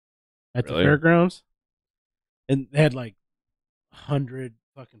today at Really? the fairgrounds, and they had like 100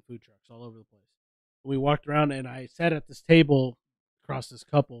 fucking food trucks all over the place. We walked around, and I sat at this table across this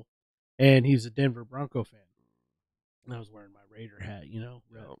couple, and he's a Denver Bronco fan, and I was wearing my Raider hat,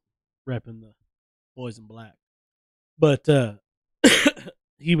 repping the boys in black. But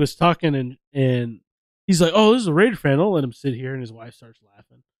he was talking, and he's like, "Oh, this is a Raider fan. Don't let him sit here." And his wife starts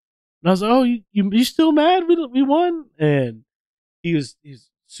laughing, and I was like, "Oh, you still mad? We won?" And he's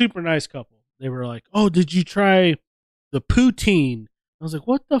super nice couple. They were like, "Oh, did you try the poutine?" I was like,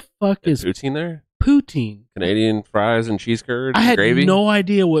 "What the fuck is poutine there? poutine?" Canadian fries and cheese curds I and had gravy? no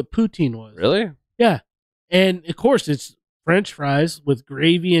idea what poutine was. Really? Yeah, and of course it's French fries with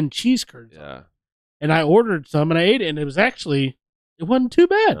gravy and cheese curds. on it. Yeah. And I ordered some and I ate it, and it wasn't too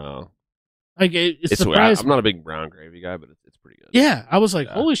bad. No. Like it It's weird. surprised I'm not a big brown gravy guy, but it's pretty good. Yeah, I was like,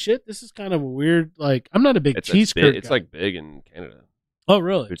 Yeah. holy shit, this is kind of a weird. Like, I'm not a big It's cheese big, curd it's guy. like big in Canada. Oh,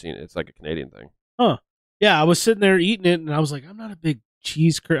 really? Poutine. It's like a Canadian thing. Yeah, I was sitting there eating it, and I was like, I'm not a big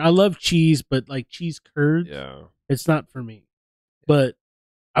cheese curd. I love cheese, but like cheese curds, Yeah. it's not for me. But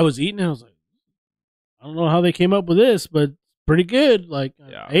I was eating it, and I was like, I don't know how they came up with this, but it's pretty good. Like,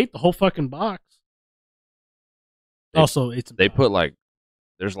 Yeah. I ate the whole fucking box. Also, ate some. They tacos. put like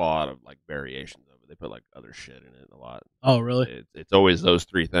there's a lot of like variations of it. They put like other shit in it a lot. Oh, really? It's always those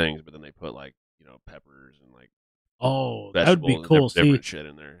three things, but then they put like peppers and like Oh, that would be vegetables, cool. See, different shit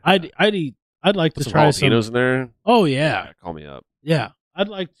in there. I'd like Put to some try jalapenos some. in there. Oh yeah, Call me up. yeah. I'd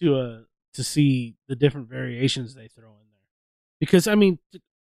like to see the different variations they throw in there, because I mean,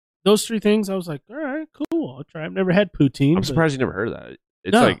 those three things. I was like, all right, cool. I'll try. I've never had poutine. I'm but- surprised you never heard of that.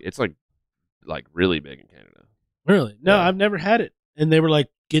 It's No. it's like really big in Canada. Really? No, Yeah. I've never had it. And they were like,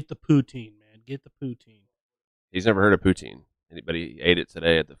 get the poutine, man. Get the poutine. He's never heard of poutine. Anybody ate it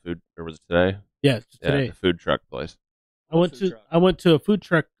today at the food, or was it today? Yeah, it's Yeah, today. the food truck place. I went Food to truck. I went to a food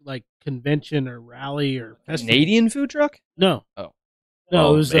truck like convention or rally or festival. Canadian food truck? No. Oh. No,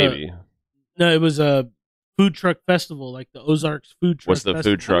 Well, it was maybe. it was a food truck festival, like the Ozarks food truck. What's the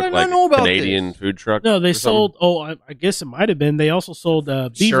festival. food truck How did I like? not know about Canadian this? food truck? No, they or something? sold. Oh, I guess it might have been. They also sold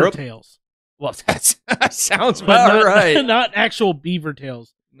beaver Syrup? tails, Well, that sounds but about not, right. not actual beaver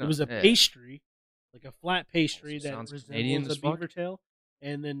tails. No, It was a yeah. pastry, like a flat pastry Also that sounds Canadian resembles as a fuck. beaver tail.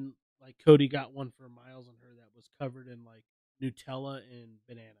 And then like Cody got one for Miles and her that was covered in like Nutella and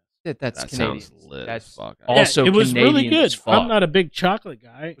bananas. That's That Canadian. sounds lit That's as fuck. also it was Canadian really good. as fuck. I'm not a big chocolate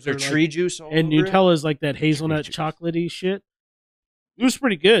guy. Was there or, like, tree juice all and over it? Nutella is like that hazelnut juice. chocolatey shit. It was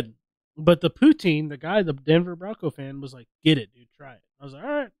pretty good. But the poutine, the guy, the Denver Bronco fan, was like, "Get it, dude, try it." I was like, "All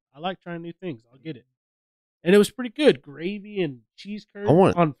right, I like trying new things. I'll get it." and it was pretty good. Gravy and cheese curd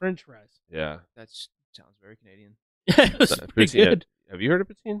on French fries. Yeah, That sounds very Canadian. Yeah, it was pretty good. Have you heard of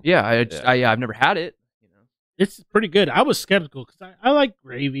poutine? Yeah, I've never had it. You know, It's pretty good. I was skeptical because I like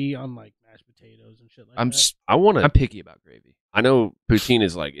gravy on like mashed potatoes and shit like that. I'm picky about gravy. I know poutine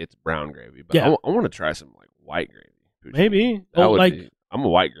is like it's brown gravy, but I want to try some like white gravy. Poutine. Maybe I'm a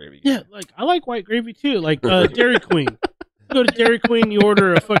white gravy guy. Yeah, like I like white gravy too. Like Dairy Queen. You go to Dairy Queen, you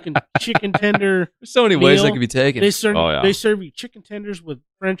order a fucking chicken tender. There's so many ways meal. that could be taken. They serve you chicken tenders with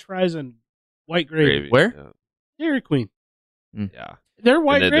French fries and white gravy. Where? Yeah. Dairy Queen. Yeah. Their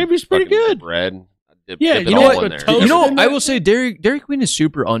white gravy's pretty good. Bread. Yeah, dip you it know all what? in there. Toast You know, in I there? will say Dairy Queen is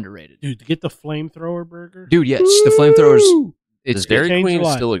super underrated. Dude, to get the flamethrower burger. Dude, yes, the flamethrowers. Does Dairy changed Queen a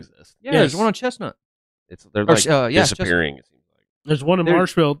lot. still exist? Yeah, Yes. there's one on Chestnut. They're Or, like yeah, disappearing. It seems like. There's one in There-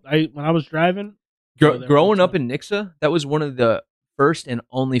 Marshville. When I was driving, there Growing all up the time. in Nixa, that was one of the first and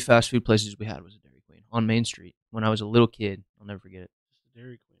only fast food places we had was a Dairy Queen on Main Street when I was a little kid. I'll never forget it.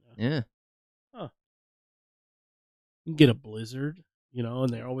 Dairy Queen. Huh? Yeah. You can get a Blizzard, and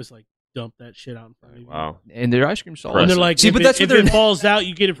they always like dump that shit out in front of you. Wow. And their ice cream solid. And they're like, see, if but it, that's what if they're it falls out,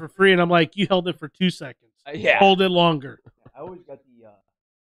 you get it for free. And I'm like, you held it for 2 seconds. Yeah. Hold it longer. I always got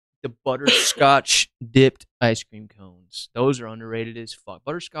the butterscotch dipped ice cream cones. Those are underrated as fuck.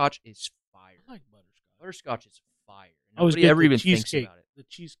 Butterscotch is fire. I like butterscotch. Butterscotch is fire. I always Nobody get ever the even cheesecake. thinks about it. The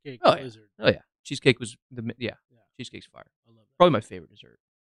cheesecake Oh, yeah. Blizzard. Oh yeah, cheesecake was Yeah. cheesecake's fire. I love that. Probably my favorite dessert.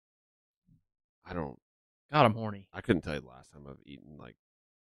 God, I'm horny. I couldn't tell you the last time I've eaten like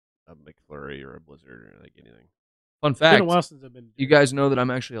a McFlurry or a Blizzard or like anything. Fun It's been fact: a while since I've been. you guys know that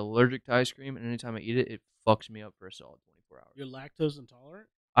I'm actually allergic to ice cream, and anytime I eat it, it fucks me up for a solid 24 hours. You're lactose intolerant.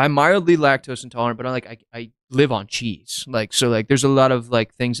 I'm mildly lactose intolerant, but I live on cheese. So there's a lot of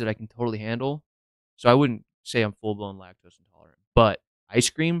like things that I can totally handle. So I wouldn't say I'm full blown lactose intolerant. But ice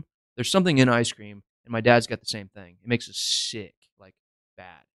cream, there's something in ice cream, and my dad's got the same thing. It makes us sick, like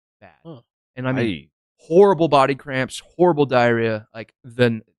bad. Huh. And I mean, horrible body cramps, horrible diarrhea, like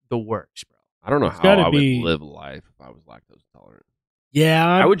the works, bro. I don't know It's how gotta I would be- live life if I was lactose intolerant. Yeah,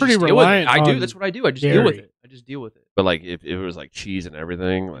 I I'm would pretty just deal with it. reliant. I do. on That's what I do. I just deal with dairy. it. I just deal with it. But like if it was like cheese and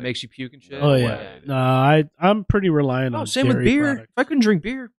everything, It like makes you puke and shit. Oh No yeah, way. no, I'm pretty reliant Oh, on. same with dairy beer. products. If I couldn't drink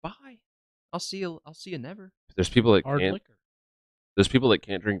beer, bye. I'll see you never. there's people that Hard can't. liquor, There's people that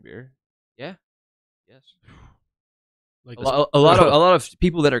can't drink beer. Yeah. Yes. like A lot of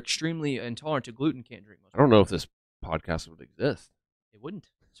people that are extremely intolerant to gluten can't drink much. I don't know if this podcast would exist. It wouldn't,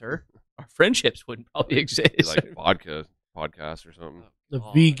 sir. Our friendships wouldn't probably exist. Like vodka podcast or something. the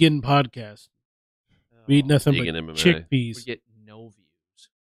God. vegan podcast. We eat nothing Vegan but MMA. We chickpeas. get no views.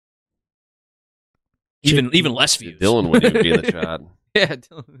 Chickpeas. Even less views. Dylan wouldn't even be in the chat. Yeah.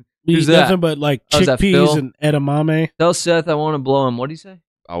 Dylan. We Who's eat that? nothing but like Oh, is that chickpeas Phil? and edamame. Tell Seth I want to blow him. What do you say?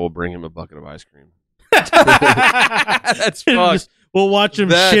 I will bring him a bucket of ice cream. That's fucked. We'll watch him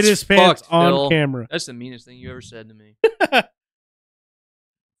That's shit his pants fucked, on Phil. camera. That's the meanest thing you ever said to me.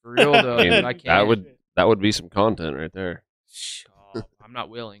 For real though, I mean, dude, I can't. that would be some content right there. Oh, I'm not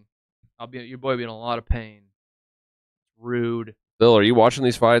willing. Your boy will be in a lot of pain. Rude. Bill, are you watching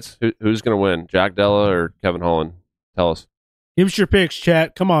these fights? Who's going to win, Jack Della or Kevin Holland? Tell us. Give us your picks,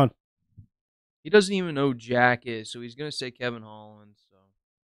 chat. Come on. He doesn't even know who Jack is, so he's gonna say Kevin Holland. So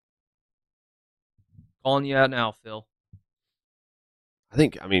calling you out now, Phil.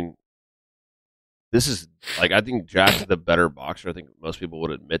 I mean, this is like, I think Jack's the better boxer. I think most people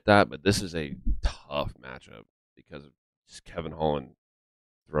would admit that, but this is a tough matchup because just Kevin Holland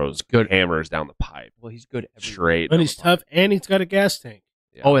throws Good. hammers down the pipe Well, he's good. straight. But down he's the tough pipe. and he's got a gas tank.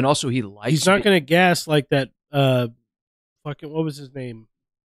 Yeah. Oh, and also he likes. He's not going to gas like that. Fucking what was his name?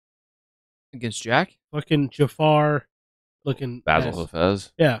 against Jack. Fucking Jafar, looking Basil ass.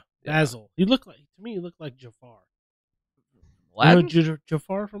 Hafez. Yeah, Yeah. Basil. He looked like to me. He looked like Jafar. Aladdin? You know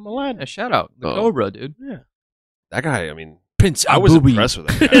Jafar from Aladdin. Yeah, shout out the Oh. Cobra, dude. Yeah. That guy, I mean, Prince I was impressed with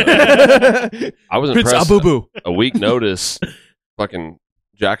that guy. I was Prince impressed. Abubu. A week notice, fucking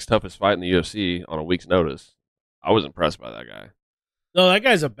Jack's toughest fight in the UFC on a week's notice. I was impressed by that guy. No, that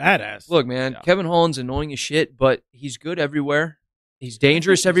guy's a badass. Look, man, Yeah. Kevin Holland's annoying as shit, but he's good everywhere. He's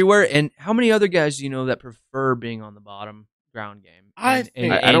dangerous everywhere. And how many other guys do you know that prefer being on the bottom ground game? I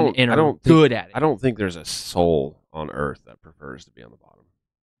think- I don't are think- good at it. I don't think there's a soul on earth that prefers to be on the bottom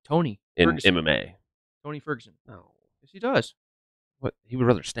Tony in Ferguson. MMA. Tony Ferguson. No, Yes, he does. what he would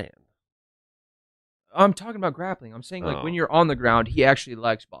rather stand. I'm talking about grappling. I'm saying like Oh. when you're on the ground, he actually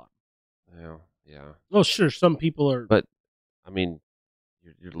likes bottom. Yeah, yeah. Oh, sure. Some people are. But I mean,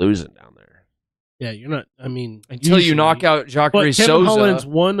 you're losing down there. Yeah, you're not. I mean, Until you usually- knock out Jacare But Kevin Souza Holland's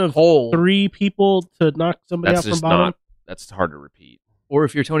one of whole. 3 people to knock somebody That's out from just bottom. not. That's hard to repeat. or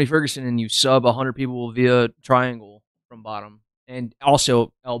if you're Tony Ferguson and you sub 100 people via triangle from bottom, and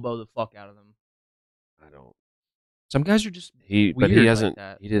also elbow the fuck out of them. I don't. Some guys are just But he weird hasn't. like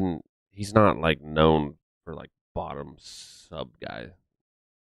that. He didn't. He's not like known for like bottom sub guy.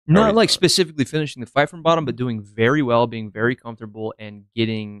 Not like specifically finishing the fight from bottom, but doing very well, being very comfortable, and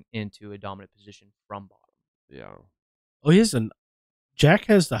getting into a dominant position from bottom. Yeah. Oh, Jack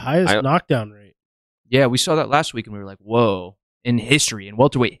has the highest knockdown rate. Yeah, we saw that last week, and we were like, whoa, in history, in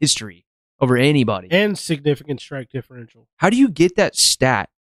welterweight history, over anybody. And significant strike differential. How do you get that stat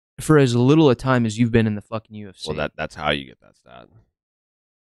for as little a time as you've been in the fucking UFC? Well, that's how you get that stat.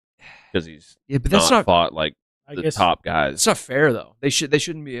 Because he's but that's not fought like the top guys. It's not fair though. They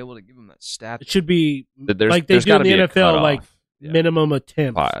shouldn't be able to give him that stat. It should be There's, like they do in the NFL, like minimum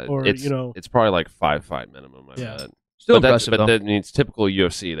attempts, or it's probably like 5 fight minimum. I bet. Still but impressive. But that means typical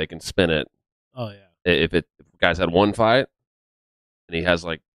UFC. They can spin it. Oh yeah. If a guy's had one fight and he has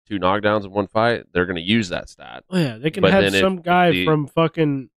like 2 knockdowns in one fight, they're going to use that stat. Oh yeah, they can have some guy from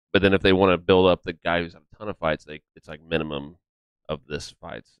fucking. But then if they want to build up the guy who's had a ton of fights, it's like minimum of this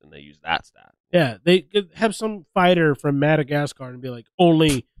fights, and they use that stat. Yeah, they could have some fighter from Madagascar and be like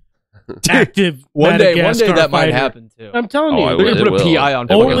only active. One day that fighter. might happen too. I'm telling you, they're gonna put a PI on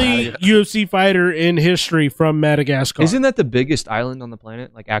only UFC fighter in history from Madagascar. Isn't that the biggest island on the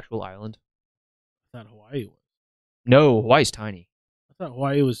planet? Like actual island? I thought Hawaii was. No, Hawaii's tiny. I thought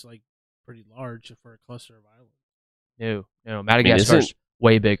Hawaii was like pretty large for a cluster of islands. No, Madagascar's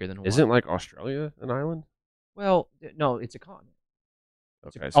way bigger than Hawaii. Isn't like Australia an island? Well, no, it's a continent.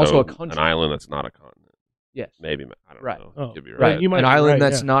 Okay, it's also a country. An island that's not a continent. Yes. Maybe. I don't know. Oh, could be right. You might an be island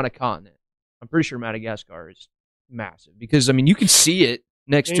right, that's not a continent. I'm pretty sure Madagascar is massive because, I mean, you can see it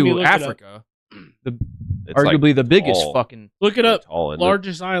next to Africa. Arguably the biggest fucking... Look it up.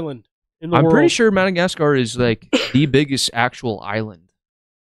 Largest island in the world. I'm pretty sure Madagascar is like the biggest actual island.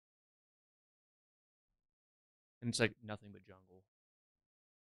 And it's like nothing but jungle.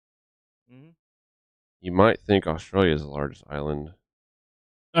 Mm-hmm. You might think Australia is the largest island.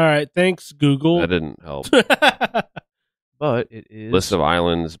 All right, thanks, Google. That didn't help. But it is. List of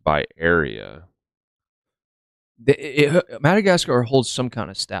islands by area. Madagascar holds some kind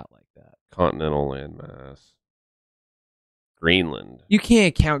of stat like that. Continental landmass. Greenland. You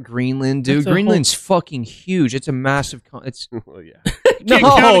can't count Greenland, dude. Greenland's fucking huge. It's a massive. It's well, yeah.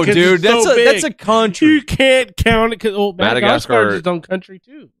 No, dude. That's a country. You can't count it because Madagascar is its own country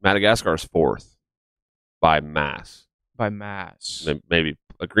too. Madagascar's 4th by mass. By mass, maybe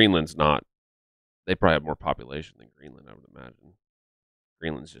Greenland's not. They probably have more population than Greenland, I would imagine.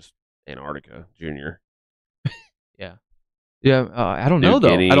 Greenland's just Antarctica Junior. Yeah. I don't know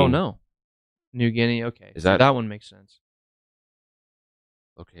though. I don't know. New Guinea. Okay, so that one makes sense.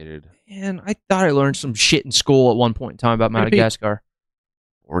 Located. And I thought I learned some shit in school at one point in time about Madagascar.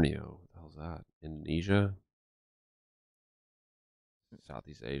 Borneo. What the hell's that? Indonesia.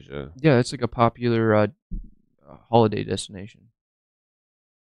 Southeast Asia. Yeah, it's like a popular holiday destination.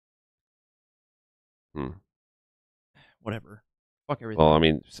 Whatever. Fuck everything. Well, I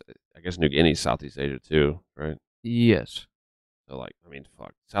mean, I guess New Guinea's Southeast Asia too, right? Yes. So, like, I mean,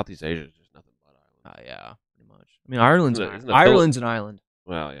 fuck. Southeast Asia is just nothing but islands. Yeah, pretty much. I mean, Ireland's an island.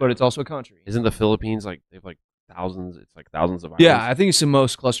 Well, yeah. But it's also a country. Isn't the Philippines like they have like thousands? It's like thousands of islands. Yeah, I think it's the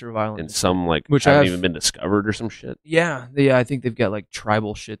most cluster of islands. And some like which haven't even been discovered or some shit. Yeah, I think they've got like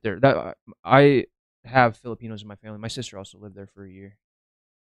tribal shit there. That I have Filipinos in my family. My sister also lived there for a year.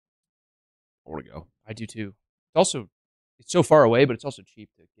 I want to go. I do too. It's so far away, but it's also cheap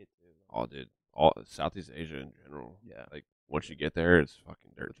to get to. Oh, dude. All Southeast Asia in general. Yeah. Like once you get there, it's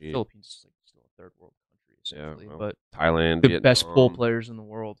fucking dirt cheap. The Philippines is like still a third world country, essentially. Yeah, well, but Thailand, the Vietnam, best pool players in the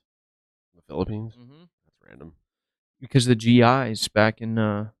world. The Philippines? Mm-hmm. That's random. Because the GIs back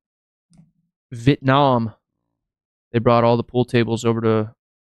in Vietnam, they brought all the pool tables over to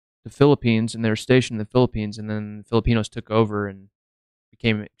the Philippines, and they were stationed in the Philippines, and then the Filipinos took over and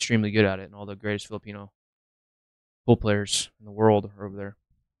became extremely good at it, and all the greatest Filipino pool players in the world are over there.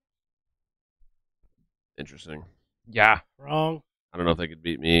 Interesting. Yeah. Wrong. I don't know if they could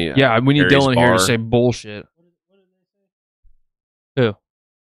beat me. Yeah, we need Harry's Dylan here bar. to say bullshit. Who?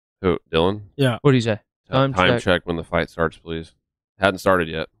 Dylan? Yeah. What did he say? Time check when the fight starts, please. Hadn't started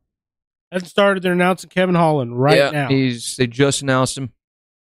yet. Hasn't started. They're announcing Kevin Holland now. They just announced him.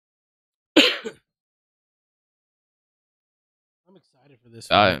 I'm excited for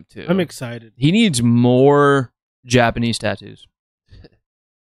this. I am too. I'm excited. He needs more Japanese tattoos.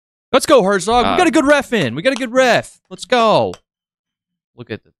 Let's go, Herzog. We got a good ref in. We got a good ref. Let's go.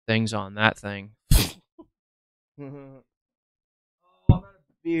 Look at the things on that thing.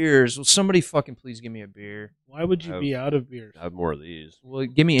 beers. Will somebody fucking please give me a beer? Why would you be out of beers? Have more of these. Well,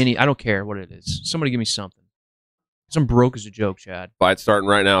 give me any. I don't care what it is. Somebody give me something. I'm broke as a joke, Chad. Fight starting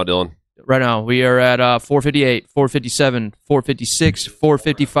right now, Dylan. Right now, we are at 458, 457, 456,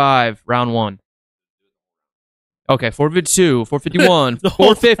 455, round one. Okay, 452, 451,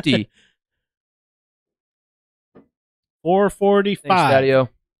 450. 445. Thanks, Daddy-O.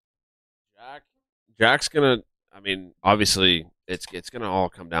 Jack's gonna. I mean, obviously, it's gonna all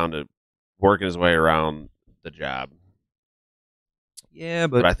come down to working his way around the jab. Yeah,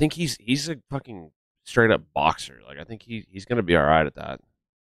 But I think he's a fucking straight up boxer. Like I think he's gonna be all right at that.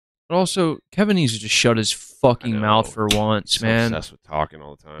 But also, Kevin needs to just shut his fucking I know. mouth for once, So man. obsessed with talking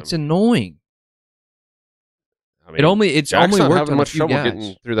all the time. It's annoying. I mean, It's Jack's only not worked having on much a few trouble guys.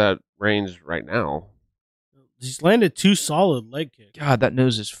 getting through that range right now. He's landed 2 solid leg kicks. God, that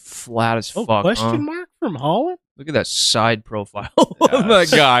nose is flat as Oh, fuck. question huh? mark from Holland? Look at that side profile Yeah, of that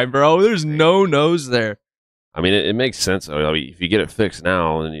it's guy, bro. There's no nose there. I mean, it makes sense. I mean, if you get it fixed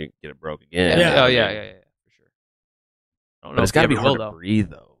now, then you get it broke again. Yeah. Oh, I mean, yeah, for sure. I don't know But it's if got to he be ever hard will, to though. breathe,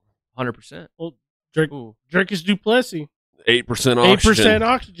 though. 100%. Well, Ooh. Dricus Duplessis. 8% 8%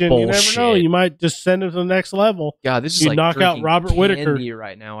 oxygen. You never know. Bullshit. You might just send him to the next level. God, this is You like knock out drinking Robert Whittaker. candy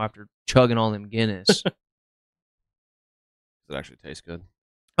right now after chugging all them Guinness. Does it actually taste good?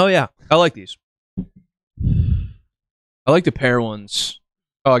 Oh, yeah. I like these. I like the pear ones.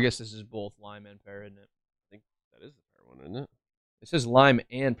 Oh, I guess this is both lime and pear, isn't it? I think that is the fair one, isn't it? It says lime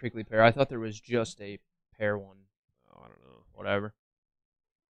and prickly pear. I thought there was just a pear one. Oh, I don't know. Whatever.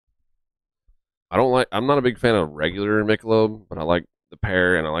 I'm not a big fan of regular Michelob, but I like the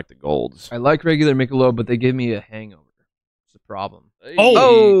pear and I like the golds. I like regular Michelob, but they give me a hangover. It's the problem. Hey,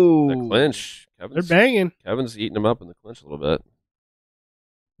 Oh! the clinch. They're Kevin's banging. eating him up in the clinch a little bit.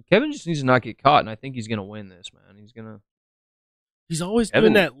 Kevin just needs to not get caught, and I think he's going to win this, man. He's going to... He's always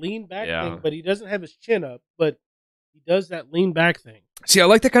Evan- doing that lean back Yeah. thing, but he doesn't have his chin up. But he does that lean back thing. See, I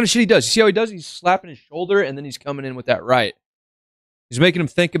like that kind of shit he does. You see how he does? He's slapping his shoulder, and then he's coming in with that right. He's making him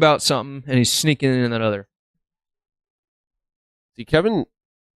think about something, and he's sneaking in that other. See, Kevin,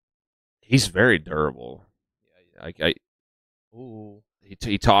 he's very durable. Ooh.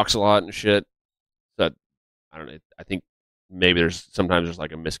 He talks a lot and shit. That I don't know. I think maybe sometimes there's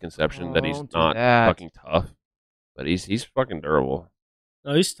like a misconception that he's Don't do not that. fucking tough, but he's fucking durable.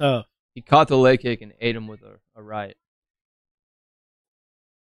 No, he's tough. He caught the leg kick and ate him with a right.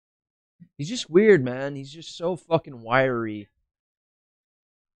 He's just weird, man. He's just so fucking wiry.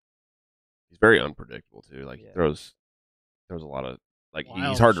 He's very unpredictable too. Like Yeah. he throws a lot of like Wild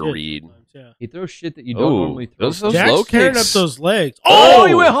he's hard to shit read. sometimes, yeah. He throws shit that you don't Oh, normally throw. those low Jack's tearing up kicks. those legs. Oh,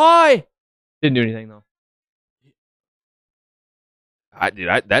 he Oh! went high. Didn't do anything though.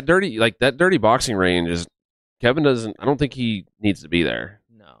 That dirty boxing range is Kevin doesn't. I don't think he needs to be there.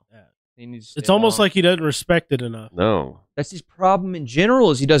 No. Yeah. He needs to It's stay almost long. like he doesn't respect it enough. No. That's his problem in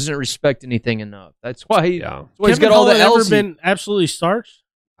general. Is he doesn't respect anything enough. That's why he. Yeah. That's why he's Kevin got all the Holland ever L's. been absolutely starched?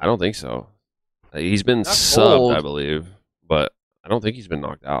 I don't think so. He's been Not subbed, cold. I believe, but I don't think he's been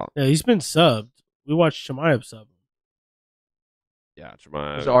knocked out. Yeah, he's been subbed. We watched Chimaev sub him. Yeah,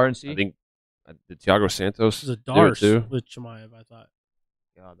 Chimaev. Is it RNC? I think did Thiago Santos It was a do it Darce too? with Chimaev, I thought.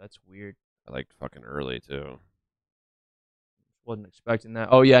 God, that's weird. Like fucking early too. Wasn't expecting that.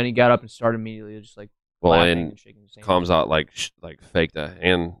 Oh yeah, and he got up and started immediately, just like Well, laughing and shaking his hand. comes out like faked a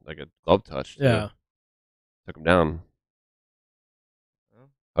hand, like a glove touch. Too. Yeah. Took him down. Well,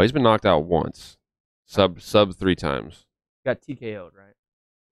 Oh, he's been knocked out once. Sub 3 times. got TKO'd, right?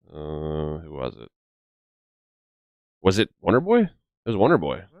 Who was it? Was it Wonder Boy? It was Wonder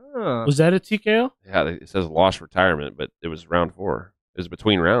Boy. Ah. Was that a TKO? Yeah, it says lost retirement, but it was round 4. It was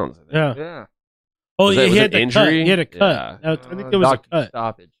between rounds. I think. Yeah. Yeah. Oh, Was yeah, it- he was had it the injury? cut. He had a cut. Yeah. I think there was a doctor cut.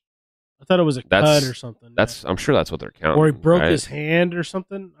 stoppage. I thought it was a That's- cut or something. I'm sure that's what they're counting. Or he broke right? his hand or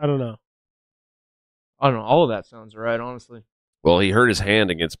something. I don't know. I don't know. All of that sounds right, honestly. Well, he hurt his hand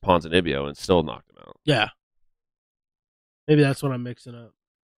against Ponzinibbio and still knocked him out. Yeah. Maybe that's what I'm mixing up.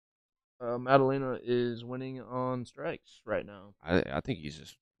 Madalena is winning on strikes right now. I think he's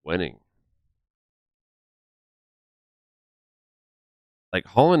just winning. Like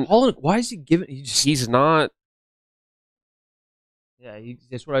Holland, Why is he giving? he's not. Yeah,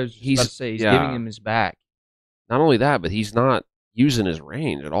 that's what I was just He's- about to say. He's yeah. giving him his back. Not only that, but he's not using his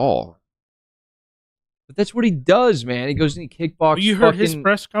range at all. But that's what he does, man. He goes and he kickboxes. You heard his fucking-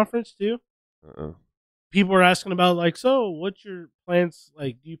 press conference too? Uh-uh. People were asking about like, so what's your plans?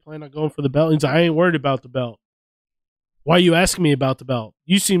 Like, do you plan on going for the belt? He's like, I ain't worried about the belt. Why are you asking me about the belt?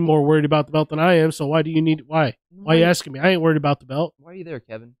 You seem more worried about the belt than I am. So why do you need? Why? Why are you asking me? I ain't worried about the belt. Why are you there,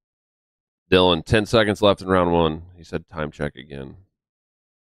 Kevin? Dylan, 10 seconds left in round 1. He said time check again.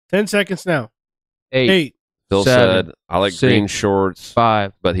 10 seconds now. 8, 8. Phil 7, said, I like 6, green shorts,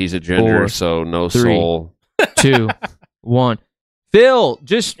 5, but he's a ginger, 4, so no 3. soul. 2, 1. Phil,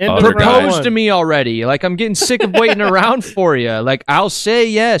 just End of propose round to me already. Like, I'm getting sick of waiting around for you. Like, I'll say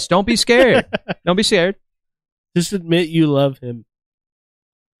yes. Don't be scared. Don't be scared. Just admit you love him.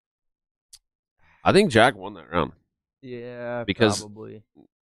 I think Jack won that round. Yeah, Because- probably.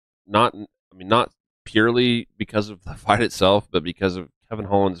 Not purely because of the fight itself, but because of Kevin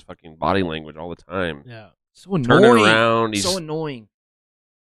Holland's fucking body language all the time. Yeah. So annoying. Turning around, he's So annoying.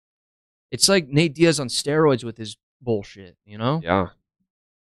 It's like Nate Diaz on steroids with his bullshit, you know? yeah.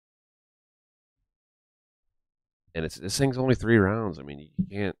 And this thing's only 3 rounds. I mean, you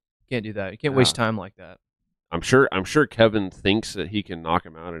can't. Can't do that. You can't waste time like that. I'm sure Kevin thinks that he can knock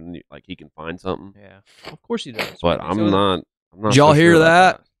him out and like he can find something. Yeah. Of course he does. But I'm not. Did y'all so hear sure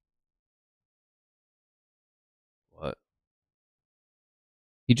about that? What?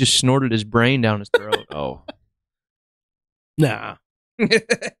 He just snorted his brain down his throat. Oh, Nah. I've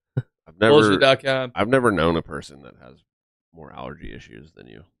never. Bullshit.com. I've never known a person that has more allergy issues than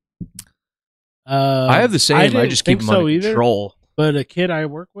you. I have the same. I didn't just keep think him under so either, control. But a kid I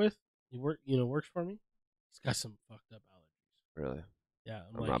work with, works for me. He's got some fucked up allergies. Really? Yeah,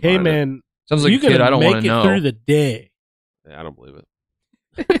 I'm I'm like, not hey buying it. man, Sounds like you a kid gonna I don't want make to it know. through the day. Yeah, I don't believe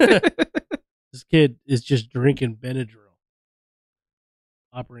it. This kid is just drinking Benadryl,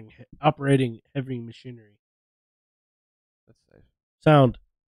 operating heavy machinery. That's safe. Sound.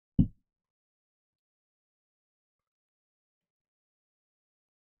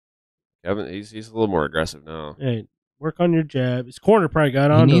 Kevin, he's a little more aggressive now. Hey, work on your jab. His corner probably got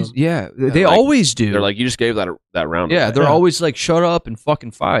He on needs, him. yeah, Yeah, they like- always do. They're like, you just gave that round. yeah, away. they're Yeah. always like, shut up and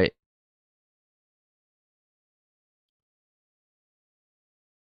fucking fight.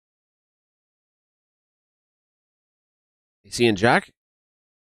 See, and Jack's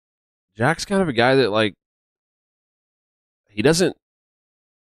kind of a guy that like he doesn't.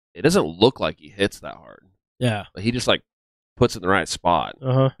 It doesn't look like he hits that hard, Yeah. but he just like puts it in the right spot.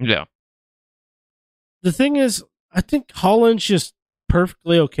 Yeah. The thing is, I think Holland's just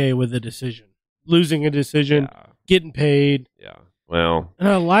perfectly okay with the decision, losing a decision, getting paid, Yeah. Well, and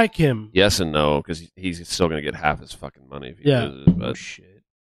I like him. yes and no, because he's still going to get half his fucking money if he Yeah. loses. Oh But shit.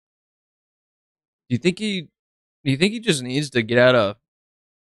 Do you think he just needs to get out of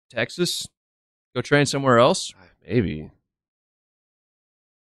Texas, go train somewhere else, maybe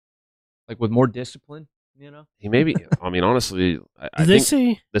like with more discipline? You know. he maybe. I mean, honestly, I Did they think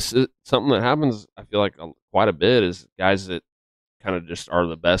say? this is something that happens. I feel like quite a bit is guys that kind of just are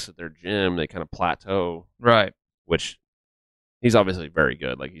the best at their gym. They kind of plateau, Right. which he's obviously very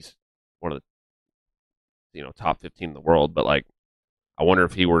good. Like he's one of the top 15 in the world. But like, I wonder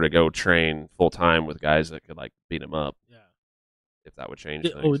if he were to go train full time with guys that could like beat him up, Yeah. if that would change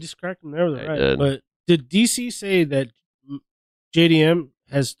Oh, we things. just cracked him there with Yeah, it, he right? did. But did DC say that JDM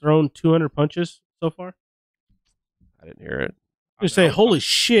has thrown 200 punches so far? I didn't hear it. You say, holy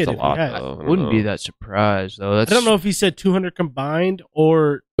shit! It's a if he lot, has. though. I don't Wouldn't be know. that surprised though. I That's don't know if he said 200 combined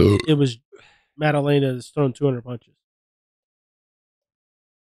or it was Madalena that's thrown 200 punches.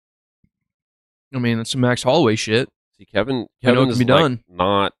 I mean, that's some Max Holloway shit. See, Kevin I know it is can be like done.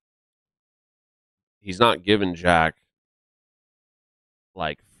 not. He's not giving Jack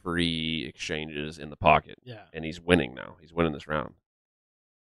like free exchanges in the pocket, Yeah. and he's winning now. He's winning this round.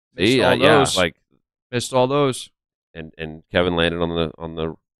 Missed See, all yeah, those. like Missed all those. and Kevin landed on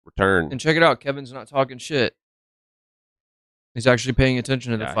the return. And check it out. Kevin's not talking shit. He's actually paying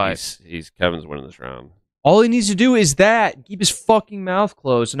attention to the Yeah, fight. he's Kevin's winning this round. All he needs to do is that, keep his fucking mouth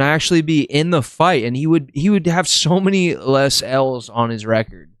closed, and actually be in the fight, and he would have so many less L's on his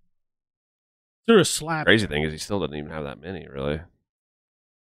record. Threw a slap. Crazy thing is he still doesn't even have that many. Really,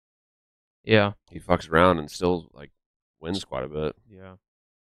 Yeah, he fucks around and still like wins quite a bit. yeah.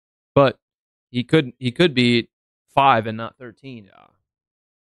 But he could be 5 and not 13. Yeah,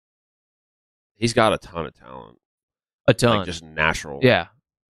 he's got a ton of talent. A ton. Like just natural. Yeah.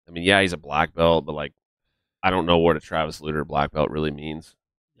 I mean, yeah, he's a black belt, but like, I don't know what a Travis Lutter black belt really means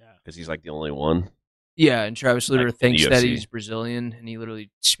Yeah. because he's like the only one. Yeah, and Travis Lutter Like in thinks that UFC. he's Brazilian, and he literally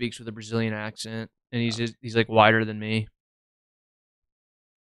speaks with a Brazilian accent, and he's like wider than me.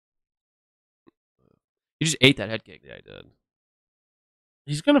 He just ate that head kick. Yeah, he did.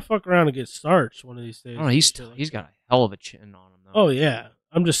 He's gonna fuck around and get starched one of these days. I don't know, he's got a hell of a chin on him though. Oh yeah,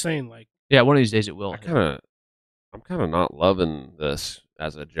 I'm just saying, like, Yeah, one of these days it will. I'm kind of not loving this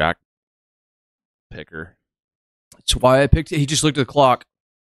as a Jack picker. That's why I picked it. He just looked at the clock.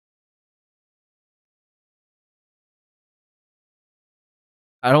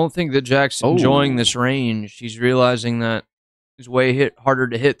 I don't think that Jack's enjoying this range. He's realizing that He's way harder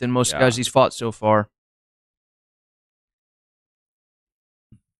to hit than most guys he's fought so far.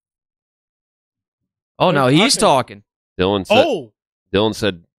 Oh, now he's talking. Dylan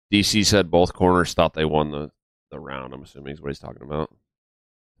said DC said both corners thought they won the round. I'm assuming is what he's talking about.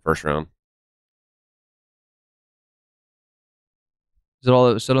 First round. Is that all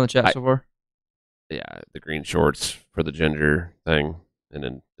that was said on the chat so far? Yeah, the green shorts for the ginger thing. And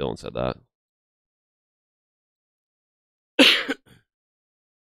then Dylan said that.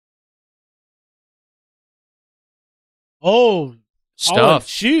 Stuff.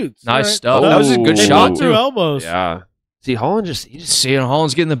 Shoots. Nice stuff. That was a good shot, through elbows. Yeah. See, Holland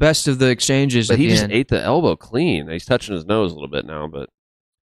Holland's getting the best of the exchanges. But he just ate the elbow clean. He's touching his nose a little bit now, but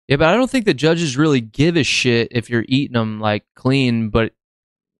yeah, but I don't think the judges really give a shit if you're eating them like clean, but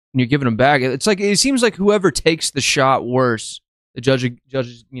you're giving them back. It's like it seems like whoever takes the shot worse, the judges,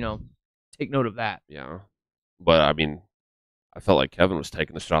 take note of that. Yeah, but I mean, I felt like Kevin was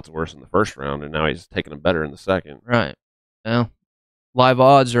taking the shots worse in the first round, and now he's taking them better in the second. Right. Well, live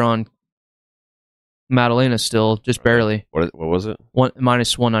odds are on Madalena still, just barely. What was it?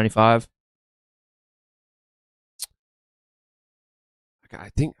 Minus 195. I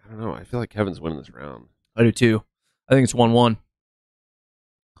don't know. I feel like Kevin's winning this round. I do too. I think it's 1-1.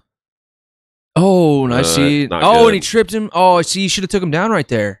 Oh, nice. See. Oh, and he tripped him. Oh, I see. You should have took him down right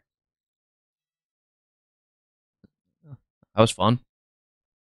there. That was fun.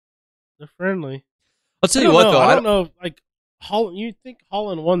 They're friendly. I'll tell you what, though. I don't know. Like Holland, you think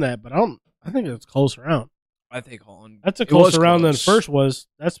Holland won that, but I think it's a close round. I think Holland. That's a closer round than first was.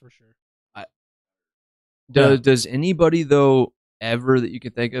 That's for sure. Does anybody though ever that you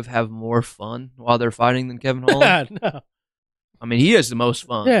can think of have more fun while they're fighting than Kevin Holland? No. I mean, he has the most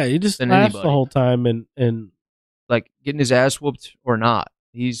fun. Yeah, he just laughs the whole time and like getting his ass whooped or not,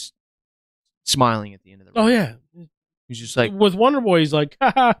 he's smiling at the end of the round. Oh yeah, he's just like with Wonder Boy. He's like,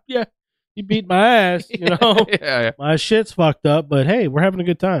 haha, yeah, he beat my ass. You know, yeah. My shit's fucked up, but hey, we're having a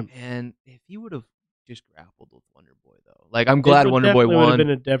good time. And if he would have just grappled with Wonder Boy though, like I'm glad Wonder Boy won. Would have been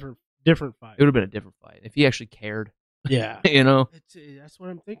a different fight. It would have been a different fight if he actually cared. Yeah, that's what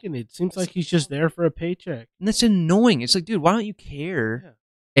I'm thinking. It seems like he's just there for a paycheck, and that's annoying. It's like, dude, why don't you care?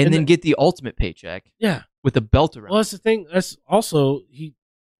 Yeah. And then get the ultimate paycheck. Yeah, with the belt around. Well, that's the thing. That's also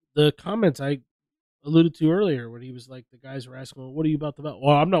the comments I alluded to earlier when he was like, the guys were asking, well, "What are you about the belt?"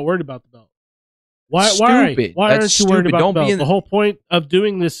 Well, I'm not worried about the belt. Why aren't you worried about the belt? The whole point of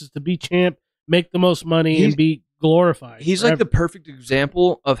doing this is to be champ, make the most money, and be glorified. He's like the perfect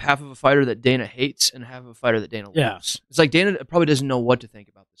example of half of a fighter that Dana hates and half of a fighter that Dana loves. It's like Dana probably doesn't know what to think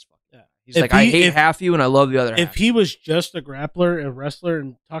about this fight. Yeah. He's like, I hate half you and I love the other half. If he was just a grappler and wrestler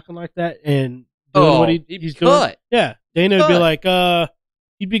and talking like that and doing what he's doing, yeah, Dana would be like,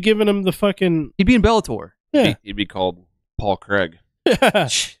 he'd be giving him the fucking... He'd be in Bellator. Yeah. He'd be called Paul Craig.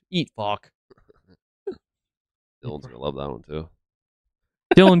 Eat fuck. Dylan's going to love that one too.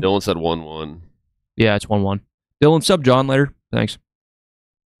 Dylan said 1-1. Yeah, it's 1-1. Dylan, sub John later. Thanks.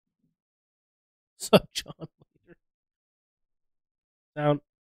 Sub John later. Down.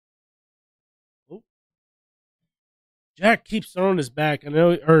 Oh. Jack keeps throwing his back.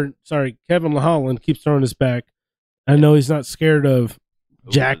 Kevin Holland keeps throwing his back. I know he's not scared of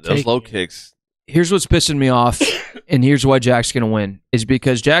Jack those low kicks. Here's what's pissing me off, and here's why Jack's going to win. Is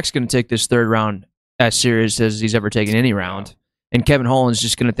because Jack's going to take this third round as serious as he's ever taken any round. And Kevin Holland's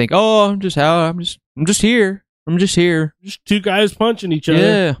just going to think, oh, I'm just here. I'm just here. Just two guys punching each other.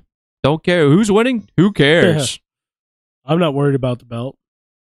 Yeah. Don't care. Who's winning? Who cares? Yeah. I'm not worried about the belt.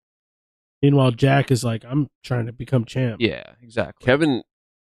 Meanwhile, Jack is like, I'm trying to become champ. Yeah, exactly. Kevin,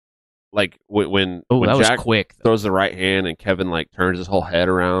 like, when that Jack was quick, throws the right hand and Kevin, like, turns his whole head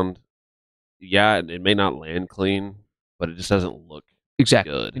around, yeah, it may not land clean, but it just doesn't look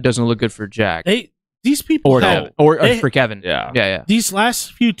good. It doesn't look good for Jack. These people for Kevin. Yeah. These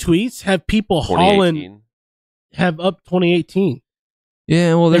last few tweets have people hauling have up 2018.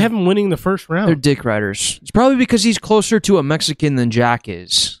 Yeah, well, they have him winning the first round. They're dick riders. It's probably because he's closer to a Mexican than Jack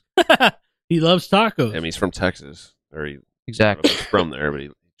is. He loves tacos. I mean, he's from Texas. Exactly. He's from there, but he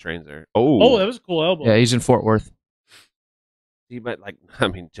trains there. Oh, that was a cool elbow. Yeah, he's in Fort Worth.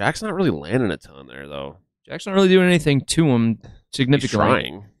 Jack's not really landing a ton there, though. Jack's not really doing anything to him significantly. He's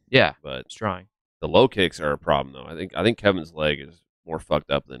trying. Yeah, but he's trying. The low kicks are a problem, though. I think Kevin's leg is more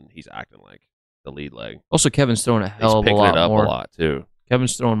fucked up than he's acting like. The lead leg. Also, Kevin's throwing a hell of a lot more. He's picking it up a lot, too.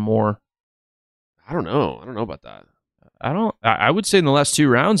 Kevin's throwing more. I don't know. I don't know about that. I would say in the last two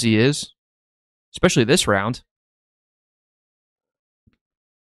rounds he is. Especially this round.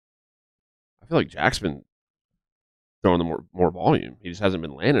 I feel like Jack's been throwing the more volume. He just hasn't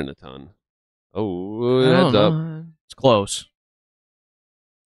been landing a ton. Oh, heads up. It's close.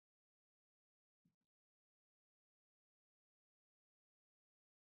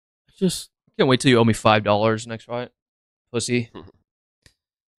 just Can't wait till you owe me $5 next fight, pussy.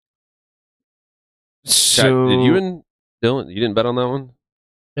 So Did you and Dylan? You didn't bet on that one.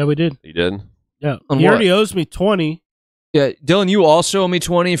 yeah, we did. You did. Yeah, On he what? already owes me 20. Yeah, Dylan, you also owe me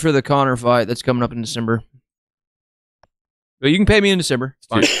 20 for the Connor fight that's coming up in December. But you can pay me in December. It's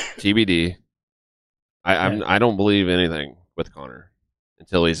fine. TBD. I don't believe anything with Connor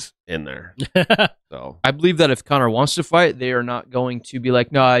until he's in there. So I believe that if Connor wants to fight, they are not going to be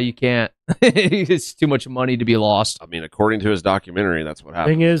like, nah, you can't. It's too much money to be lost. I mean, according to his documentary, that's what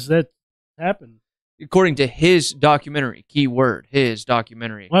happened. Thing is, that happened. According to his documentary, keyword, his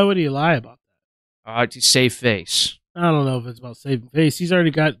documentary. Why would he lie about that? To save face. I don't know if it's about saving face. He's already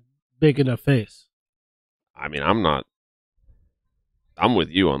got big enough face. I mean, I'm with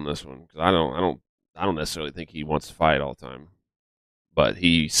you on this one because I don't necessarily think he wants to fight all the time, but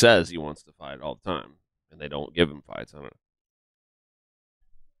he says he wants to fight all the time, and they don't give him fights. I don't know.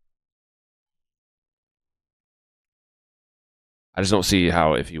 I just don't see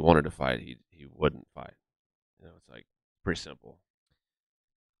how if he wanted to fight, he wouldn't fight. You know, it's like pretty simple.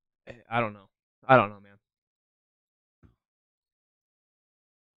 I don't know. I don't know, man.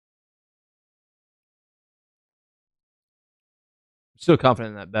 I'm still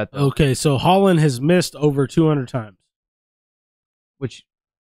confident in that bet, though. Okay, so Holland has missed over 200 times. Which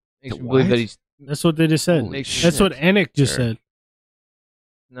makes me What? believe that he's That's what they just said. Holy That's what shit. Anik just Sure. said.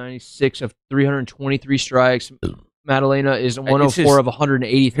 96 of 323 strikes. Madalena is It's 104 just- of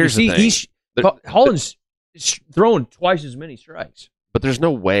 183. Here's the thing. Holland's throwing twice as many strikes. But there's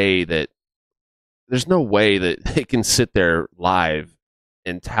no way that they can sit there live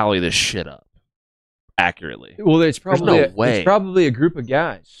and tally this shit up accurately. Well, it's probably no way. it's probably a group of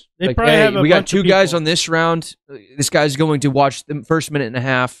guys. They probably have a we got bunch of two guys people. on this round. This guy's going to watch the first minute and a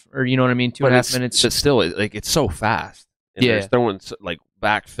half, or you know what I mean, 2.5 minutes. But still, like it's so fast. And Yeah. they're throwing like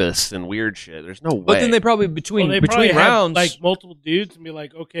back fists and weird shit. There's no way. But then they probably between Well, they probably have, rounds like multiple dudes and be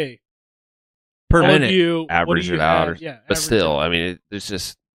like, okay, per all of minute. you, what do average you it out. have? Or, Yeah, but average still, it. I mean, there's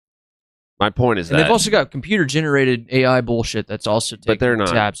just my point is And that they've also got computer generated AI bullshit that's also taking they're not-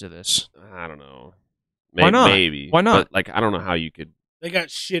 tabs of this. I don't know. Why not? Maybe. Why not? But, like I don't know how you could. They got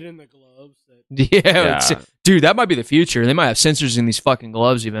shit in the gloves. That, Yeah, Yeah. dude, that might be the future. They might have sensors in these fucking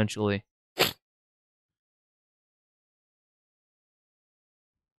gloves eventually.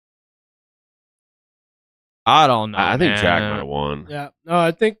 I don't know. I think Jack man. might have won. yeah, no,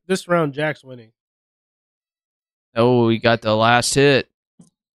 I think this round Jack's winning. Oh, he got the last hit.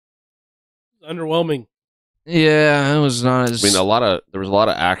 Underwhelming. Yeah, it was not as. I mean, there was a lot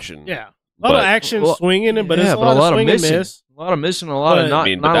of action. Yeah, a lot of But- action well, swinging, but it's yeah, a lot of swing and missing. miss. A lot of missing, a lot of But- not, I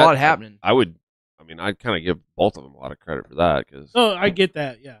mean, not but a lot that- happening. I'd kind of give both of them a lot of credit for that because Oh, I get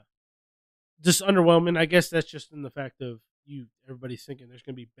that. Yeah, just underwhelming. I guess that's just in the fact of everybody's thinking there's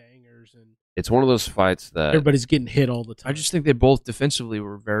going to be bangers and it's one of those fights that, everybody's getting hit all the time. I just think they both defensively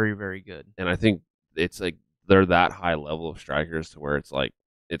were very, very good. and I think it's like they're that high level of strikers to where it's like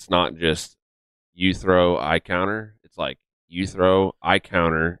it's not just you throw, I counter. It's like you throw, I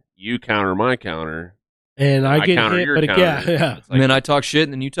counter, you counter my counter, and I get counter hit, your but counter. yeah, It's And then I talk shit,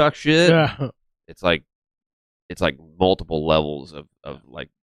 and then you talk shit. yeah. it's like multiple levels of like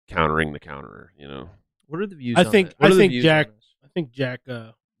countering the counterer. You know, What are the views? I on think- that? What I are the think views Jack- on this? I think Jack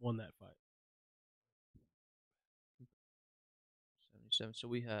won that fight. 77. So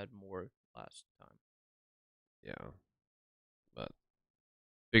we had more last time. yeah, but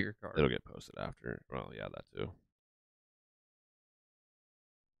Bigger card. it'll get posted after. Well, yeah, that too.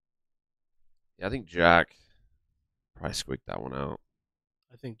 Yeah, I think Jack probably squeaked that one out.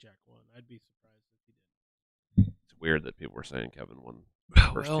 I think Jack won. I'd be surprised if he didn't. It's weird that people were saying Kevin won the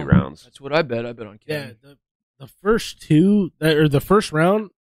first Well, two rounds. That's what I bet. I bet on Yeah, Kevin. the first two or the first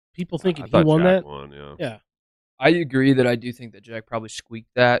round, people thinking I he thought won Jack that. won, yeah. Yeah, I agree that I do think that Jack probably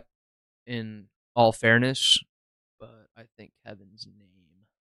squeaked that in all fairness, but I think Kevin's name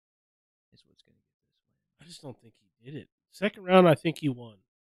is what's going to get this win. I just don't think he did it. Second round, I think he won,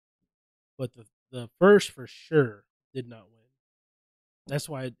 but the first for sure did not win. That's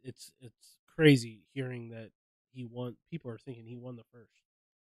why it's crazy hearing that he won. People are thinking he won the first.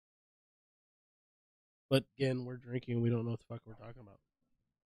 But again, we're drinking. We don't know what the fuck we're talking about.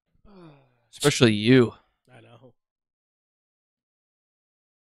 Especially you. I know.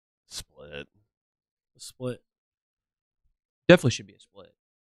 Split. The split. Definitely should be a split.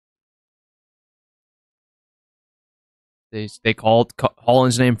 They called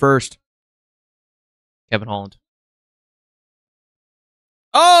Holland's name first. Kevin Holland.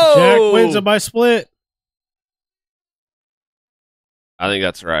 Oh! Jack wins it by split. I think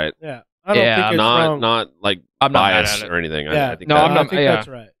that's right. Yeah. I don't Yeah, think it's Not wrong. not like I'm not mad biased at it. or anything. Yeah. I think No, that- I'm not- I think yeah. that's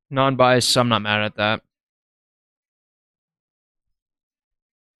right. Non-biased, so I'm not mad at that.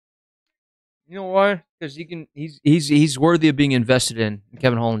 You know why? Because he's worthy of being invested in, and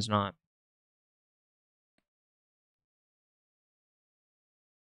Kevin Holland's not.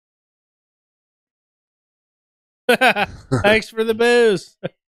 Thanks for the booze.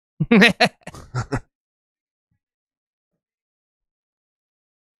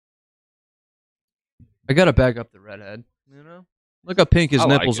 I gotta back up the redhead. You know, look how pink his I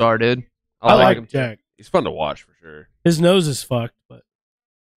like nipples it. are, dude. I like him. Jack. He's fun to watch for sure. His nose is fucked, but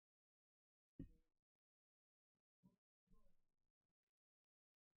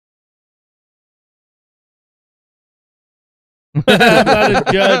I'm not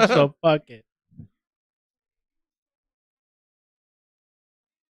a judge, so fuck it.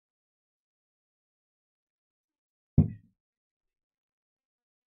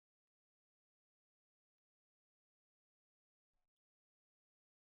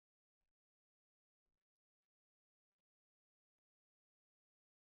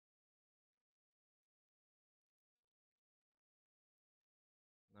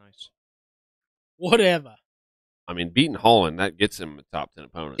 Nice. Whatever. I mean, beating Holland, that gets him a top 10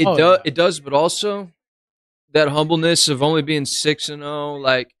 opponent. It does, but also that humbleness of only being 6-0.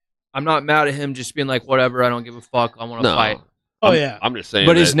 Like, I'm not mad at him just being like, whatever, I don't give a fuck. I want to fight. Oh, yeah. I'm just saying.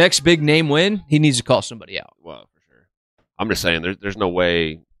 But his next big name win, he needs to call somebody out. Well, for sure. I'm just saying, there's no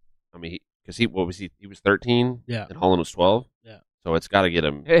way. I mean, because what was he? He was 13. Yeah. And Holland was 12. Yeah. So it's got to get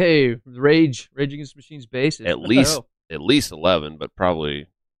him Hey, Rage Against the Machine's bases. at least 11, but probably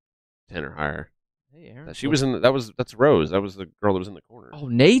 10 or higher. Hey, Aaron. She was in. That's Rose. That was the girl that was in the corner. Oh,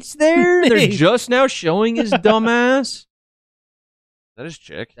 Nate's there? They're Nate. just now showing his dumbass. That is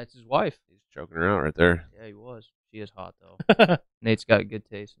chick. That's his wife. He's choking her out right there. Yeah, he was. She is hot, though. Nate's got good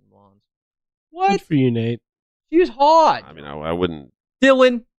taste in blondes. What? Good for you, Nate. She was hot. I mean, I wouldn't.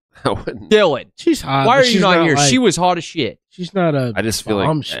 Dylan. I wouldn't. Dylan. She's hot. Why but are you she's not here? like- She was hot as shit. She's not a. I just feel like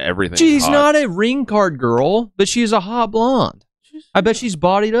bomb shit. everything. She's not a ring card girl, but she's a hot blonde. I bet she's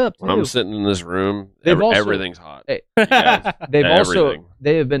bodied up, too. When I'm sitting in this room, They've also- everything's hot. Hey, guys, they everything.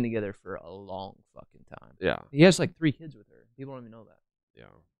 have been together for a long fucking time. Yeah. He has like 3 kids with her. People don't even know that. Yeah.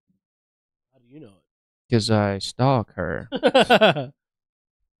 How do you know Because I stalk her. it?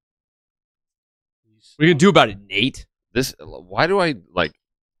 What are you gonna do about it, Nate? Why do I like?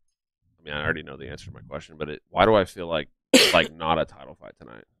 I mean, I already know the answer to my question, but why do I feel like not a title fight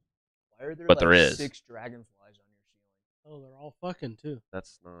tonight? Why are there But there is. 6 dragonflies on your ceiling? Oh, they're all fucking too.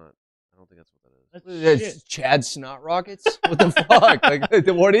 That's not. I don't think that's what that is. That's What is that, shit. Chad Snot Rockets? What the fuck? Like,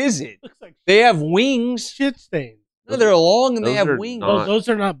 what is it? Looks like They have wings. shit stains. No, they're long and they those have are wings. not- Those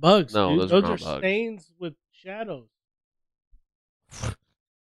are not bugs. No, dude. those are Those not are bugs. stains with shadows.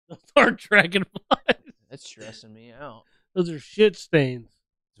 Those aren't dragonflies. That's stressing me out. Those are shit stains.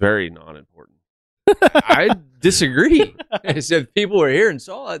 It's very non-important. I disagree. If people were here and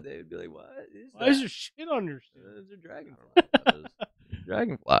saw it, they'd be like, "What is Why that?" is there shit on your shit? Those are I don't know dragonflies. what that is.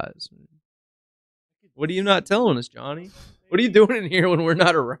 Dragonflies. What are you not telling us, Johnny? What are you doing in here when we're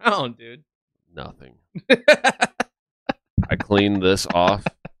not around, dude? Nothing. I cleaned this off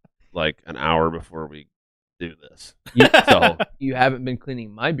like an hour before we do this. So You haven't been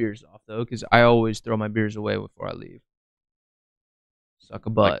cleaning my beers off though, because I always throw my beers away before I leave. Suck a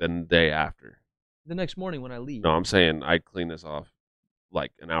butt. like the day after. The next morning when I leave. No, I'm saying I cleaned this off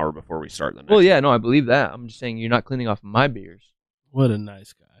like an hour before we start the next. Well, yeah, no, I believe that. I'm just saying you're not cleaning off my beers. What a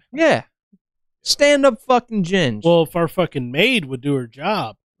nice guy. Yeah. Stand up fucking ginge. Well, if our fucking maid would do her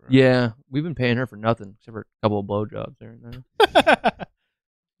job. yeah, we've been paying her for nothing except for a couple of blowjobs there and there.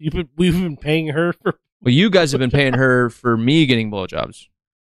 We've been paying her for. Well, you guys have been paying her for me getting blowjobs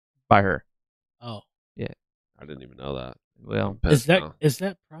by her. Oh, I didn't even know that. Well, is that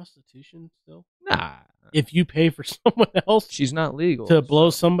now. prostitution still? nah, If you pay for someone else she's not legal to blow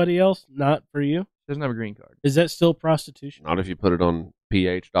so somebody else, not for you, she doesn't have a green card. is that still prostitution? Not if you put it on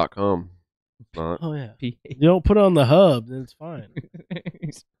ph.com. It's not. Oh yeah. You don't put it on the hub, then it's fine.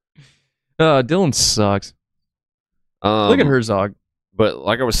 Dylan sucks. Look at Herzog. But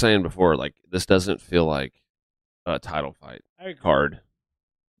like I was saying before, like this doesn't feel like a title fight I agree. card.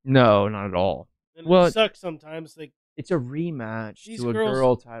 No, not at all. And Well- it sucks sometimes. Like It's a rematch These to a girls-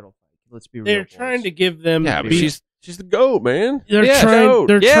 girl title fight. Let's be real. they're trying boys. to give them. Yeah, but be- she's the goat, man. They're Yeah, trying. goat.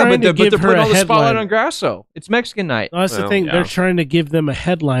 They're yeah, trying but to give they're her putting a all the spotlight headliner. on Grasso. It's Mexican night. No, that's the Well, thing. yeah. They're trying to give them a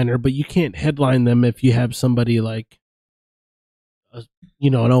headliner, but you can't headline them if you have somebody like,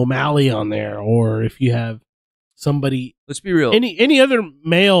 an O'Malley on there, or if you have somebody Let's be real. any other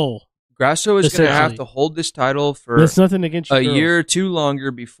male. Grasso is going to have Essentially. to hold this title for That's nothing against you a girls. year or two longer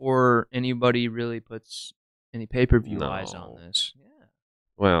before anybody really puts any pay-per-view No. eyes on this. Yeah.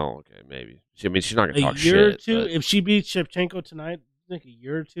 Well, okay, maybe. She's not gonna A talk year or shit. two. But If she beats Shevchenko tonight, I think a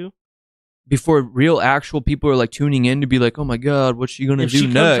year or two. Before real actual people are like tuning in to be like, oh my god, what's she gonna If do she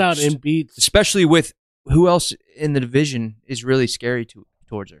next? comes out and beats, Especially with who else in the division is really scary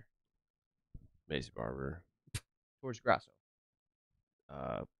towards her. Macy Barber, Towards Grasso.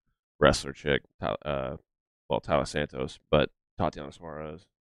 wrestler chick, Tyler Santos, but Tatiana Suarez.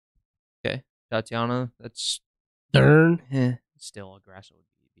 Okay. Tatiana, that's Dern. still a Grasso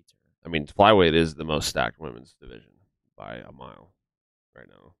beats her. I mean, flyweight is the most stacked women's division by a mile right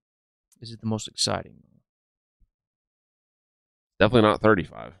now. Is it the most exciting? Definitely not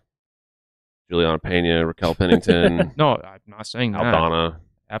 35. Juliana Pena, Raquel Pennington, No, I'm not saying that. Aldana.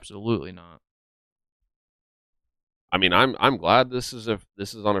 Absolutely not. I mean, I'm glad this is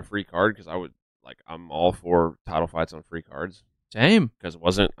on a free card because I'm all for title fights on free cards Same. because it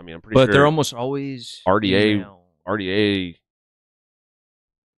wasn't. I mean, I'm pretty But sure they're almost always RDA. female. RDA.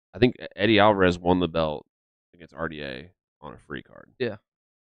 I think Eddie Alvarez won the belt against RDA on a free card. Yeah.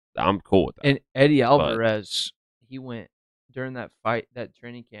 I'm cool with that. And Eddie Alvarez, he went during that fight, that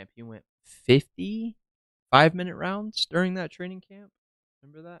training camp, he went 50 5-minute rounds during that training camp.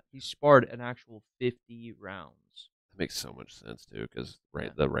 Remember that? He sparred an actual 50 rounds. That makes so much sense too, because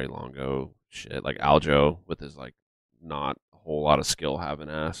the Ray Longo shit, like Aljo with his like not a whole lot of skill having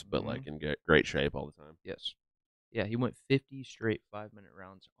ass, but like in great shape all the time. Yes. Yeah, he went 50 straight 5-minute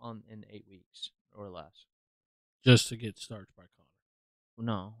rounds in 8 weeks or less. Just to get starched by Conor.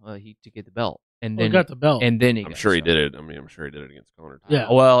 No, to get the belt, and Well, then he got the belt. and then I'm sure he did it. I mean, I'm sure he did it against Conor.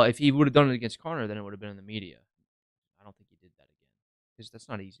 Yeah. Well, if he would have done it against Conor, then it would have been in the media. I don't think he did that again because that's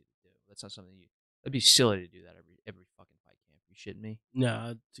not easy to do. That's not something that'd be silly to do that every fucking fight camp. You shitting me?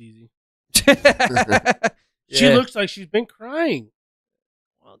 Nah, it's easy. Yeah. She looks like she's been crying.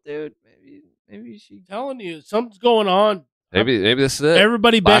 Well, dude, maybe she. I'm telling you, something's going on. Maybe this is it.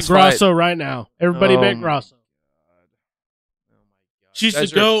 Everybody bet Last Grasso right now. Everybody bet Grasso. Oh my god, She's the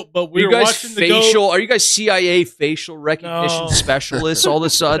GOAT, but we're you guys watching the GOAT. Are you guys CIA facial recognition No. specialists all of a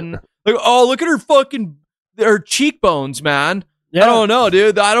sudden? Like, oh, look at her cheekbones, man. Yeah. I don't know,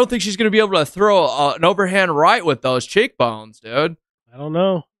 dude. I don't think she's going to be able to throw an overhand right with those cheekbones, dude. I don't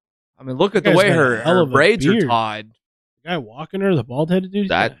know. I mean, look at That the guy's way got a her hell of a braids are beard. tied. The guy walking her, the bald headed dude. he's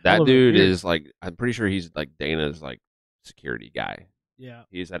got a hell That of a dude beard. is like, I'm pretty sure he's like Dana's like security guy. Yeah.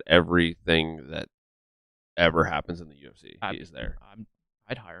 He's at everything that ever happens in the UFC. He is there.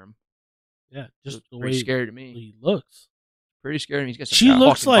 I'd hire him. Yeah. Just Looks the pretty way scary to me. he looks. Pretty scary to me. He's got some She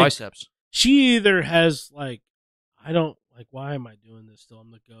looks fucking like- biceps. She either has like, I don't like, why am I doing this still?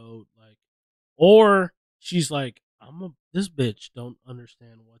 I'm the GOAT. Like, or she's like, this bitch don't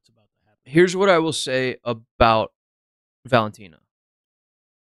understand what's about to happen. Here's what I will say about Valentina.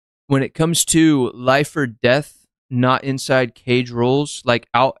 When it comes to life or death, not inside cage rules, like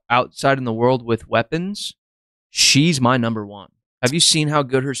outside in the world with weapons, she's my number one. Have you seen how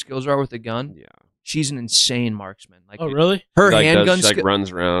good her skills are with a gun? Yeah. She's an insane marksman. Like, Oh, really? her She handgun she like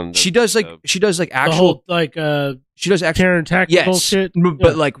runs around. She does like The actual whole like she does actual Karen tactical yes, shit. but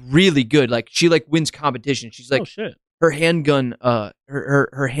Yeah. like really good. Like she like wins competition. She's like oh shit. her handgun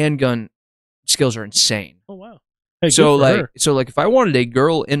her handgun skills are insane. Oh wow. Hey, So good for her. if I wanted a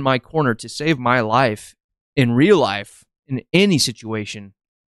girl in my corner to save my life in real life in any situation,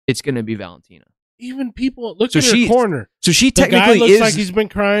 it's going to be Valentina. Even people look So at her she- corner. So she The guy technically looks is like he's been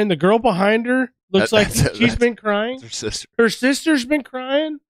crying. The girl behind her looks like she's been crying. Her sister. Her sister's been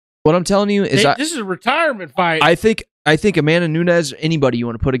crying. what I'm telling you is This is a retirement fight. I think Amanda Nunes, anybody you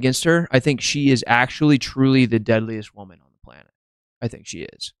want to put against her, I think she is actually truly the deadliest woman on the planet. I think she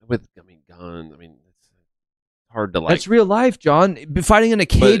is. With guns. I mean, it's hard to like. That's real life, John. Fighting in a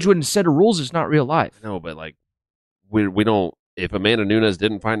cage But- with a set of rules is not real life. No, but like we don't. If Amanda Nunes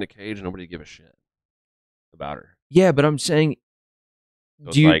didn't find a cage, nobody would give a shit about her. Yeah, but I'm saying, So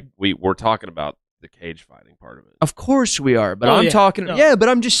it's do you? like we're talking about the cage fighting part of it. Of course we are, but Oh, I'm yeah. talking. No. Yeah, but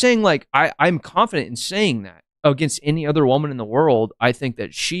I'm just saying, like, I'm confident in saying that against any other woman in the world. I think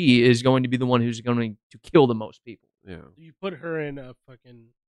that she is going to be the one who's going to kill the most people. Yeah. You put her in a fucking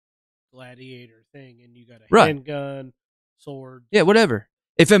gladiator thing, and you got a Right. handgun, sword. Yeah, whatever.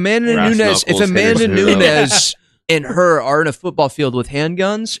 If Amanda Brass Nunes, knuckles, Amanda hitters, who knows? Nunes and her are in a football field with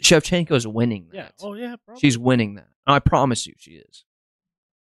handguns, Shevchenko's winning that. Yeah. Oh yeah. Probably. She's winning that. I promise you, she is.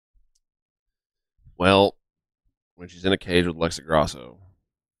 Well, when she's in a cage with Lexa Grasso,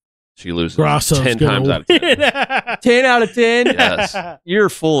 she loses Grasso's 10 gonna times out of 10. win. 10 out of 10. Yes. You're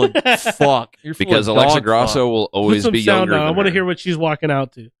full of fuck. You're full Because of Alexa dog Grasso will Put always some be sound younger on. I than want to her. hear what she's walking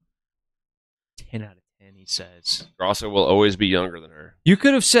out to. fuck. 10 out of 10, he says. Grasso will always be younger than her. You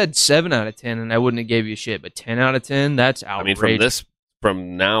could have said 7 out of 10 and I wouldn't have gave you shit, but 10 out of 10, that's I mean, outrageous.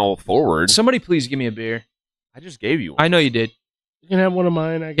 from now forward. Somebody please give me a beer. I just gave you one. I know you did. You can have one of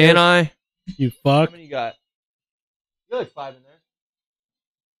mine, I guess. Can I? You fuck. How many you got? You got like 5 in there.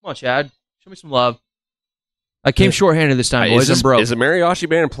 Come on, Chad. Show me some love. I came shorthanded this time, boys. I'm broke. Is the Mariachi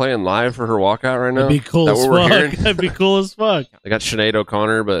band playing live for her walkout right now? That'd be cool Is that as what we're hearing? fuck. That'd be cool as fuck. They got Sinead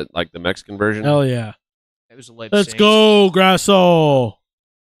O'Connor, but like the Mexican version. Hell yeah. It was a lip Let's sync. go, Grasso.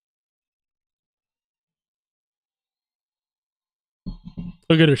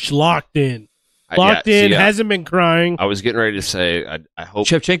 Look at her. She's locked in. Locked in. Hasn't been crying. I was getting ready to say, I hope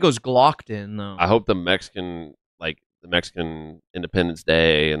Shevchenko's glocked in, though. I hope the Mexican Independence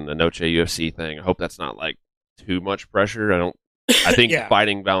Day and the Noche UFC thing, I hope that's not like too much pressure. I think Yeah.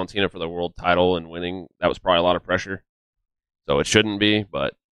 fighting Valentina for the world title and winning, that was probably a lot of pressure. So it shouldn't be,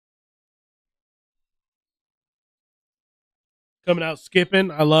 but Coming out skipping.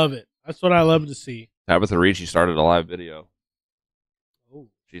 I love it. That's what I love to see. Tabitha Ricci started a live video. Oh,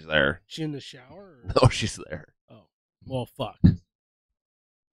 She's there. she in the shower? Or? No, she's there. Oh, well, fuck.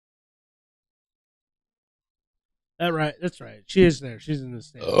 That's right. She is there. She's in the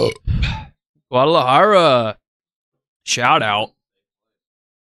stand. Guadalajara. Shout out.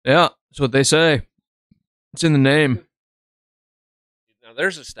 Yeah, that's what they say. It's in the name. Now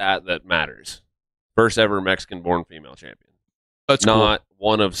there's a stat that matters. First ever Mexican-born female champion. That's Not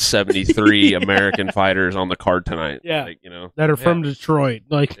one of 73 American fighters on the card tonight. Yeah. Like, you know. That are from Detroit.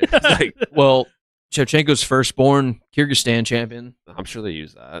 Like, It's like, Well, Shevchenko's firstborn Kyrgyzstan champion. I'm sure they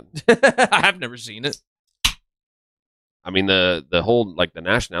use that. I've never seen it. I mean, the whole, like, the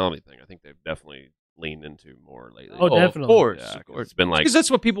nationality thing, I think they've definitely leaned into more lately. Oh, definitely. Of course. Yeah, Of 'cause course. it's been like, Because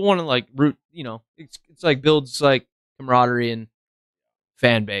that's what people want to, like, root, you know. It's like builds, like, camaraderie and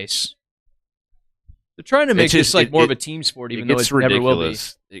fan base. They're trying to make It's just- this, like, it- more of it- a team sport, it even though gets it never will be.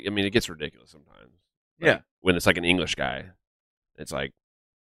 ridiculous. I mean, it gets ridiculous sometimes. Like, Yeah. when it's like an English guy, it's like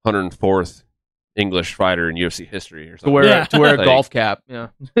 104th English fighter in UFC history or To something. wear, Yeah. to wear a Like, golf cap. Yeah.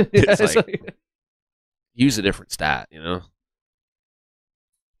 It's like- use a different stat, you know?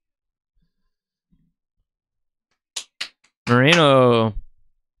 Moreno.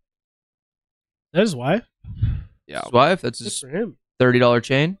 that's his wife. Yeah. His wife. That's Good his for him. $30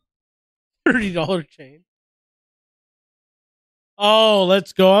 chain. $30 chain. Oh,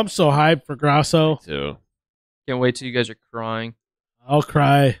 let's go. I'm so hyped for Grasso. Too. Can't wait till you guys are crying. I'll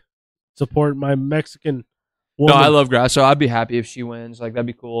cry. Support my Mexican No, woman. I love Grasso. I'd be happy if she wins. Like, that'd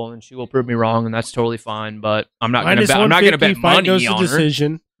be cool, and she will prove me wrong, and that's totally fine. But I'm not gonna Minus bet. I'm not gonna 150, bet fight money goes to on her.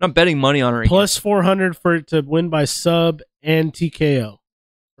 decision. I'm not betting money on her. Plus 400 for it to win by sub and TKO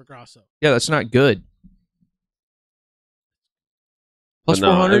for Grasso. Yeah, that's not good. Plus But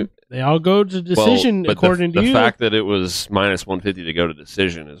no, 400. They all go to decision but according the to you. fact that it was minus 150 to go to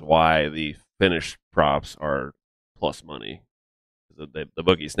decision is why the finish props are plus money. The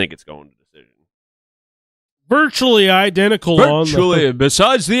bookies think it's going to decision. Virtually identical on Virtually,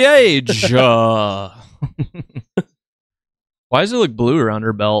 besides the age. Why does it look blue around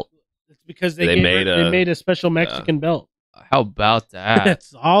her belt? It's because They they made made a- a special Mexican belt. How about that?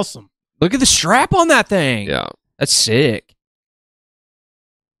 That's awesome. Look at the strap on that thing. Yeah. That's sick.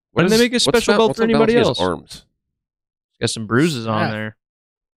 Why didn't they make a special belt for anybody else? Arms. Got some bruises on Snap. there.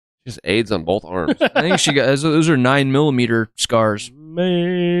 Just AIDS on both arms. I think she got those are 9mm scars.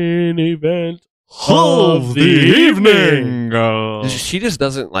 Main event of the evening. She just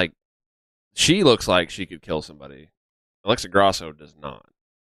doesn't like. She looks like she could kill somebody. Alexa Grasso does not.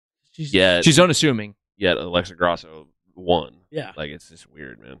 She's unassuming. Yet Alexa Grasso won. Yeah. Like, it's just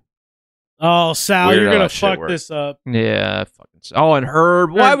weird, man. Oh, Sal, Weird you're how gonna that shit fuck works. this up. Yeah, fucking. Oh, and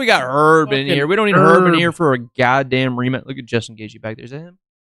Herb. Why we got Herb in Fucking here? We don't need Herb in Herb. here for a goddamn rematch. Look at Justin Gaethje back there. Is that him?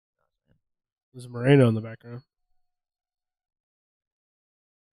 There's Moreno in the background.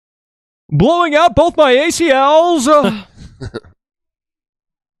 Blowing out both my ACLs.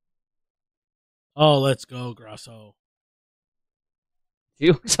 Oh, let's go, Grasso. She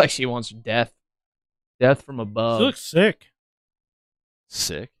looks like she wants death. Death from above. She looks sick.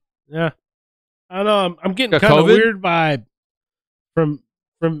 Sick. Yeah. I don't know. I'm getting Got kind of COVID? weird vibe from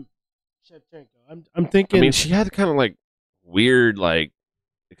Shevchenko. I'm thinking. I mean, she had kind of like weird like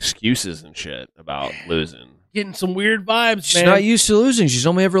excuses and shit about losing. getting some weird vibes, She's man. not used to losing. She's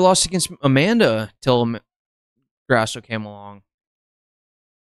only ever lost against Amanda till Grasso came along.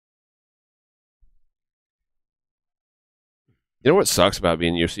 You know what sucks about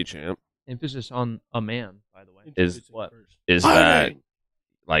being UFC champ Emphasis on a man, by the way. is what? is that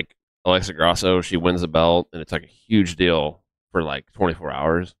like Alexa Grasso, she wins the belt and it's like a huge deal for like 24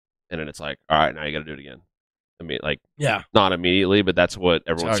 hours, and then it's like, all right, now you got to do it again, I mean, like, Yeah. not immediately, but that's what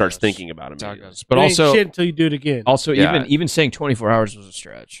everyone how it starts goes. thinking about That's how it immediately. goes. But It ain't also, shit until you do it again. Yeah. even saying 24 hours was a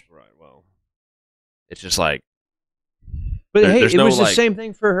stretch. Right. Well, it's just like, But hey, there's it no, was the like- same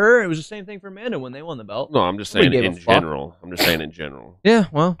thing for her. It was the same thing for Amanda when they won the belt. no, I'm just Nobody saying gave in a fuck. general. I'm just saying in general. Yeah,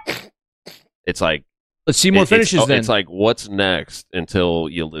 well, It's like, let's see more finishes then. It's like, what's next until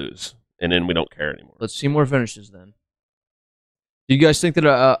you lose? And then we don't care anymore. Let's see more finishes then. Do you guys think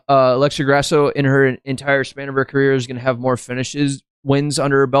that Alexa Grasso, in her entire span of her career, is going to have more wins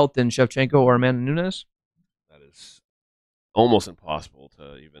under her belt than Shevchenko or Amanda Nunes? That is almost impossible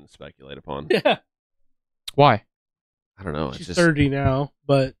to even speculate upon. Yeah. Why? I don't know. She's It's 30 now,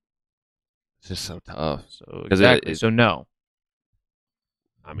 but it's just so tough. So 'Cause exactly. it- So no.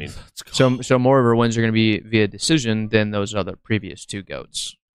 I mean, So more of her wins are going to be via decision than those other previous two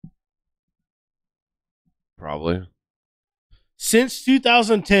goats. probably. since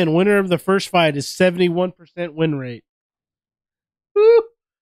 2010, winner of the first fight is 71% win rate.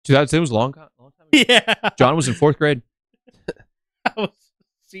 2010 was a long time ago. Yeah. John was in 4th grade. I was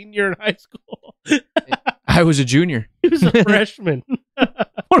a senior in high school. I was a junior. He was a freshman.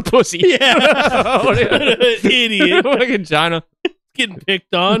 What a pussy. Yeah. What An idiot. Fucking China. Getting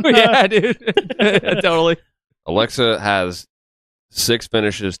picked on. Yeah, dude. Totally. Alexa has 6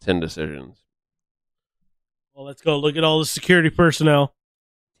 finishes, 10 decisions. Well, let's go look at all the security personnel.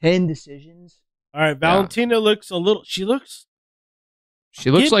 10 decisions. All right, Valentina looks a little. She looks. She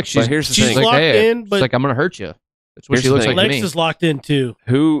looks Kid- like she's, But here's the she's thing. like, locked hey, in, she's but like, I'm going to hurt you. That's what Here's she the looks thing. like to me. Alexa's locked in too.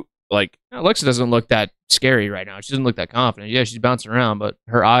 Who, like, Alexa doesn't look that scary right now. She doesn't look that confident. Yeah, she's bouncing around, but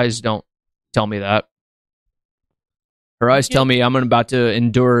her eyes don't tell me that. Her eyes tell me I'm about to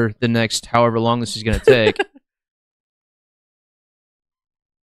endure the next however long this is going to take.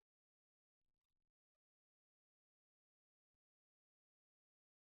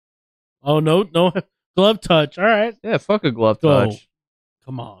 Oh no, glove touch. All right, Yeah, fuck a glove Go. touch.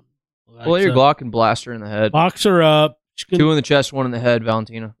 come on. Pull out your Glock and blast her in the head. Box her up. She can- 2 in the chest, 1 in the head,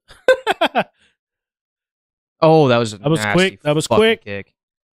 Valentina. Oh, that was a That was nasty quick. That was fucking quick. kick.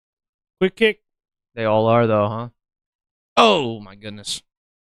 Quick kick. They all are, though, huh? Oh, my goodness.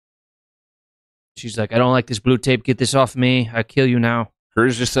 She's like, I don't like this blue tape. Get this off me. I kill you now.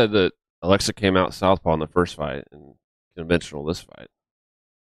 Cruz just said that Alexa came out southpaw in the first fight and conventional this fight.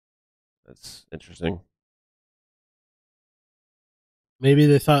 That's interesting. Maybe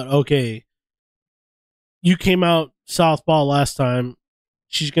they thought, okay, you came out southpaw last time.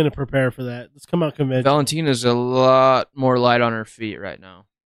 She's going to prepare for that. Let's come out conventional. Valentina's a lot more light on her feet right now.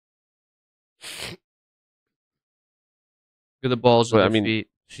 Look at the balls of Well, their I mean- feet.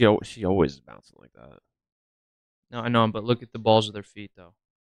 She always is bouncing like that. No, I know, but look at the balls of their feet, though.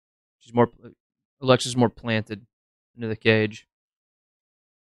 Alexa's more planted into the cage.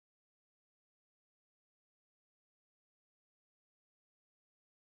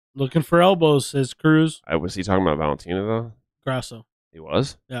 Looking for elbows, says Cruz. Was he talking about Valentina though? Grasso. He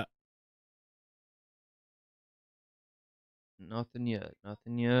was. Nothing yet.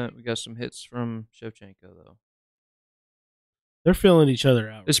 Nothing yet. We got some hits from Shevchenko, though. They're feeling each other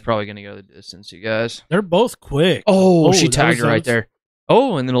out. This is probably going to go the distance, you guys. They're both quick. Oh, she that tagged was- her that right was- there.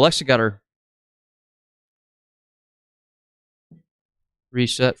 Oh, and then Alexa got her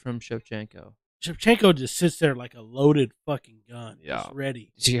reset from Shevchenko. Shevchenko just sits there like a loaded fucking gun. Yeah. Just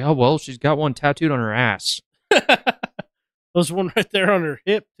ready. See how well she's got one tattooed on her ass. There's one right there on her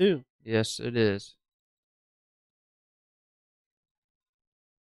hip, too. Yes, it is.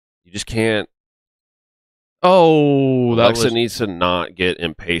 You just can't. Oh, that Alexa was. needs to not get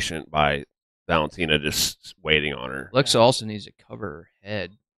impatient by Valentina just waiting on her. Alexa also needs to cover her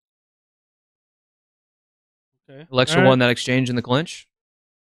head. Okay. Alexa All right. won that exchange in the clinch.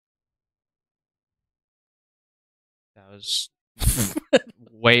 That was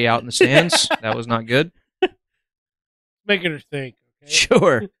way out in the stands. That was not good. Making her think. Okay.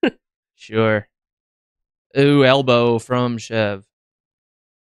 Sure. Sure. Ooh, elbow from Chev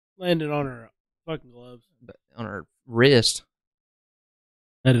Landed on her fucking gloves. on her wrist.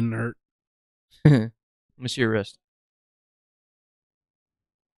 That didn't hurt. Let me see your wrist.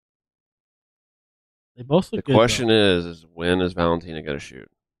 They both The look good. question is when is Valentina going to shoot?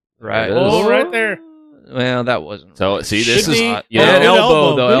 Right. There it is. Oh, right there. Well, that wasn't. So, right. see, this Good is knee. yeah. Yeah, Good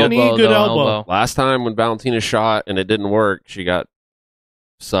elbow. though. Good knee, Elbow, good though, elbow. Last time when Valentina shot and it didn't work, she got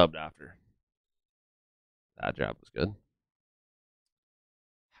subbed after. That jab was good.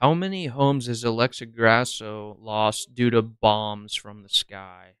 How many homes has Alexa Grasso lost due to bombs from the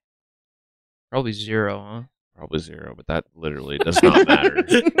sky? Probably 0, huh? Probably 0, but that literally does not matter.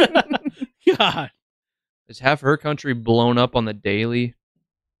 God. Is half her country blown up on the daily?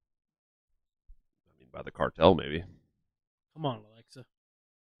 I mean, by by the cartel, maybe. Come on, Alexa.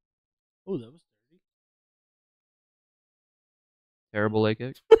 Oh, that was Terrible leg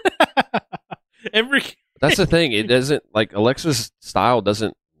kick. every. That's the thing. It doesn't like Alexa's style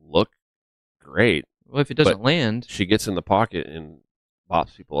doesn't look great. Well, if it doesn't land, She gets in the pocket and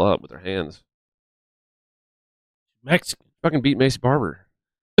bops people up with her hands. Mexican. Fucking beat Macy Barber.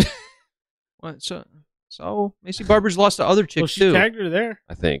 what? So Macy Barber's lost to other Well, chicks she too. tagged her there.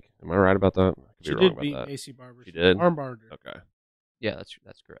 I think. Am I right about that? I could She be wrong did about beat that. Macy Barber. She did? Armbarred her. Okay. Yeah,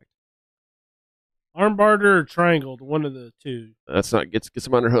 that's correct. Armbarred her or triangled, one of the two. That's not get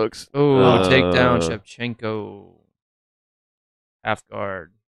some underhooks. Oh, takedown, Shevchenko. Half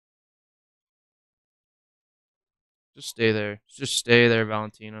guard. Just stay there. Just stay there,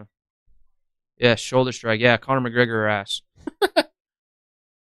 Valentina. Yeah, shoulder strike. Yeah, Conor McGregor her ass.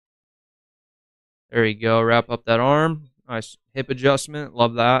 There you go. Wrap up that arm. Nice hip adjustment.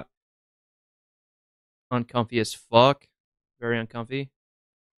 Love that. Uncomfy as fuck. Very uncomfy.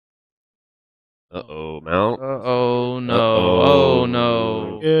 Mount. Oh no. Uh-oh. Oh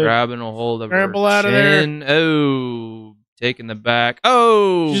no. Good. Grabbing a hold of Scramble her out of there. chin. Oh. Taking the back.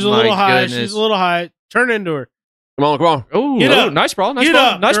 Oh. She's a my little high. goodness. She's a little high. Turn into her. Come on. Oh, Get up. nice brawl. Nice Get brawl.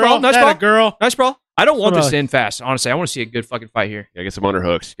 up, Nice girl. brawl. Nice That brawl. a girl. Nice brawl. I don't want Come this on. to end fast. Honestly, I want to see a good fucking fight here. Gotta get some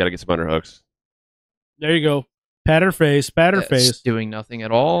underhooks. Gotta get some underhooks. There you go. Pat her face. Pat her It's face. doing nothing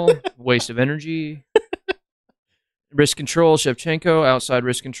at all. Waste of energy. Wrist control. Shevchenko outside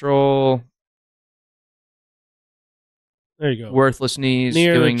wrist control. There you go. Worthless knees.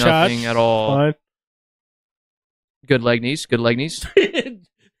 Near Doing the nothing chotch. at all. Fine. Good leg knees. Good leg knees.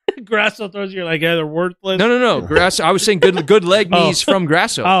 Grasso throws you like either worthless. No. Grasso. I was saying good leg Oh. knees from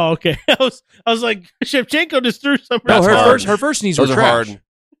Grasso. Oh, okay. I was like, Shevchenko just threw some. no, That's her hard. first knees Those were are trash.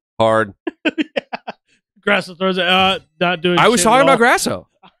 hard. Grasso throws it. Not doing. I was shit talking at about all. Grasso.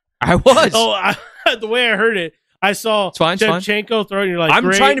 I was. The way I heard it, I saw It's fine, it's fine. Shevchenko throwing. You're like, I'm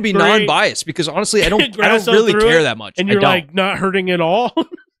great, trying to be great. non-biased because honestly, I don't Grasso really threw care it, that much. and I you're don't. like not hurting at all.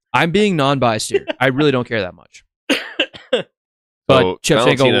 I'm being non-biased here. I really don't care that much. But So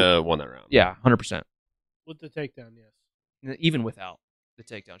Shevchenko, Valentina won that round. yeah, 100%. With the takedown, yes. Even without the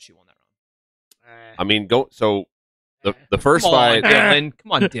takedown, she won that round. I mean, so the first Come on, fight. Dylan.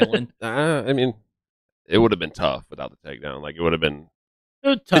 Come on, Dylan. I mean, it would have been tough without the takedown. Like it would have been.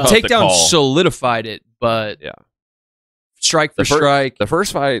 The Tough to takedown call. solidified it, but Yeah. strike for The fir- strike. The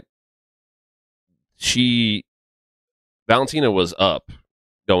first fight, Valentina was up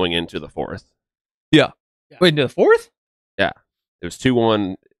going into the fourth. Wait, into the fourth? It was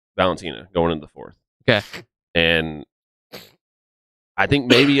 2-1 Valentina going into the fourth. Okay. And I think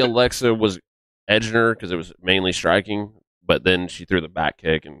maybe Alexa was edging her because it was mainly striking, but then she threw the back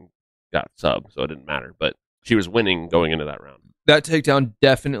kick and got sub, so it didn't matter. But she was winning going into that round. That takedown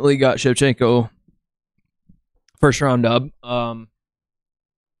definitely got Shevchenko first round dub.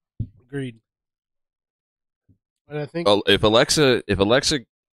 Agreed. And I think Well, if Alexa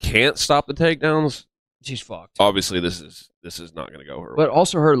can't stop the takedowns, She's fucked. obviously this is not going to go her But way.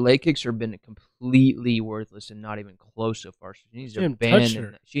 also her leg kicks have been completely worthless and not even close so far. She needs to Didn't touch her.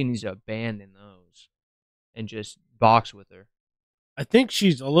 abandon. She needs to abandon those and just box with her. I think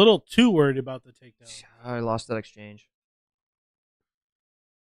she's a little too worried about the takedown. I lost that exchange.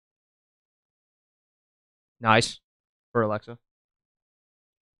 Nice for Alexa.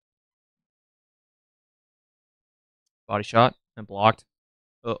 Body shot and blocked.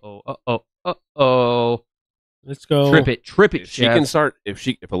 Uh-oh. Let's go. Trip it, If she can start,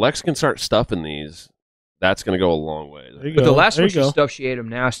 if Alexa can start stuffing these, that's going to go a long way. There you But the go. last There one, you go. stuff she ate a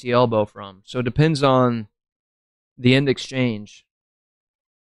nasty elbow from. So it depends on the end exchange.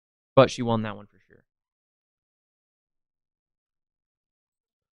 But she won that one for sure.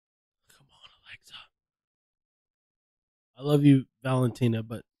 Come on, Alexa. I love you, Valentina,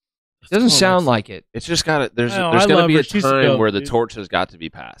 but It doesn't sound like it. It's just got to. There's I know, there's I going to love be her. a She's time dope, where the dude. torch has got to be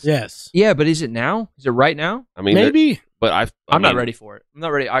passed. Yes. Yeah, but is it now? Is it right now? I mean, Maybe. but I'm not mean, ready for it. I'm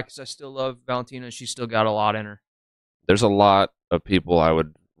not ready because I still love Valentina. She's still got a lot in her. There's a lot of people I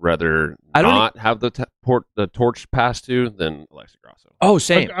would rather I don't not have the torch passed to than Alexa Grasso. Oh,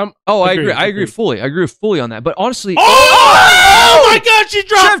 same. I'm- Oh, I agreed, agree. I agree agreed. fully. I agree fully on that. But honestly, Oh my God! She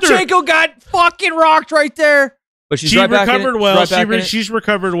dropped her. Shevchenko got fucking rocked right there. But she's She right back in it. recovered She's well. right back in it. She's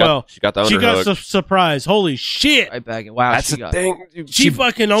recovered She got- well. She got the She underhook. got surprise. Holy shit! Right back in. Wow, That's she the got thing. dude. She She-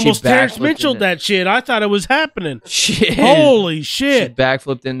 fucking almost she Terrence backflipped Mitchell into- that shit. I thought it was happening. shit. Holy She shit!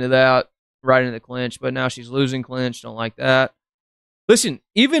 backflipped into that right into the clinch, but now she's losing clinch. Don't like that. Listen,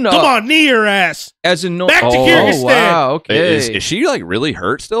 even Come on, knee her ass. as a Back to oh, Kyrgyzstan. wow, okay. Is she like really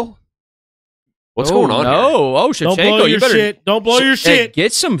hurt still? What's Oh, going on? No, oh Don't Shevchenko, blow you your better shit. Don't blow your Hey, shit.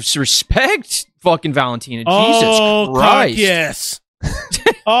 get some respect fucking Valentina. Oh, Jesus Christ. cock, yes.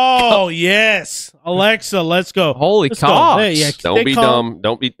 Oh, yes. Alexa, let's go. Holy Let's go. cocks. Hey, yeah, Don't they be call- dumb.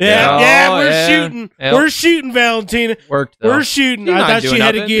 Don't be. Yeah, Oh, we're yeah. shooting. Yep. We're shooting, Valentina. Worked, though. We're shooting. She's I not thought she doing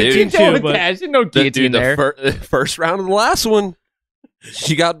had a nothing. guillotine Dude. too, but There's no guillotine there. The first round of the last one,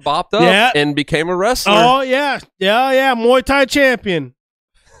 she got bopped up Yeah. and became a wrestler. oh yeah, Muay Thai champion.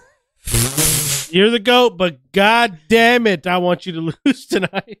 You're the GOAT, but god damn it, I want you to lose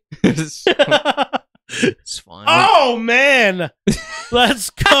tonight. It's fine. Oh man, let's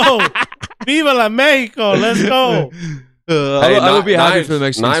go. Viva la Mexico. Let's go. I would be happy for the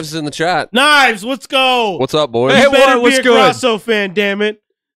Mexicans. Knives in the chat. Knives, let's go. What's up, boys? Hey, You better what's be a good? Grasso fan, damn it.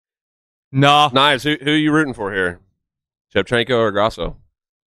 Nah. Knives. Who are you rooting for here? Shevchenko or Grasso?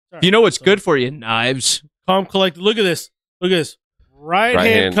 You know what's good for you? Knives. Calm, collected. Look at this. Look at this. Right, Right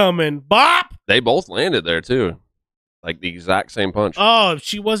hand hand. coming. Bop. They both landed there too, like the exact same punch. Oh,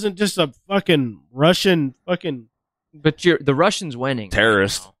 she wasn't just a fucking Russian fucking. But the Russians winning.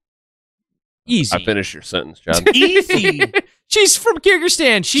 Terrorist. Right now. Easy. I finished your sentence, Chad. Easy. She's from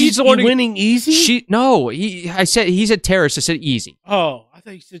Kyrgyzstan. She's the one who, winning easy. I said he's a terrorist. I said easy. Oh, I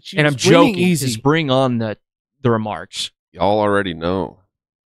thought you said she And I'm was winning joking. easy. Just bring on the remarks. Y'all already know.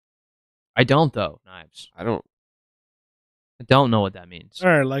 I don't though, Knives. I don't. I don't know what that means. All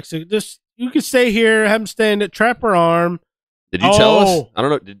right, Lexa, just you can stay here, have him stand it, trap her arm. Did you tell us? Oh. I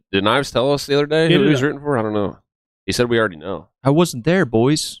don't know. Did Knives tell us the other day Get who it he was up. rooting for? I don't know. He said we already know. I wasn't there,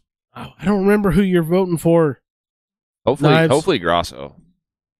 boys. Oh, I don't remember who you're voting for. Knives. Hopefully Grasso.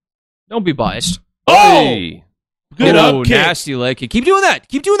 Don't be biased. Oh! Hey. Good Oh, up kick. nasty leg kick. Keep doing that.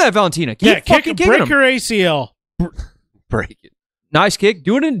 Keep doing that, Valentina. Keep Yeah, kick fucking and kicking break him. her ACL. Break it. Nice kick.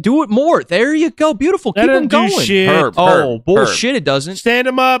 Do it more. There you go. Beautiful. That Keep him doesn't do going. shit. Herb. Oh, Herb. bullshit. It doesn't. Stand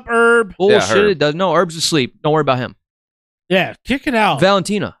him up, Herb. Bullshit. Herb. It does. No, Herb's asleep. Don't worry about him. Yeah, kick it out.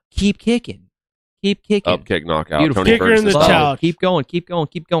 Valentina, keep kicking. Keep kicking. Up kick knockout. Beautiful. Tony Kick her in the Ferguson Love it. style. couch. Keep going. Keep going.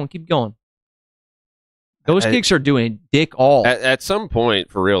 Keep going. Keep going. Those I- kicks are doing dick all. At some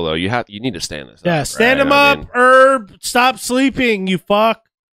point, for real though, you need to stand this. Yeah, up, stand right? him I up, mean, Herb. Stop sleeping, you fuck.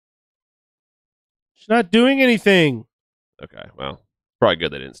 She's not doing anything. okay, well, probably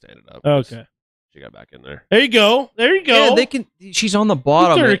good they didn't stand it up. Okay. She got back in there. There you go. There you go. Yeah, they can. She's on the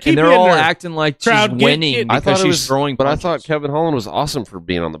bottom, Keep her- and keep they're her in all there. acting like Crowd, she's get- winning get- because I thought it she's was throwing. but I punches. thought Kevin Holland was awesome for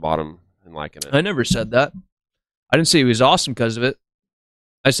being on the bottom and liking it. I never said that. I didn't say he was awesome because of it.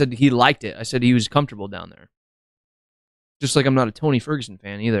 I said he liked it. I said he was comfortable down there. Just like I'm not a Tony Ferguson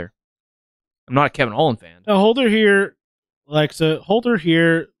fan either. I'm not a Kevin Holland fan. Now hold her here, Alexa. Hold her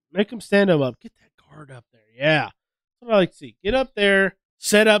here. Make him stand him up. Get that guard up there. Yeah. That's what I like to see. Get up there.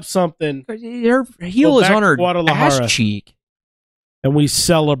 Set up something. Her heel Go is back on to her Guadalajara. ass cheek. And we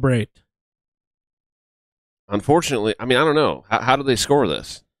celebrate. Unfortunately, I mean, I don't know. How do they score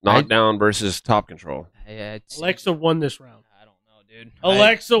this? Knockdown versus top control. Alexa won this round. I don't know, dude.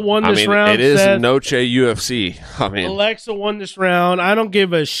 Alexa won I this mean, round. it is Seth. Noche UFC. I mean, Alexa won this round. I don't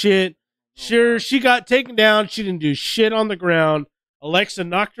give a shit. Sure, she got taken down. She didn't do shit on the ground. Alexa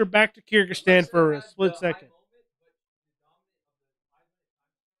knocked her back to Kyrgyzstan for a split second.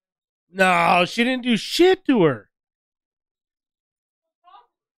 No, she didn't do shit to her.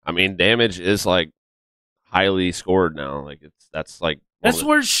 I mean, damage is like highly scored now. Like that's like one That's of the-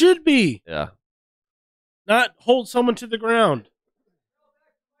 where it should be. yeah. Not hold someone to the ground.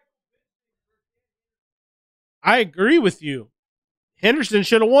 I agree with you. Henderson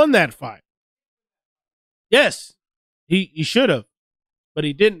should have won that fight. Yes, he should have, but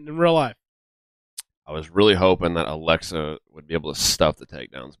he didn't in real life. I was really hoping that Alexa would be able to stuff the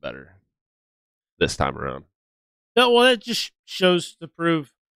takedowns better this time around. No, well, that just shows to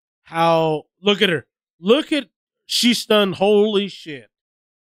prove how. Look at her. Look at she's stunned. Holy shit!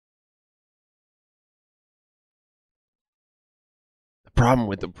 The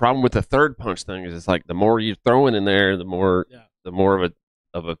problem with the third punch thing is it's like the more you're throwing in there, the more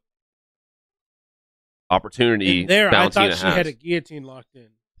of a opportunity. In there, I Valentina thought she has. had a guillotine locked in.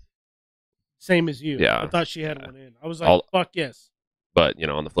 Same as you. Yeah. I thought she had one in. I was like, All- fuck yes. But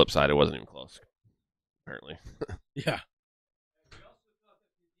on the flip side, it wasn't even close. Apparently, Yeah.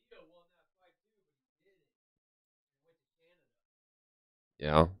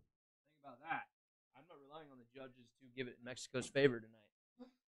 yeah. Think about that. I'm not relying on the judges to give it Mexico's favor tonight.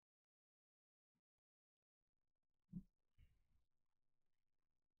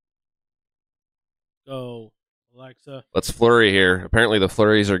 Go, Alexa. Let's flurry here. Apparently, the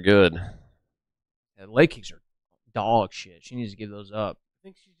flurries are good. Yeah, the leg kicks are dog shit. She needs to give those up. I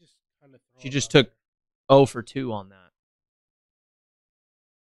think she just kind of. She just took 0 for 2 on that.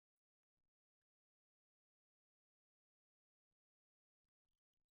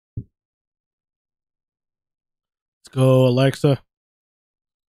 go, Alexa.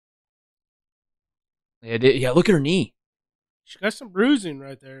 Yeah, look at her knee. She got some bruising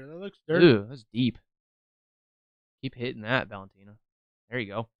right there. That looks dirty. Ew, that's deep. Keep hitting that, Valentina. There you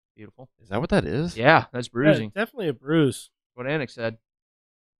go. Beautiful. Is that what that is? Yeah, that's bruising. Yeah, definitely a bruise. What Anik said.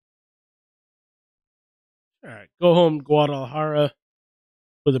 All right, go home, Guadalajara,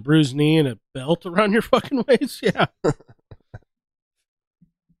 with a bruised knee and a belt around your fucking waist. Yeah. How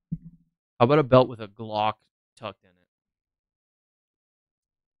about a belt with a Glock tucked in it?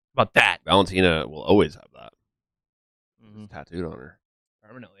 How about that? Valentina will always have that Mm-hmm. tattooed on her.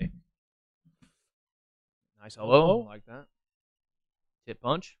 Permanently. Nice elbow. Oh. I like that. Tip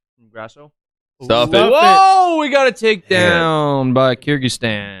punch from Grasso. Stuff Stuff it. Whoa! We got a takedown by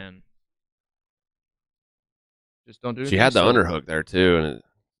Kyrgyzstan. Just don't do anything She had the silly. underhook there too, and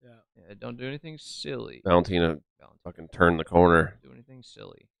Yeah, don't do anything silly. Valentina fucking turned the corner. Do anything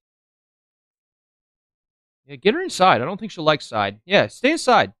silly. Yeah, get her inside. I don't think she'll like side. Yeah, stay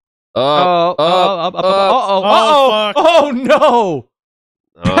inside. Up, Up. fuck. Oh, no.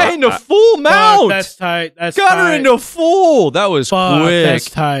 Uh, Into full Fuck, mount. that's tight. That's Got tight. her into full. That was Fuck, quick. that's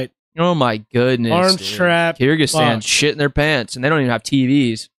tight. Oh, my goodness. Arm dude. strap. Kyrgyzstan Fuck. shitting their pants, and they don't even have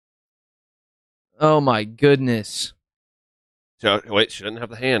TVs. Oh, my goodness. Wait, she doesn't have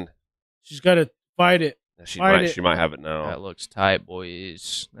the hand. She's got to fight it. She Fight might. it. She might have it now. That looks tight,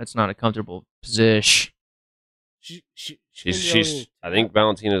 boys. That's not a comfortable position. She's. I think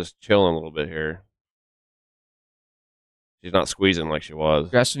Valentina's chilling a little bit here. She's not squeezing like she was.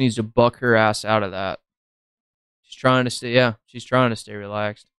 Grasso needs to buck her ass out of that. She's trying to stay. Yeah, she's trying to stay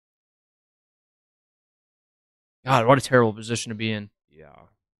relaxed. God, what a terrible position to be in. Yeah.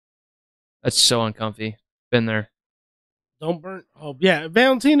 That's so uncomfy. Been there. Don't burn. Oh, yeah.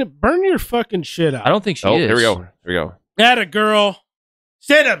 Valentina, burn your fucking shit out. I don't think she Oh, is. here we go. Here we go. Atta girl.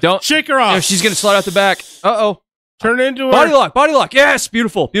 Stand up. Don't- Shake her off. Yeah, she's gonna slide out the back. Uh-oh. Turn into her. Body lock. Body lock. Yes,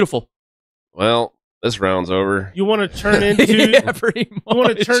 beautiful. Beautiful. Well, this round's over. You want to turn into yeah, pretty much. You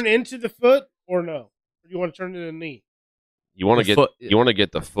want to turn into the foot or no? Or you want to turn into the knee? You want to The get. foot- You want to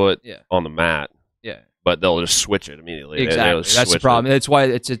get the foot Yeah. on the mat, Yeah, but they'll just switch it immediately. They'll exactly. just That's the switch problem. it. That's why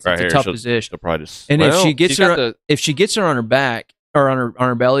it's Right a here, tough she'll- position. She'll probably just. And if well, she gets she's got her, if she gets her on her back or on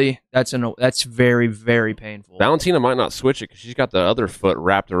her belly, that's very, very painful. Valentina might not switch it because she's got the other foot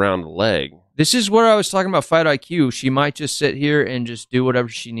wrapped around the leg. This is where I was talking about fight IQ. She might just sit here and just do whatever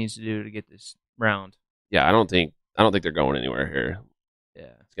she needs to do to get this round. Yeah, I don't think they're going anywhere here.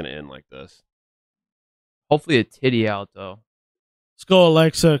 Yeah. It's gonna end like this. Hopefully a titty out though. Let's go,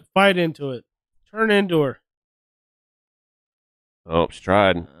 Alexa. Fight into it. Turn into her. Oh, she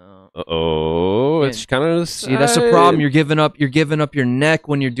tried. Uh-oh. It's kind of See, that's the problem. You're giving up your neck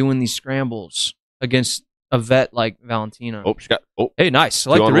when you're doing these scrambles against a vet like Valentina. Oh, she got. Oh, Hey, nice.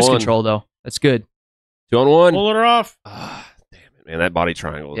 I like Two the on wrist one. control though. That's good. 2-on-1. Pull her off. Ah, damn it, man. That body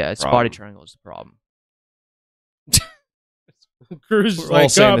triangle. is Yeah, the it's problem. body triangle is the problem. Cruz We're is all like,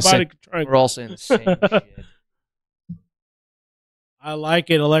 saying the body same- triangle. We're all saying the same shit. I like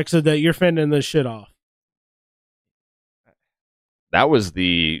it, Alexa, that you're fending this shit off. That was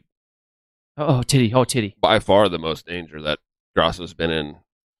the Oh, titty. Oh, titty. by far the most danger that Grasso's been in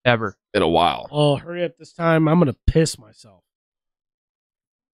Ever. a while. Oh, hurry up this time. I'm going to piss myself.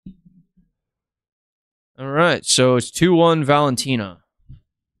 All right. So it's 2-1 Valentina.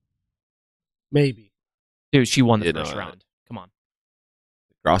 Maybe. Dude, she won the You first know, round. Come on.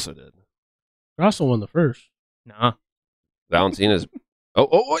 Grasso did. Grasso won the first. Nah. Valentina's.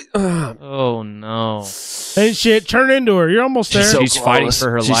 Wait. Oh, no. Hey, shit, turn into her. You're almost there. She's fighting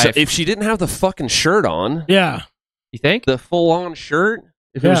for her life. If she didn't have the fucking shirt on, Yeah. You think? the full-on shirt,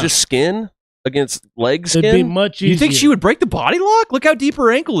 if it was Yeah. just skin against leg It'd be skin, much easier. You think she would break the body lock? Look how deep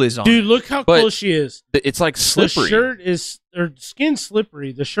her ankle is on. Dude, look how But- close she is. it's like slippery. The shirt is, her skin's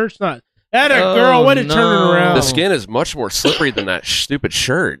slippery. The shirt's not. That a Oh, girl, way to turn no. it around. The skin is much more slippery than that stupid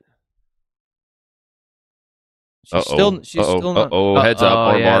shirt. She's still not. Heads up,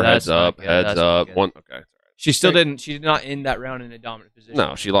 armbar, yeah, heads that's not up, good. heads That's not up. good. One. Okay. She still didn't. She did not end that round in a dominant position.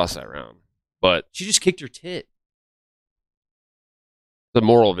 No, she lost that round, but She just kicked her tit. the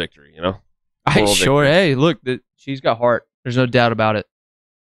moral victory, you know. I Moral sure. victory. Hey, look, she's got heart. There's no doubt about it.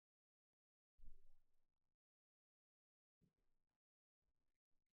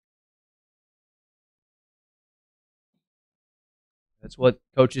 That's what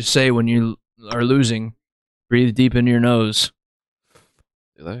coaches say when you are losing. Breathe deep into your nose.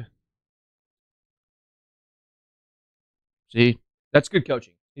 Do they? See, that's good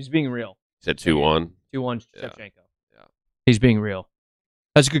coaching. He's being real. Said 2-1. 2-1 Yeah. Shevchenko. Yeah. He's being real.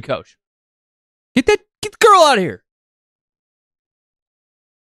 That's a good coach. Get the girl out of here.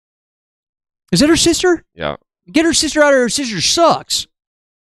 Is that her sister? Yeah. Get her sister out of her sister sucks.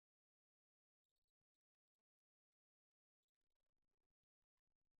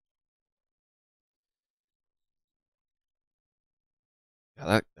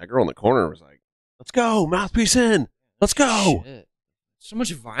 Yeah, that girl in the corner was like, "Let's go, mouthpiece in, let's go." Shit. So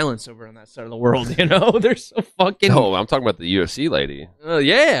much violence over on that side of the world, you know? They're so fucking... No, I'm talking about the UFC lady.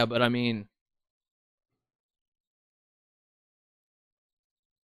 Yeah, but I mean...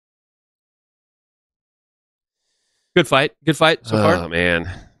 Good fight so far. Oh man,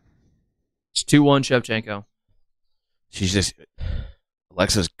 It's 2-1 Shevchenko. she's just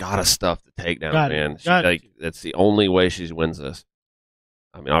Alexa's got to stuff the takedown, Got it. man. She, Got like to. that's the only way she wins this.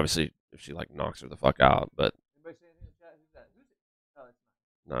 I mean, obviously, if she like knocks her the fuck out, but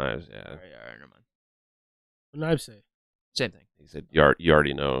knives, yeah. All right, never mind. What did Knives say? Same thing. He said you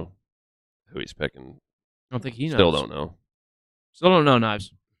already know who he's picking. I don't think he knows. Still don't know. Still don't know,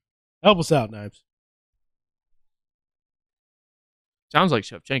 Knives. Help us out, Knives. Sounds like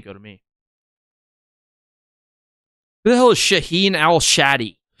Shevchenko to me. Who the hell is Shaheen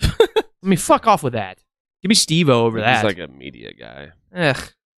Al-Shadi? I mean, fuck off with that. Give me Steve-O over that. He's like a media guy. Ugh.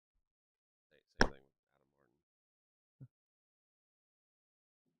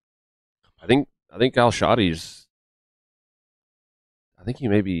 I think Al Shadi's. I think he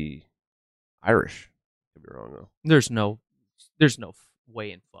may be Irish. Could be wrong though. There's no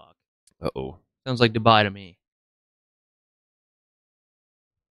way in fuck. Uh-oh. Sounds like Dubai to me.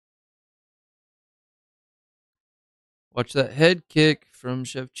 Watch that head kick from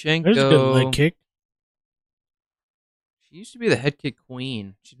Shevchenko. There's a good leg kick. She used to be the head kick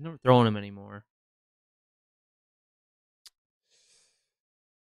queen. She's never throwing him anymore.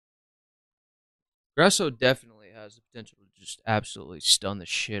 Grasso definitely has the potential to just absolutely stun the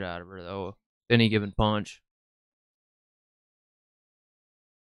shit out of her, though. Any given punch.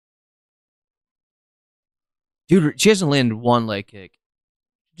 Dude, she hasn't landed one leg kick.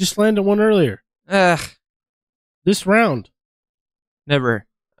 Just landed one earlier. Ugh. This round. Never.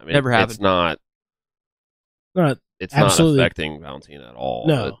 I mean, Never happened. It's not. Not It's absolutely. not affecting Valentina at all.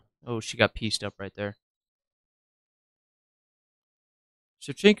 No. Oh, she got pieced up right there.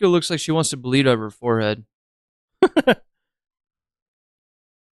 Shevchenko looks like she wants to bleed over her forehead.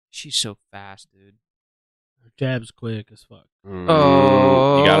 She's so fast, dude. Her jab's quick as fuck. You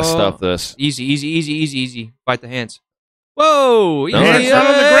gotta stuff this. Easy. Fight the hands. Whoa! No, Hands that's- not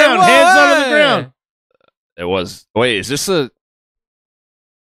on the ground. Hands not on the ground. It was. Wait, is this a?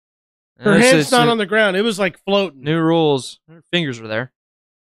 Her hand's not on the ground. It was like floating. New rules. Her fingers were there.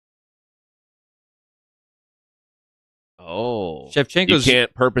 Oh, Shevchenko's you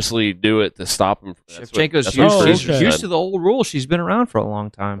can't purposely do it to stop him. Shevchenko's okay. used to the old rule. She's been around for a long I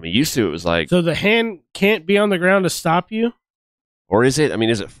time. mean, used to it was like, So the hand can't be on the ground to stop you? or is it? I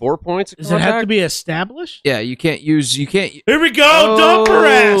mean, is it 4 points? Does it have to be established? Yeah, you can't. Here we go. Dump her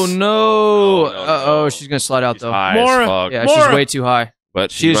ass. Oh no! No, no, Uh-oh, no. she's gonna slide out She's though. high Mora. as fuck. Yeah, Mora. she's way too high.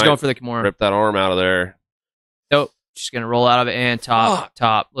 But She's might going for the Kimura. rip that arm out of there. Nope. She's gonna roll out of it and Fuck.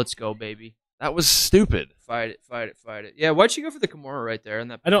 top. Let's go, baby. That was stupid. Fight it. Yeah, why'd she go for the Kimura right there in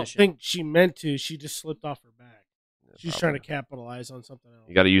that I position? don't think she meant to. She just slipped off her back. She's trying to Probably. capitalize on something else.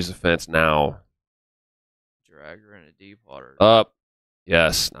 You got to use the fence now. Drag her into deep water. Up.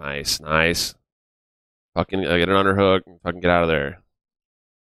 Yes. Nice. Fucking get an underhook and fucking get out of there.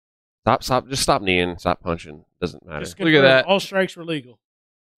 Stop. Just stop kneeing. Stop punching. Doesn't matter. Just Look at confirm that. All strikes were legal.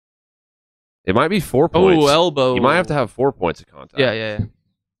 It might be 4 points. Oh, elbow. You might have to have 4 points of contact. Yeah.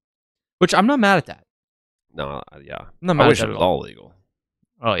 Which I'm not mad at that. No. Yeah. I'm not I mad wish at it that was at all. all legal.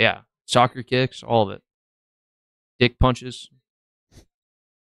 Oh yeah, soccer kicks, all of it. Dick punches,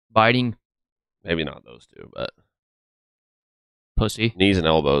 biting, Maybe not those two, but pussy. knees and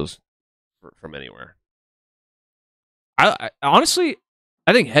elbows from anywhere. I honestly,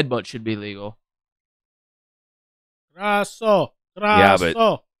 I think headbutt should be legal. Grasso. Yeah,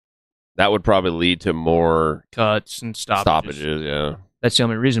 but that would probably lead to more Cuts and stoppages. Yeah. That's the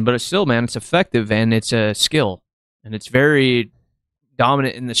only reason. But it's still, man, it's effective and it's a skill. And it's very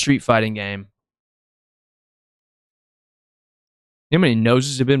dominant in the street fighting game. You know how many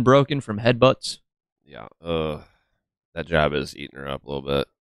noses have been broken from headbutts? Yeah. That jab is eating her up a little bit.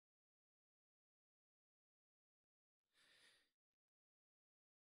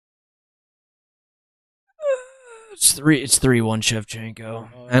 It's 3-1 Shevchenko.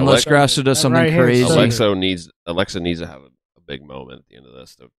 Oh, Unless Alexa- Grasso does that something right hand crazy. sucks. Alexa needs to have a big moment at the end of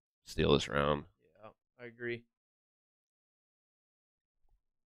this to steal this round. Yeah, I agree.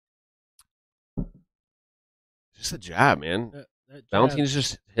 Just a jab, man. That jab. Valentina's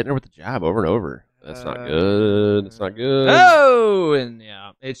just hitting her with the jab over and over. That's not good. It's not good. Oh, and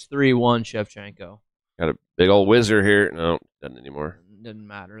yeah, it's 3-1 Shevchenko. Got a big old whizzer here. No, doesn't anymore. Doesn't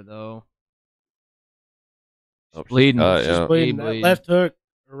matter though. Oh, she's Bleeding. cut, She's yeah. bleeding. That bleeding. left hook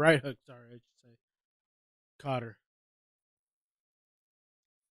or right hook, sorry, I should say. Caught her.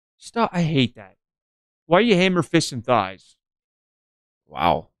 Stop. I hate that. Why are you hammer fisting thighs?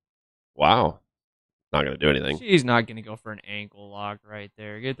 Wow. Not gonna do anything. She's not gonna go for an ankle lock right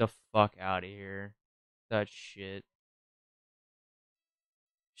there. Get the fuck out of here. That shit.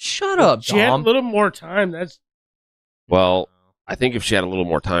 Shut up, She had a Dom. little more time. That's Well, I think if she had a little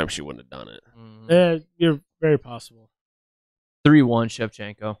more time, she wouldn't have done it. you're very possible. 3-1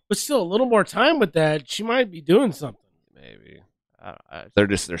 Shevchenko. But still, a little more time with that, she might be doing something. Maybe I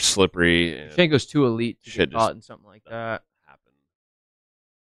they're slippery. And Shevchenko's too elite to Shit get caught just- in something like that. happen.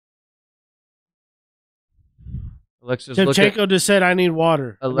 Alexa's Shevchenko just said, "I need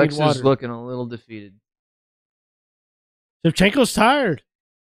water." I need Alexa's water. looking a little defeated. Shevchenko's tired.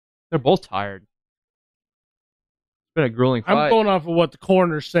 They're both tired. It's been a grueling I'm fight. going off of what the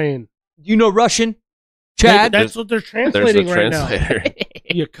coroner's saying. Do you know Russian? Chad? That's what they're There's translating the right now. translator.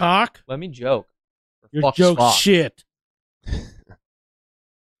 You cock. Let me joke. For Your fuck's joke's sake. shit.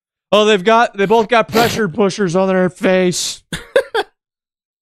 Oh, they both got pressure pushers on their face.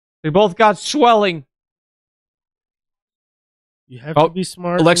 They both got swelling. You have Oh, to be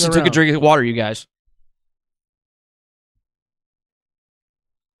smart. Alexa in the took a round. drink of water, you guys.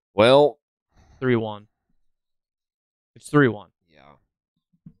 Well, 3-1. It's 3-1. yeah.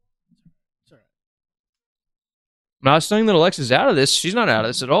 It's all right. I'm not saying that Alexa's out of this. She's not out of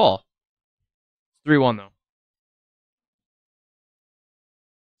this at all. 3-1, though.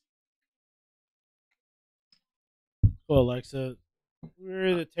 Well, Alexa,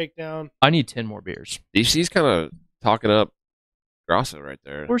 we're the takedown. I need 10 more beers. DC's kind of talking up Grasso right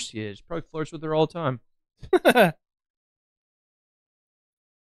there. Of course he is. Probably flirts with her all the time.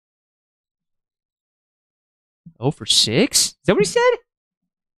 0 for 6? Is that what he said?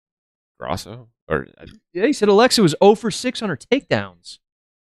 Grasso? Or Yeah, he said Alexa was 0 for 6 on her takedowns.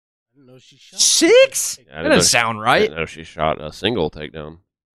 I didn't know she shot. 6? I That didn't know doesn't sound I right. didn't know she shot a single takedown.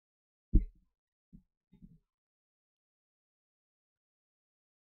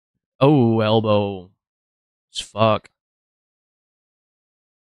 Oh, elbow. It's fuck.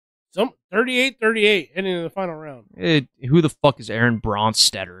 Some 38-38 heading into the final round. Who the fuck is Aaron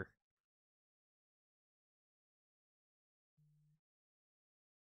Bronstetter?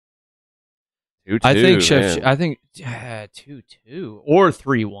 I think man. I think 2-2 or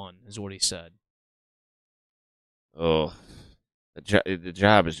 3-1 is what he said. Oh, the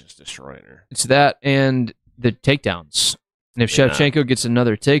jab is just destroying her. It's that and the takedowns. And if Yeah. Shevchenko gets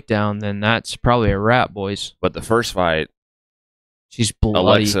another takedown, then that's probably a wrap, boys. But the first fight, She's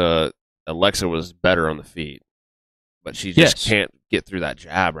bloody. Alexa was better on the feet, but she just Yes. can't get through that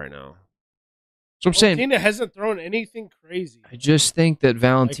jab right now. So I'm saying, Tina hasn't thrown anything crazy. I just think that Like a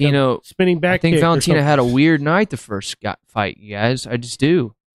Valentino. spinning back. I think kick or Valentina had a something. weird night the first fight, you guys. I just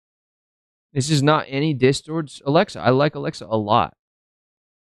do. This is not any diss towards Alexa. I like Alexa a lot.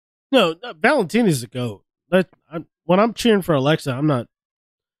 No, Valentina's the GOAT. When I'm cheering for Alexa, I'm not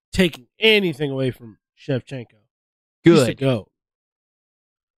taking anything away from Shevchenko. She's the Good. GOAT.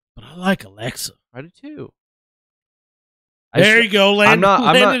 But I like Alexa. I do too. There you go,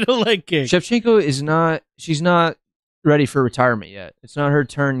 landed a leg kick. Shevchenko is not. She's not ready for retirement yet. It's not her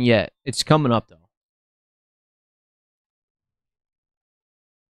turn yet. It's coming up though.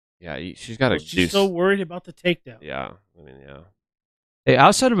 Yeah, she's got to do. She's so worried about the takedown. Yeah, I mean, yeah. Hey,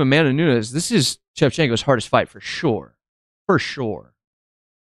 outside of Amanda Nunes, this is Shevchenko's hardest fight for sure. For sure.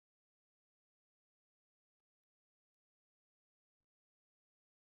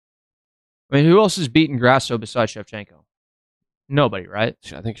 I mean, who else has beaten Grasso besides Shevchenko? Nobody, right?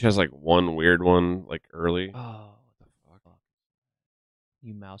 I think she has like one weird one, like early. Oh, what the fuck.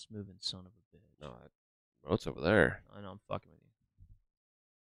 You mouse moving son of a bitch. No, what's over there? I know, I'm fucking with you.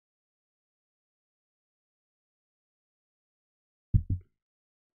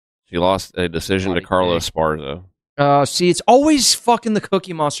 She lost a decision to Body Carla kick. Esparza. See, it's always fucking the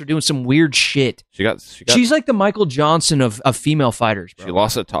Cookie Monster doing some weird shit. She got. She's like the Michael Johnson of female fighters, bro. She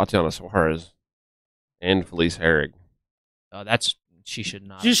lost to Tatiana Suarez and Felice Herrig. That's she should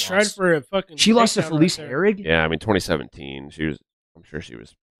not. She just have tried lost. for a fucking. She lost to takedown Felice right there. Herrig, Yeah, I mean 2017. She was. I'm sure she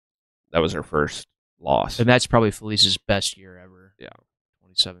was. That was her first loss. and that's probably Felice's best year ever. Yeah.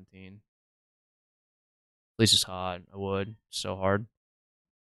 2017. Felice is hot. I would so hard.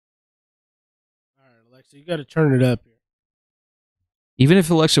 All right, Alexa, you got to turn it up here. Even if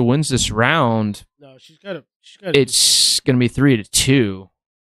Alexa wins this round, No, she's got to. it's gonna be 3-2.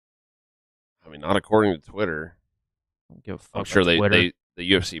 I mean, not according to Twitter. I don't give a fuck I'm sure about Twitter.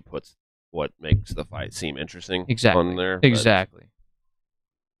 the UFC puts what makes the fight seem interesting. Exactly. On there, but Exactly.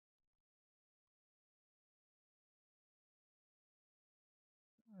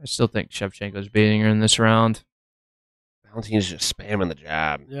 I still think Shevchenko's beating her in this round. Valentina's just spamming the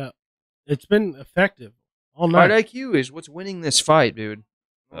jab. Yeah, it's been effective all Fight night. IQ is what's winning this fight, dude.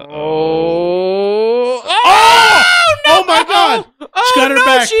 Uh-oh. Oh my God! She got her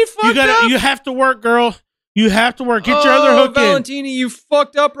back. She fucked up. You have to work, girl. You have to work. Get your other hook in. Valentina, you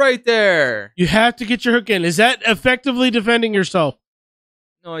fucked up right there. You have to get your hook in. Is that effectively defending yourself?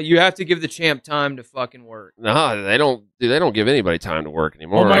 No, you have to give the champ time to fucking work. No, they don't. Dude, they don't give anybody time to work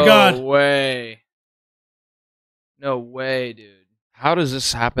anymore. Oh my God. No way. No way, dude. How does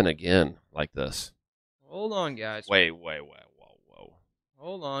this happen again like this? Hold on, guys. Wait, whoa.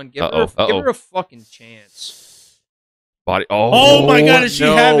 Hold on. Give her a fucking chance. Body. Oh my God, does she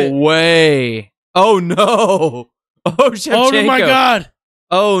have it? No way. Oh no. Oh, Shevchenko. Oh my God.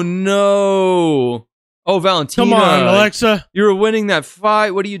 Oh no. Oh, Valentina. Come on, Alexa. You were winning that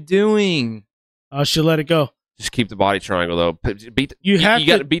fight. What are you doing? Oh, she'll let it go. Just keep the body triangle though. You got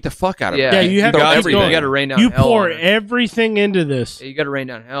to to beat the fuck out of Yeah, her. Yeah, you have to got keep going. You got to rain down You hell. pour on her. everything into this. Yeah, you got to rain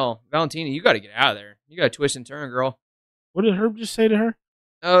down hell. Valentina, you got to get out of there. You got to twist and turn, girl. What did Herb just say to her?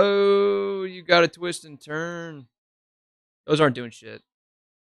 Oh, you got to twist and turn. Those aren't doing shit.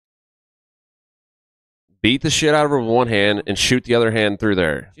 Beat the shit out of her with one hand and shoot the other hand through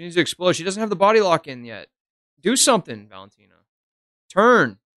there. She needs to explode. She doesn't have the body lock in yet. Do something, Valentina.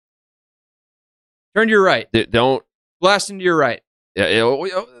 Turn. Turn to your right. Don't. Blast into your right. Yeah.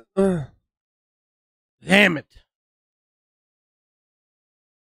 Damn it.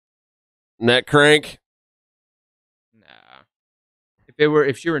 Neck crank. Nah.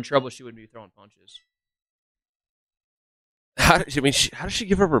 If she were in trouble, she wouldn't be throwing punches. How does she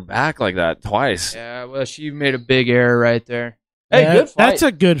give up her back like that twice? Yeah, well, she made a big error right there. Hey, Yeah, good fight. That's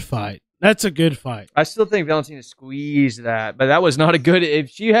a good fight. That's a good fight. I still think Valentina squeezed that, but that was not a good. If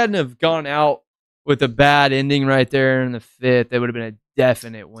she hadn't have gone out with a bad ending right there in the fifth, that would have been a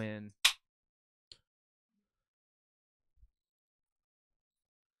definite win.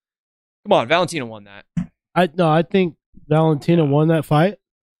 Come on, Valentina won that. I think Valentina won that fight.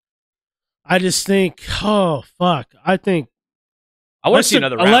 I just think, oh fuck. I think I want to see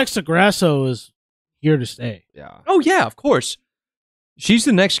another round. Alexa Grasso is here to stay. Yeah. Oh yeah, of course. She's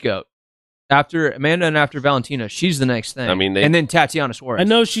the next goat. After Amanda and after Valentina, she's the next thing. I mean, and then Tatiana Suarez. I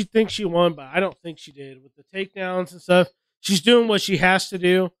know she thinks she won, but I don't think she did. With the takedowns and stuff, she's doing what she has to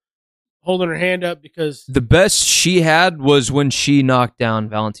do, holding her hand up because the best she had was when she knocked down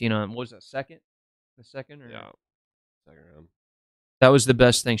Valentina. What was that, second? The second? Or? Yeah. Second round. That was the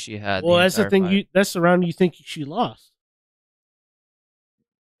best thing she had. well, that's the entire thing. fight. That's the round you think she lost.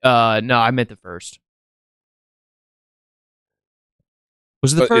 No, I meant the first.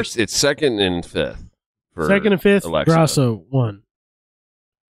 Was it the But first? it's second and fifth. For Second and fifth, Alexa. Grasso won.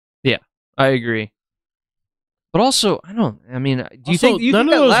 I agree. But also, I mean, do you Also, think none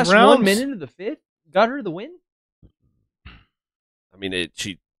of that those last rounds- 1 minute of the fifth got her the win? I mean,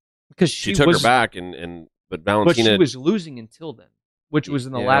 she Because took her back, but but Valentina. she was losing until then, which was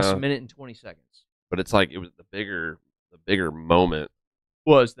in the last minute and 20 seconds. But it's like it was the bigger moment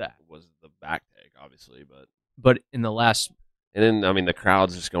Was that? was the back take, obviously. But in the last, And then I mean the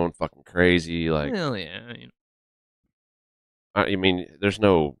crowd's just going fucking crazy. Like well, yeah, I mean, there's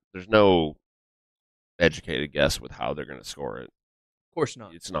no educated guess with how they're going to score it. of course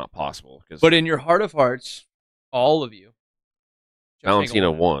not. It's not possible because But in your heart of hearts, all of you, Valentina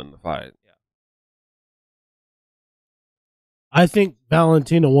Shevchenko won the fight. I think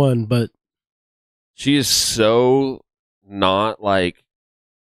Valentina won, but She is so not like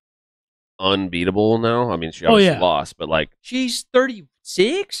unbeatable now. I mean, she obviously lost, but like She's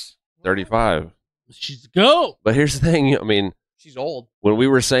 36. 35. she's go. But here's the thing. I mean, She's old. when we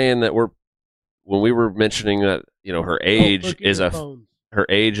were saying that when we were mentioning that her age Look at is your a phones. her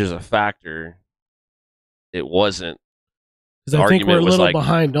age is a factor, it wasn't. Because I think argument we're a was little like,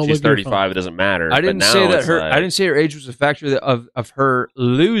 behind. Don't she's look at your 35. phone. It doesn't matter. I But didn't now say that it's her. like- I didn't say her age was a factor of her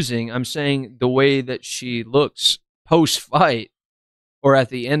losing. I'm saying the way that she looks post fight or at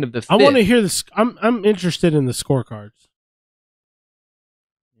the end of the I fifth. want to hear this. I'm interested in the scorecards.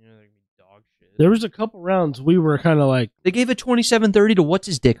 You know, they're gonna be dog shit. There was a couple rounds we were kind of like, They gave a 27-30 to what's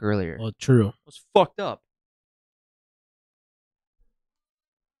his dick earlier. well, true. It was fucked up.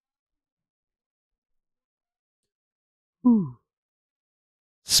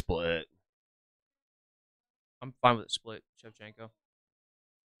 split. I'm fine with it split, Shevchenko.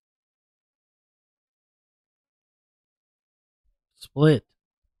 Split.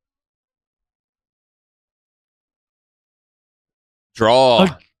 Draw.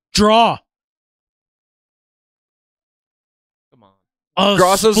 Draw. Come on. A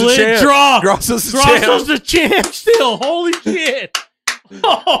Grosso's the split champ. draw. Grosso's the Grosso's champ. the champ still. Holy shit.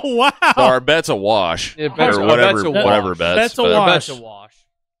 Oh, wow. So our bet's a wash. Yeah, or whatever, a wash. whatever bets. That's a but wash. That's a wash.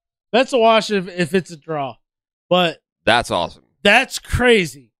 That's a wash if it's a draw. But That's awesome. that's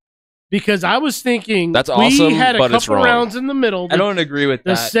crazy. Because I was thinking That's we awesome, had a but it's couple wrong. rounds in the middle. I don't agree with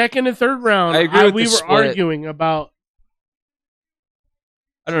The that. second and third round, I agree with we the were split. arguing about.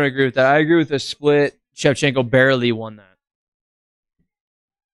 I don't agree with that. I agree with the split. Shevchenko barely won that.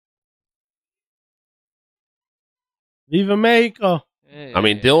 Viva Mexico. I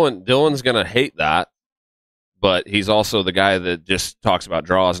mean, Dylan's gonna hate that, but he's also the guy that just talks about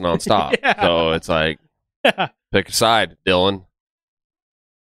draws nonstop. Yeah. So it's like, pick a side, Dylan.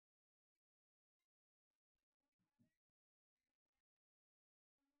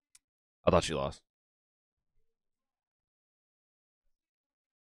 I thought you lost.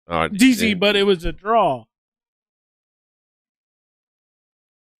 DC, but it was a draw.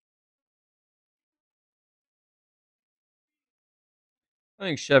 I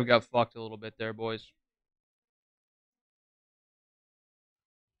think Shev got fucked a little bit there, boys.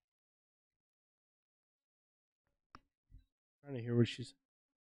 Trying to hear what she's.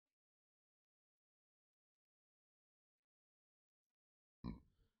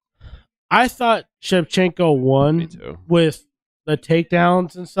 I thought Shevchenko Me won too. with the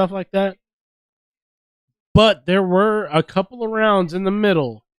takedowns and stuff like that. But there were a couple of rounds in the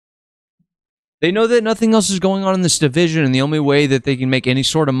middle. They know that nothing else is going on in this division, and the only way that they can make any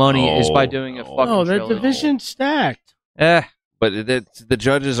sort of money is by doing a fucking No, their trilogy. division stacked. Eh. But the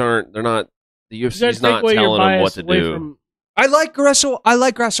judges aren't. They're not. The You gotta UFC's take not away your telling them what bias to away do. from. I like Grasso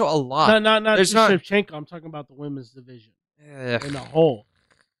a lot. Not There's just not- Shevchenko. I'm talking about the women's division Ugh. in the whole.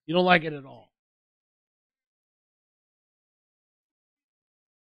 You don't like it at all.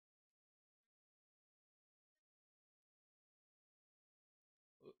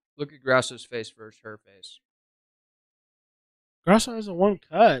 Look at Grasso's face versus her face. Grasso has a one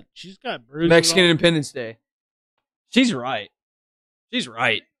cut. She's got bruises. Mexican all- Independence Day. She's right. She's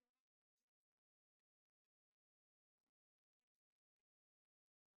right.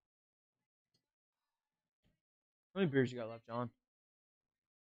 How many beers you got left, John?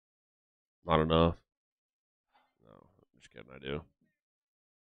 Not enough. No, I'm just kidding. I do.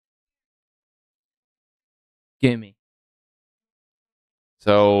 Gimme.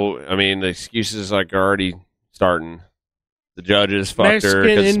 So I mean, the excuses like are already starting. The judges fucked her Mexican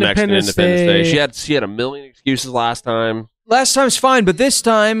because Mexican Independence Independence Day. Day. She had a million excuses last time. Last time's fine, but this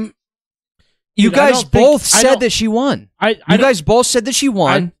time, you Dude, I guys don't think- both I said don't- that she won. I You don't- guys both said that she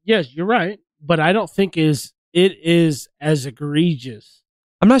won. yes, you're right, but I don't think it is as egregious.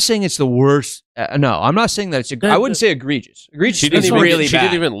 I'm not saying it's the worst. No, I'm not saying that it's. I wouldn't say egregious. Egregious She is didn't even. really She bad.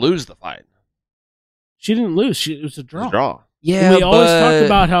 didn't even lose the fight. She didn't lose. It was a It draw. was a draw. Yeah, And we always talk but-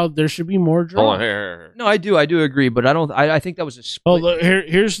 about how there should be more draws. Hold on, here. No, I do agree, but I don't. I think that was a Oh, split. look,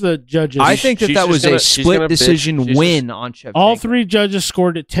 here's the judges. I think that she's that just was gonna- a she's split gonna bitch. decision She's win on Shevchenko. all three judges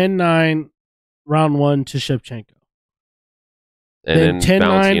scored it 10-9, round one to Shevchenko. And then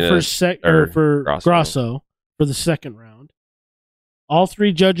 10-9 Valentina- for or for Grasso. Grasso for the second round. All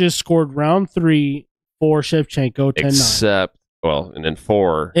three judges scored round 3 for Shevchenko 10-9. except and then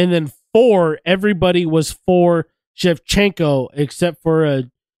 4. And then 4, everybody was for Shevchenko except for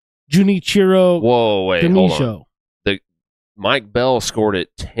Junichiro Whoa, wait, hold on. Denisho. Mike Bell scored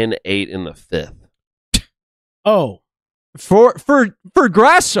it 10-8 in the 5th. Oh, for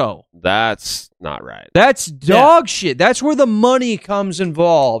Grasso. That's not right. That's dog shit. That's where the money comes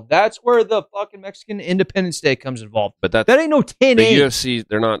involved. That's where the fucking Mexican Independence Day comes involved. But that's That ain't no 10-8. the UFC.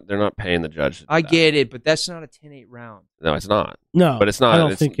 They're not paying the judge. to do I that. get it, but that's not a 10-8 round. No, it's not. no. But it's not. I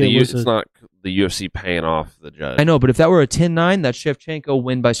don't it's think the, it was it's not the UFC paying off the judge. I know, but if that were a 10-9, that's Shevchenko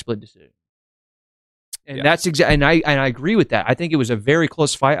win by split decision. And Yeah. that's exactly, and I agree with that. I think it was a very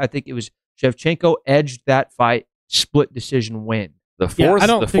close fight. I think it was Shevchenko edged that fight, split decision win. The Yeah, fourth, I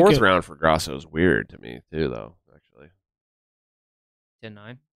don't think fourth it- round for Grasso is weird to me too, though. Actually,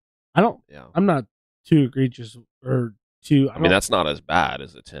 10-9. yeah. I'm not too egregious or too. I mean, that's not as bad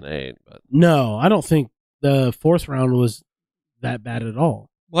as a 10-8, but No, I don't think the fourth round was that bad at all.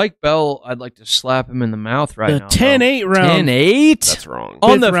 Like Bell, I'd like to slap him in the mouth right The now. 10-8 round. 10-8? that's wrong.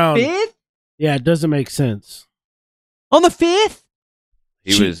 On Fifth the round. 5th? Yeah, it doesn't make sense. On the 5th?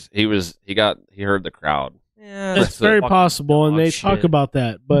 He heard the crowd. Yeah, It's That's a very fucking possible, and dog they talk shit. about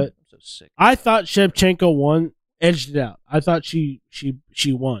that. But I'm so sick. I thought Shevchenko won, edged it out. I thought she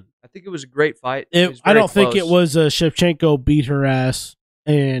won. I think it was a great fight. It was I very don't think it close. was Shevchenko beat her ass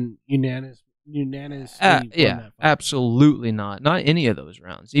and unanimously won Yeah, that fight. absolutely not. Not any of those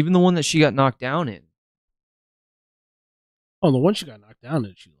rounds. Even the one that she got knocked down in. Oh, the one she got knocked down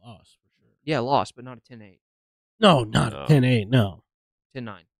in, she lost for sure. Yeah, lost, but not a 10-8. No, not No. a 10-8, no.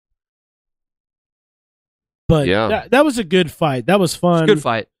 10-9. But Yeah. that was a good fight. That was fun. It's a good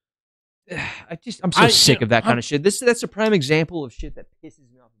fight. I'm so sick of that kind of shit. That's a prime example of shit that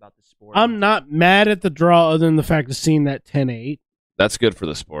pisses me off about the sport. I'm not mad at the draw other than the fact of seeing that 10-8. That's good for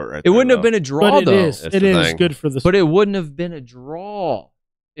the sport, right? It wouldn't have been a draw, But though. it is good for the sport. But it wouldn't have been a draw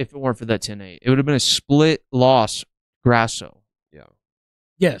if it weren't for that 10-8. It would have been a split loss, Grasso. Yeah.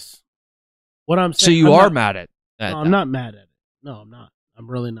 Yes. What I'm saying. So you are mad at that? No, I'm not mad at it. No, I'm not.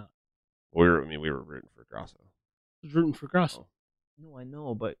 I'm really not. We were rooting for Grasso. I was rooting for Grasso. No, I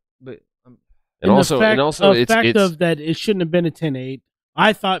know, but And also, the fact it's of that it shouldn't have been a 10-8.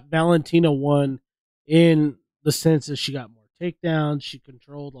 I thought Valentina won in the sense that she got more takedowns. She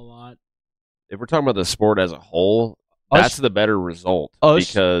controlled a lot. if we're talking about the sport as a whole, that's the better result.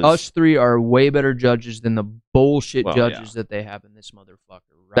 Because us three are way better judges than the bullshit Well, judges that they have in this motherfucker.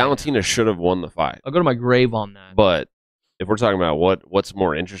 Right Valentina now. should have won the fight. I'll go to my grave on that. But if we're talking about what's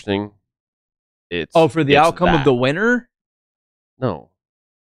more interesting, it's for the outcome of the winner. No,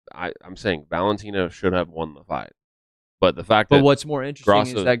 I'm saying Valentina should have won the fight. But the fact that But what's more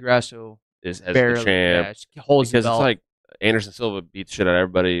interesting is that Grasso is as barely the champ holds because the it's belt. like Anderson Silva beat the shit out of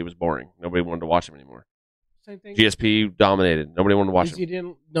everybody. It was boring. Nobody wanted to watch him anymore. Same thing. GSP dominated. Nobody wanted to watch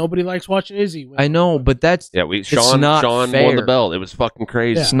him. Nobody likes watching Izzy. I know, but that's Sean not won fair. the belt. It was fucking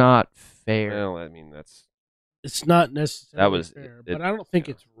crazy. It's not fair. Well, I mean it's not necessarily fair, but I don't think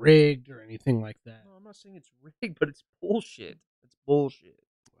it's rigged or anything like that. No, I'm not saying it's rigged, but it's bullshit. It's bullshit.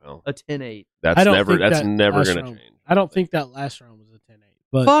 Well, A 10-8. that's never going to change. I don't think that last round was a 10-8.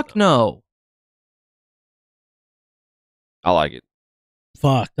 But Fuck no. I like it.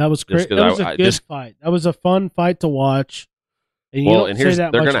 Fuck, that was great. That was a good fight. That was a fun fight to watch. And here's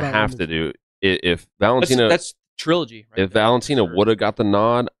they're going to have to do if Valentina. That's trilogy. Right if Valentina would have got the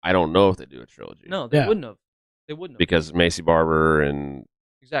nod, I don't know if they do a trilogy. No, they wouldn't have. They wouldn't have. Because Macy Barber and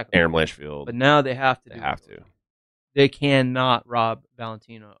Aaron Blanchfield. But now they have to. They have to. They cannot rob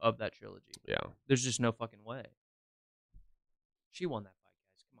Valentina of that trilogy. Yeah. There's just no fucking way. She won that fight,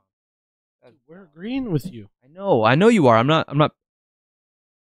 guys. Come on. We're agreeing with you. I know you are. I'm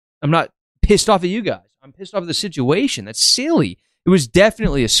not pissed off at you guys. I'm pissed off at the situation. That's silly. It was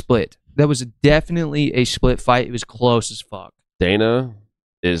definitely a split. That was definitely a split fight. It was close as fuck. Dana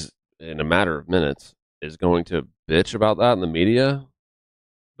is, in a matter of minutes, is going to bitch about that in the media,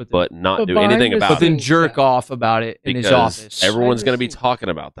 but not do anything about it. But then jerk off about it in his office. Everyone's going to be talking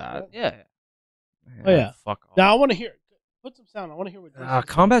about that. Yeah. Oh, yeah. Fuck off. Now, I want to hear. Put some sound. I want to hear what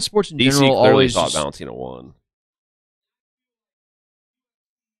combat sports in DC general clearly always thought Valentina won.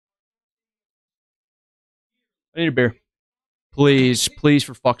 I need a beer. Please,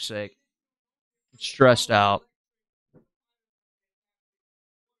 for fuck's sake. I'm stressed out.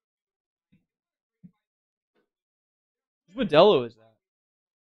 Which Modelo is that?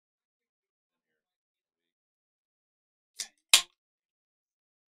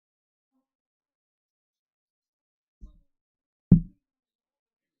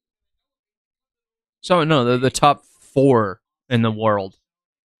 So no, they're the top 4 in the world.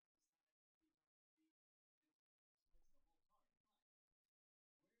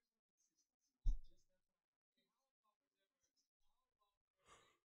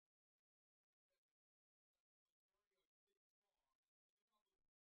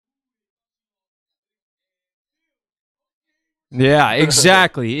 Yeah,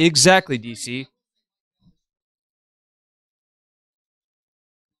 exactly, DC.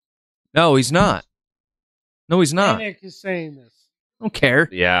 No, he's not. Anik is saying this. I don't care.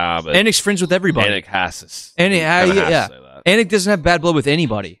 Yeah, but Anik's friends with everybody. Anik has to. Anik, Anik doesn't have bad blood with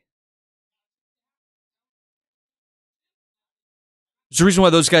anybody. There's a reason why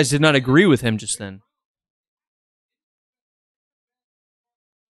those guys did not agree with him just then.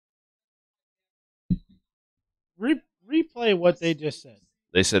 Replay what they just said.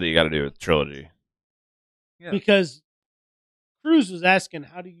 They said that you got to do a trilogy. Yeah. Because Cruz was asking,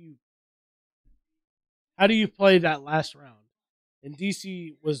 how do you play that last round? And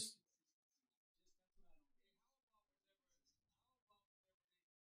DC was.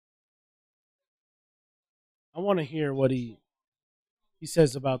 I want to hear what he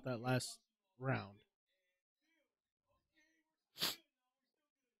says about that last round.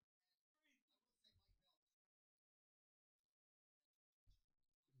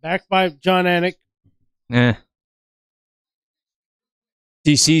 Backed by John Anik.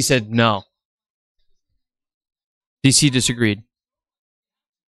 DC said no. DC disagreed.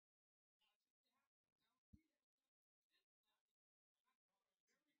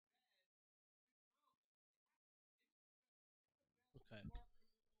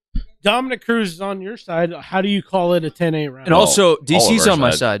 Dominic Cruz is on your side, how do you call it a 10-8 round? And also, all DC's of our on my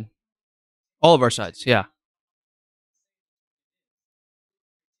sides. side. All of our sides, yeah.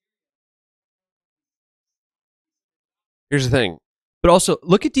 Here's the thing. But also,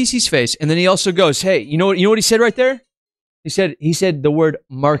 look at DC's face, and then he also goes, "Hey, you know what? You know what he said right there? He said the word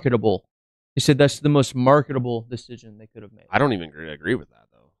marketable. He said that's the most marketable decision they could have made. I don't even agree with that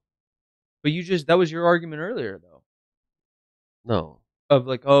though. But that was your argument earlier, though, No. of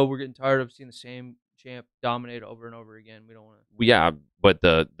like, oh, we're getting tired of seeing the same champ dominate over and over again. We don't want to. Well, yeah, but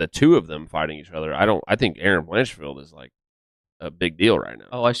the two of them fighting each other, I think Aaron Blanchfield is like a big deal right now.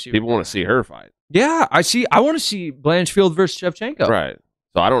 Oh, I see. People want to see her fight. Yeah, I see. I want to see Blanchfield versus Shevchenko. Right.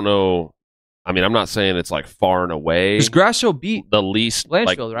 So I don't know. I mean, I'm not saying it's like far and away Because Grasso beat the least, like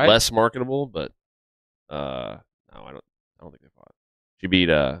Blanchfield, right? less marketable, but no, I don't think they fought. She beat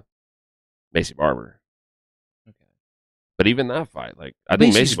Macy Barber. Okay. But even that fight, like I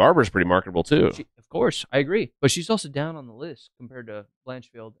think Macy Barber is pretty marketable too. Of course, I agree. But she's also down on the list compared to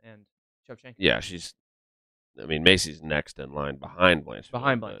Blanchfield and Shevchenko. Yeah, I mean, Macy's next in line behind Blanchfield.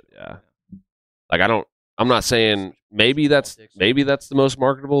 Behind Blanchfield. Yeah. Like I'm not saying maybe that's the most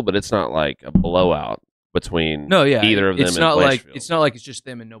marketable, but it's not like a blowout between either of them it's and not Blanchfield. it's not like it's just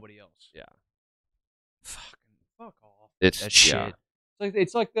them and nobody else. Yeah. Fuck off. It's That shit. yeah.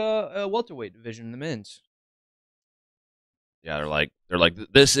 It's like the welterweight division in the men's. Yeah, they're like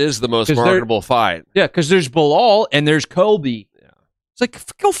this is the most 'Cause marketable fight. Yeah, because there's Bilal and there's Colby. Yeah. It's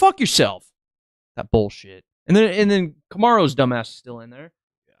like go fuck yourself. That bullshit. And then Kamaro's dumbass is still in there.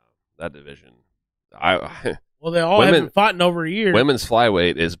 Yeah. That division. Well, they all haven't fought in over a year. Women's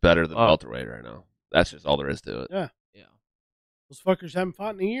flyweight is better than welterweight right now. That's just all there is to it. Yeah. Yeah. Those fuckers haven't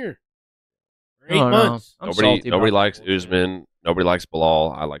fought in a year. Or I 8 don't know. months. I'm Nobody salty about likes that bullshit. Usman. Nobody likes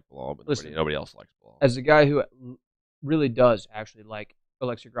Bilal. I like Bilal, but Listen. nobody else likes Bilal. As a guy who really does actually like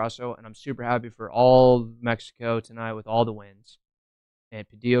Alexa Grasso, and I'm super happy for all of Mexico tonight with all the wins. And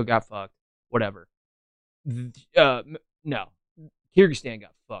Padillo got fucked. Whatever. No. Kyrgyzstan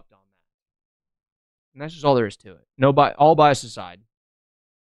got fucked on that. And that's just all there is to it. All bias aside,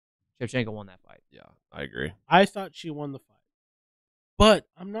 Shevchenko won that fight. Yeah, I agree. I thought she won the fight. But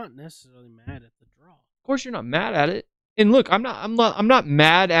I'm not necessarily mad at the draw. Of course, you're not mad at it. And look, I'm not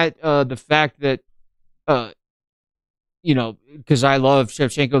mad at the fact that, because I love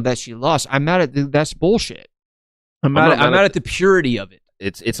Shevchenko that she lost. I'm mad at that's bullshit. I'm mad at the purity of it.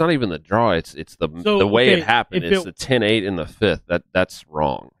 It's not even the draw. It's the way it happened. It's the 10-8 in the fifth. That's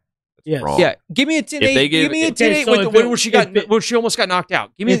wrong. Yes. Wrong. Yeah, give me a 10-8. Give me a 10-8 where she almost got knocked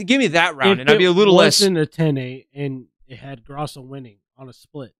out. Give me that round, and I'd be a little less. If it wasn't a 10-8 and it had Grasso winning on a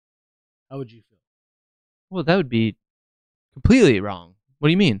split, how would you feel? Well, that would be completely wrong. What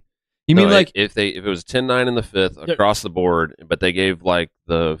do you mean? You No, mean like if it was 10-9 in the fifth across the board, but they gave like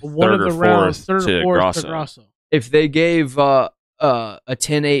the one third of or the rounds, fourth to Grasso. if they gave a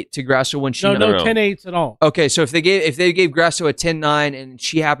 10-8 to Grasso when she no No. 10-8s at all. Okay, so if they gave Grasso a 10-9 and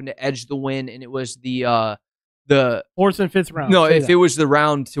she happened to edge the win and it was the Fourth and fifth round. no, if it was the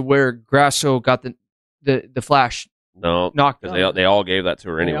round to where Grasso got the flash No, knocked because they all gave that to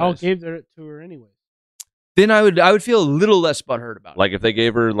her They anyway. all gave it to her anyway. then I would feel a little less butthurt about it. Like if they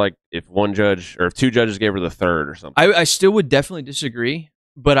gave her if one judge or if two judges gave her the third or something. I still would definitely disagree,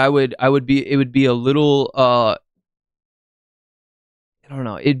 but it would be a little I don't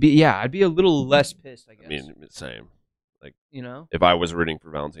know. I'd be a little less pissed, I guess. I mean, it's the same. Like if I was rooting for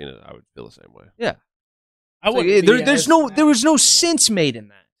Valentina, I would feel the same way. Yeah. There was no sense made in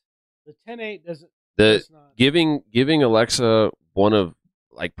that. The 10-8 doesn't. Giving Alexa one of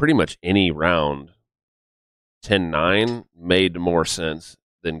like pretty much any round 10-9 made more sense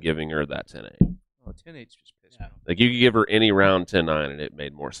than giving her that 10-8. Oh, 10-8's just pissed me off. Like you could give her any round 10-9 and it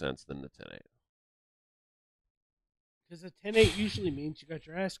made more sense than the 10-8. Because a 10-8 usually means you got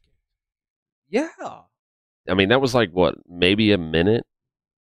your ass kicked. Yeah. I mean, that was like what, maybe a minute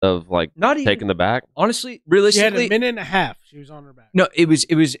of like Not even taking the back. honestly, She realistically. had a minute and a half. She was on her back. No, it was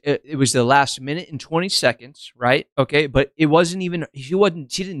the last minute and 20 seconds, right? Okay, but it wasn't even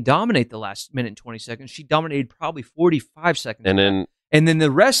she didn't dominate the last minute and 20 seconds. She dominated probably 45 seconds. And then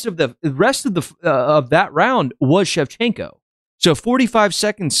the rest of that round was Shevchenko. So 45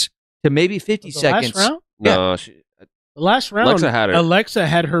 seconds to maybe 50 seconds. Last round? no, The last round, Alexa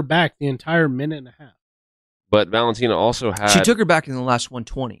had her back the entire minute and a half. but Valentina also had. She took her back in the last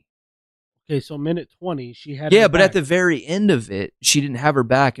 120. Okay, so minute 20, she had. Yeah, her but back. at the very end of it, she didn't have her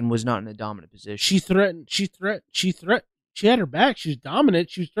back and was not in a dominant position. She threatened. She had her back. She was dominant.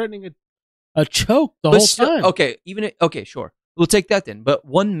 She was threatening a choke the whole time. Okay, sure. We'll take that then. But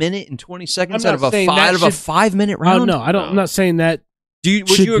 1 minute and 20 seconds I'm out of not a saying that a 5 minute Oh round. no, I don't. I'm not saying that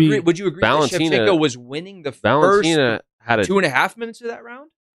Would you agree? Would you agree that Valentina- Shevchenko was winning the Valentina first had a 2.5 minutes of that round?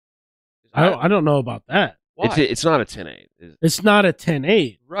 I don't know about that. Why? It's not a 10-8. It's not a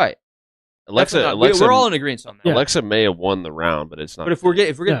 10-8. Right. Alexa, We're all in agreement on that. Yeah. Alexa may have won the round, but it's not. But if we're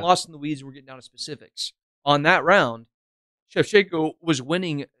getting Yeah. lost in the weeds, we're getting down to specifics. On that round, Shevchenko was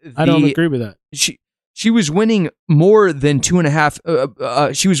winning. I don't agree with that. She was winning more than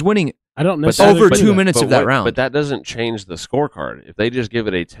 2.5. She was winning I don't But necessarily over agree 2 with that. minutes but of that what- round. But that doesn't change the scorecard. If they just give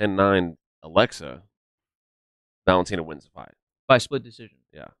it a 10-9 Alexa, Valentina wins the fight. by split decision.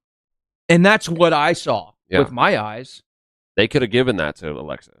 Yeah. And that's what I saw Yeah. with my eyes. They could have given that to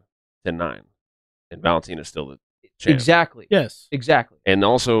Alexa, 10-9, and Valentina's still the champ. Exactly. Yes. Exactly. And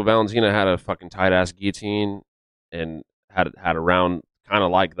also, Valentina had a fucking tight ass guillotine, and had a round kind of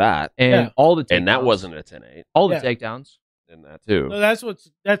like that, And Yeah. all the takedowns. and that wasn't a 10-8 all the Yeah. takedowns. in that too. So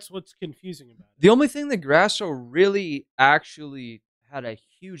that's what's confusing about it. The only thing that Grasso really actually had a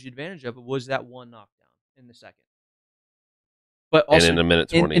huge advantage of was that one knockdown in the second. But also and in a minute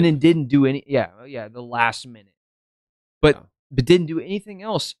 20, and then didn't do any the last minute. But didn't do anything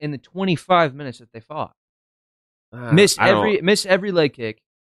else in the 25 minutes that they fought. Missed every leg kick.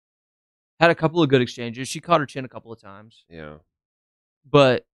 Had a couple of good exchanges. She caught her chin a couple of times. Yeah,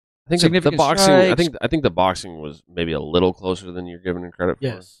 But I think the significant boxing. strikes. I think the boxing was maybe a little closer than you're giving it credit for.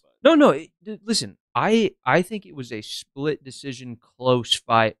 Yes. No. Listen, I think it was a split decision, close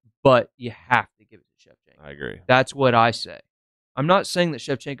fight, but you have to give it to Shevchenko. I agree. That's what I say. I'm not saying that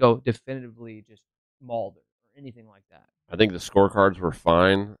Shevchenko definitively just mauled her or anything like that. I think the scorecards were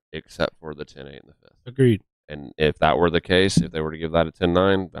fine, except for the 10-8 in the fifth. Agreed. And if that were the case, if they were to give that a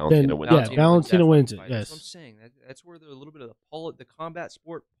 10-9, Valentina wins. yeah, Valentina wins it, That's yes. what I'm saying. That's where a little bit of the combat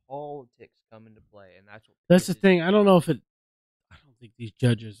sport politics come into play, and That's the thing. I don't know if it. I don't think these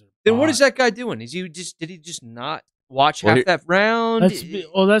judges are. Then what bought. is that guy doing? Did he just not watch Well, half that round? That's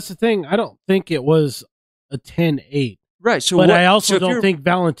the thing. I don't think it was a 10-8. Right. So, But what, I also so if don't you're- think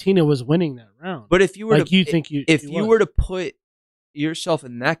Valentina was winning that round. But if you were like to, you think you, if he you was. were to put yourself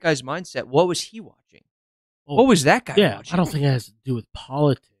in that guy's mindset, what was he watching? Oh, What was that guy yeah, watching? I don't think it has to do with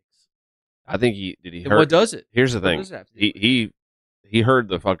politics. I think he did. He Then heard. what does it? Here's the What thing. does it have to do with it? He heard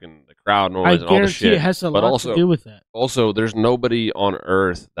the crowd I noise and all the guarantee shit. it has a but lot also, to do with that. Also, there's nobody on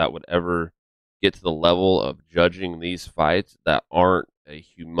earth that would ever get to the level of judging these fights that aren't a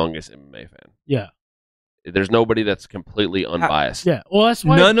humongous MMA fan. Yeah, There's nobody that's completely unbiased. yeah. Well, that's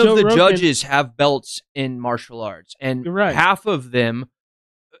why None Joe of the Rogan- judges have belts in martial arts, and You're right. half of them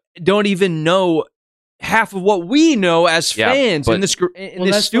don't even know half of what we know as Yeah, fans but- in this Well, this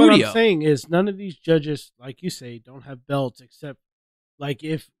that's what studio. I'm saying is none of these judges, like you say, don't have belts except like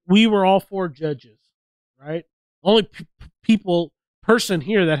if we were all four judges, right? Only person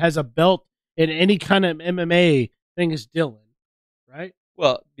here that has a belt in any kind of MMA thing is Dylan, right?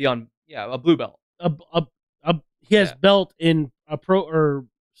 Well, beyond a blue belt. He has Yeah. belt in a pro or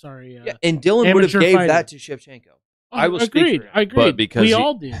sorry, Yeah, and Dylan would have amateur gave fighter. that to Shevchenko. I will speak agreed. for him. I agree. But because we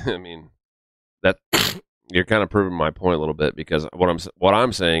all did. I mean, that you're kind of proving my point a little bit because what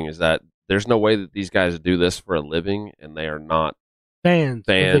I'm saying is that there's no way that these guys do this for a living and they are not Fans of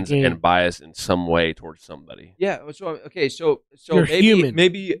the fans game. and biased in some way towards somebody. Yeah. So okay. So You're maybe human.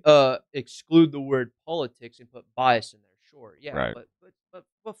 maybe exclude the word politics and put bias in there. Sure. Yeah. Right.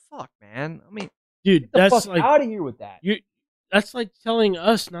 But fuck, man. I mean, Dude, get the that's fuck like out of here with that. that's like telling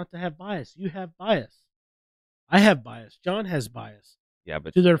us not to have bias. You have bias. I have bias. John has bias. Yeah,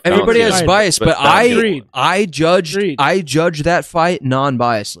 but To their Everybody has fighter. bias, but Agreed. I judged Agreed. that fight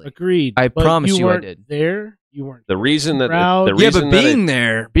non-biasedly. Agreed. I But promise you I weren't did. There, you weren't. the reason that Proud. the Yeah, reason but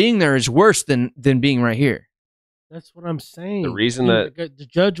that being there is worse than being right here. That's what I'm saying. The reason that- the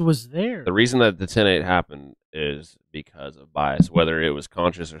judge was there. the reason that the 10-8 happened is because of bias, whether it was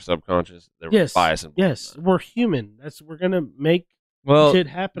conscious or subconscious. There was yes, bias involved. yes, we're human. We're gonna make Well, shit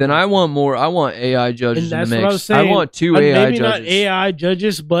happen. then like I that. want more. I want AI judges And that's in the what I mix. was saying. I want two AI maybe judges. not AI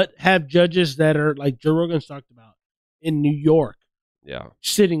judges, but have judges that are like Joe Rogan's talked about in New York, Yeah,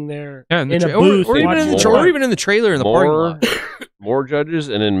 sitting there Yeah, in the in a tra- booth, or even watching in the the tra- fight. or even in the trailer in the parking more lot. more judges,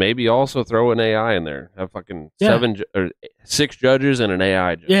 and then maybe also throw an AI in there. Have fucking Yeah. 6 judges and an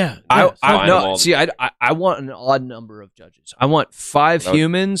AI judge. Yeah, I Find them no. all. See, I want an odd number of judges. I want 5 That'd-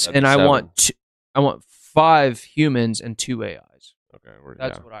 humans, that'd be and I 7. want 5 humans and 2 AIs. Okay,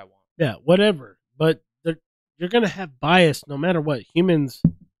 That's what I want. yeah, whatever. But you're gonna have bias no matter what. Humans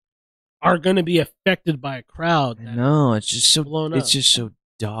are gonna be affected by a crowd. I that know it's just so blown up. it's just so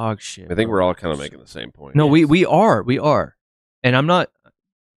dog shit. I think bro. we're all kind of making the same point. No, Yes. we are, and I'm not.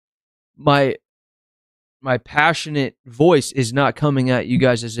 My passionate voice is not coming at you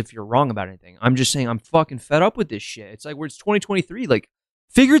guys as if you're wrong about anything. I'm just saying I'm fucking fed up with this shit. It's like it's 2023. Like,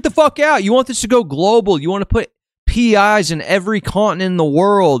 figure it the fuck out. You want this to go global. You want to put PIs in every continent in the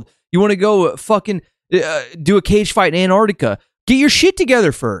world. You want to go fucking do a cage fight in Antarctica. Get your shit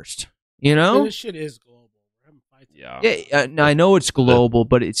together first. You know? This shit is global. Yeah, I know it's global,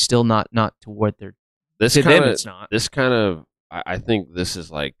 but it's still not to what they're. To them, it's not. This kind of, I think this is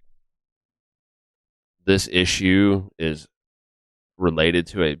like, this issue is related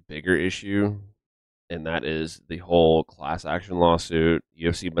to a bigger issue, and that is the whole class action lawsuit,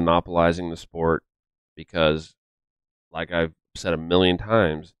 UFC monopolizing the sport, because, like I've said a million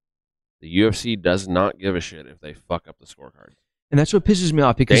times, the UFC does not give a shit if they fuck up the scorecard. And that's what pisses me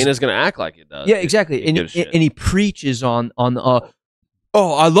off, because Dana's going to act like it does. Yeah, exactly. And he preaches on I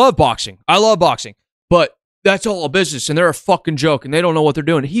love boxing. But that's all a business, and they're a fucking joke, and they don't know what they're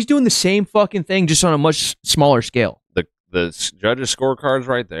doing. He's doing the same fucking thing, just on a much smaller scale. The judges' scorecards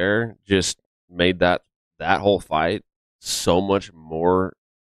right there just made that whole fight so much more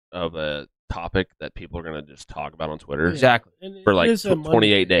of a topic that people are going to just talk about on Twitter. Exactly. For like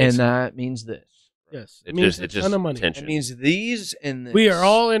 28 days. And that means this. Yes. It means a ton of money. It means these and this. We are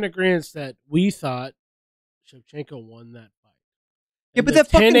all in agreement that we thought Shevchenko won that fight. Yeah, but that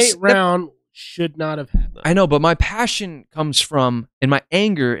fucking 10-8 round should not have happened. I know, but my passion comes from, and my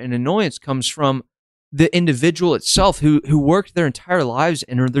anger and annoyance comes from the individual itself who worked their entire lives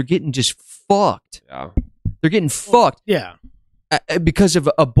and they're getting just fucked. Yeah. They're getting fucked. Yeah. Because of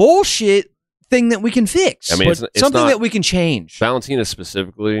a bullshit thing that we can fix. I mean, it's something not, that we can change. Valentina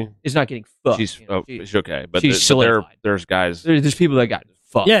specifically is not getting fucked. She's okay, but she's there's guys. There's people that got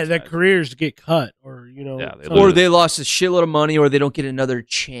fucked. Yeah, their careers get cut, or or they lost a shitload of money, or they don't get another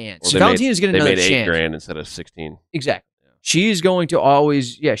chance. Valentina's getting another chance. They made $8,000 instead of 16. Exactly. Yeah. She's going to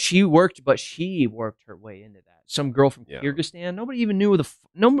always. Yeah, she worked her way into that. Some girl from Kyrgyzstan. Nobody even knew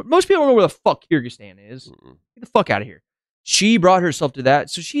most people don't know where the fuck Kyrgyzstan is. Mm-mm. Get the fuck out of here. She brought herself to that,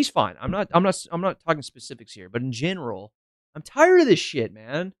 so she's fine. I'm not talking specifics here, but in general, I'm tired of this shit,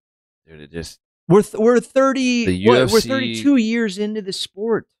 man. Dude, it just we're 30. The UFC, we're 32 years into the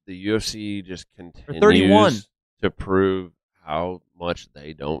sport. The UFC just continues 31 to prove how much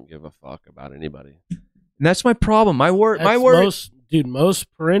they don't give a fuck about anybody. And that's my problem. My word.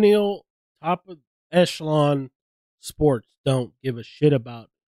 Most perennial top of echelon sports don't give a shit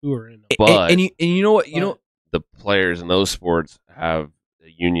about who are in them. But and you know what? The players in those sports have a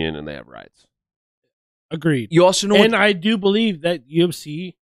union and they have rights. Agreed. You also know, and I do believe that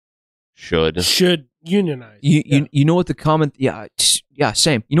UFC should unionize. You know what the common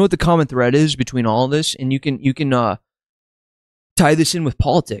same. You know what the common thread is between all of this, and you can tie this in with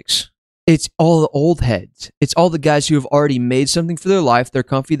politics. It's all the old heads. It's all the guys who have already made something for their life. They're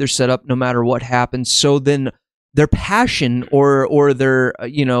comfy. They're set up no matter what happens. So then their passion or their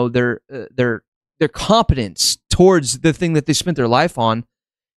their competence towards the thing that they spent their life on,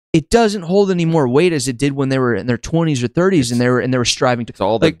 it doesn't hold any more weight as it did when they were in their 20s or 30s and they were striving to. It's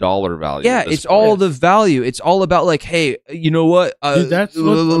all the dollar value. Yeah, it's all the value. It's all about like, hey, you know what? Dude, that's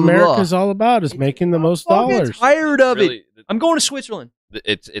what America's all about, is making the most dollars. I'm tired of it. I'm going to Switzerland.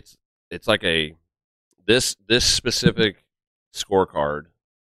 It's like this specific scorecard.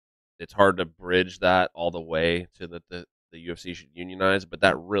 It's hard to bridge that all the way to the UFC should unionize, but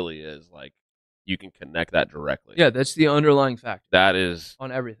that really is like, you can connect that directly. Yeah, that's the underlying factor. That is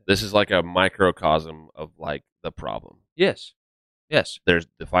on everything. This is like a microcosm of like the problem. Yes. The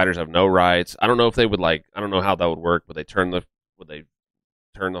fighters have no rights. I don't know if they would I don't know how that would work. Would they turn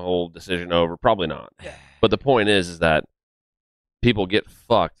the whole decision over? Probably not. Yeah. But the point is that people get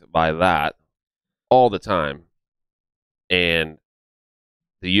fucked by that all the time, and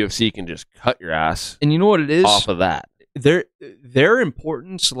the UFC can just cut your ass. And you know what it is? Off of that. Their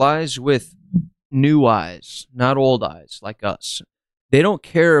importance lies with new eyes, not old eyes like us. They don't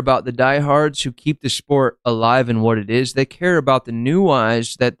care about the diehards who keep the sport alive and what it is. They care about the new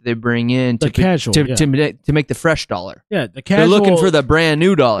eyes that they bring in to make the fresh dollar. Yeah, the casual. They're looking for the brand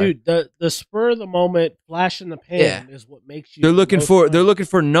new dollar. Dude, the spur of the moment, flash in the pan is what makes you. They're looking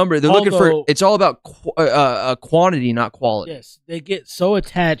for number. They're looking for. It's all about quantity, not quality. Yes, they get so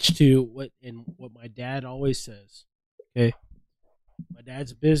attached to what my dad always says. Okay, my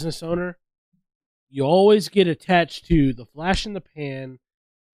dad's a business owner. You always get attached to the flash in the pan,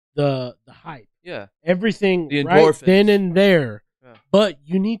 the hype. Yeah. Everything the right then and there. Yeah. But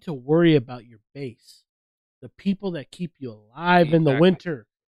you need to worry about your base. The people that keep you alive in the winter.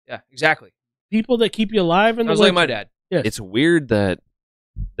 Yeah, exactly. People that keep you alive in the winter. Sounds like my dad. Yes. It's weird that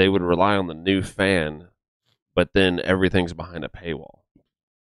they would rely on the new fan, but then everything's behind a paywall.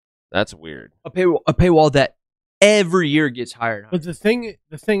 That's weird. A paywall that every year gets higher. But the thing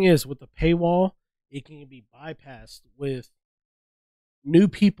is, with the paywall, it can be bypassed with new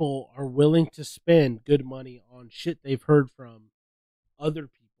people are willing to spend good money on shit they've heard from other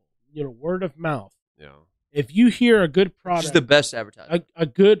people. Word of mouth. Yeah. If you hear a good product, This is the best advertising. a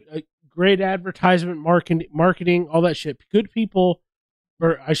great advertisement, marketing, all that shit. Good people,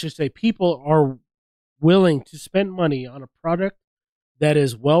 or I should say, people are willing to spend money on a product that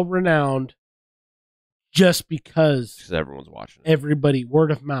is well renowned, just because everyone's watching. Everybody,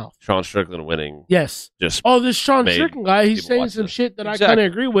 word of mouth. Sean Strickland winning. Yes. Just this Sean Strickland guy, he's saying some shit that I kind of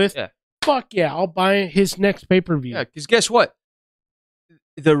agree with. Yeah. Fuck yeah, I'll buy his next pay-per-view. Yeah, because guess what?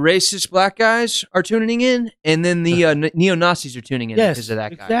 The racist black guys are tuning in, and then the neo-Nazis are tuning in because of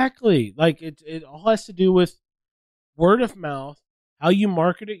that guy. Exactly. Like it all has to do with word of mouth, how you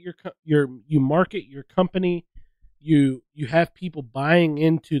market it, you market your company, you have people buying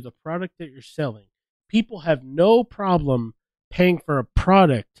into the product that you're selling. People have no problem paying for a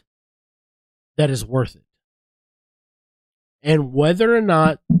product that is worth it. And whether or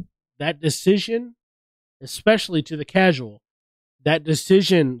not that decision, especially to the casual, that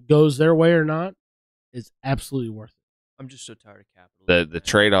decision goes their way or not, is absolutely worth it. I'm just so tired of capitalism. The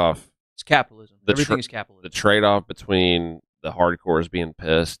trade-off. It's capitalism. Everything is capitalism. The trade-off between the hardcores being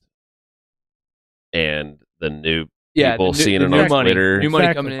pissed and the new people seeing it on Twitter. New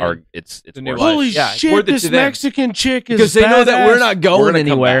money coming in. It's the new Holy life. shit, this Mexican chick is because they know that we're not going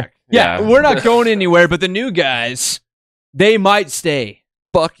anywhere. Yeah, we're not going anywhere, but the new guys, they might stay.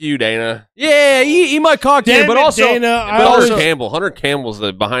 Fuck you, Dana. Yeah, he might cock there, but also Dana, Hunter Campbell's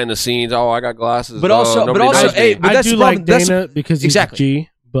the behind the scenes. Oh, I got glasses. But also, hey, but I that's do the problem. like Dana because he's a G,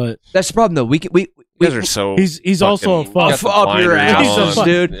 but that's the problem though. We you guys are so. He's also a fuck up your ass,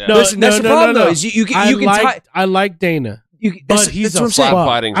 dude. Yeah. No, listen, that's the problem though. Is you can I like Dana. But he's that's a what I'm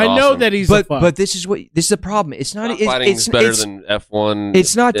fuck. saying. I know that he's a fuck. But this is the problem. It's not. Fighting's better than F1.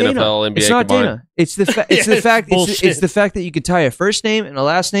 It's not NFL, Dana. NBA It's not combined. Dana. It's the fact. It's the fact. It's the fact that you could tie a first name and a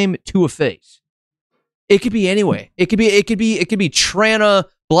last name to a face. It could be anyway. It could be Trana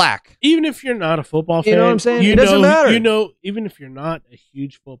Black. Even if you're not a football fan, you know what I'm saying? It doesn't matter. Even if you're not a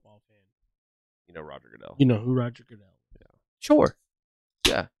huge football fan, Roger Goodell. You know who Roger Goodell is. Yeah. Sure.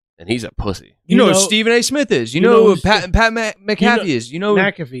 Yeah. And he's a pussy. You know who Stephen A. Smith is. You know who Pat McAfee is. You know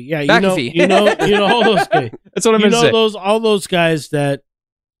McAfee. Yeah, McAfee. You know all those guys. That's what I'm going to say. All those guys that.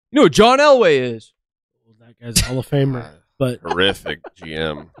 You know who John Elway is. Well, that guy's a Hall of Famer, but horrific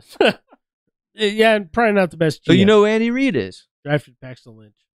GM. Yeah, probably not the best GM. So you know who Andy Reid is. Drafted Paxton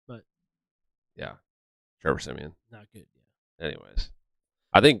Lynch, but yeah, Trevor Siemian. Not good. Yeah. Anyways,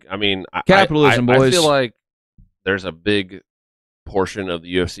 I mean, capitalism, boys. boys. I feel like there's a big portion of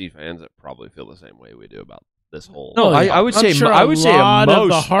the UFC fans that probably feel the same way we do about this whole. No, I would say sure I would say lot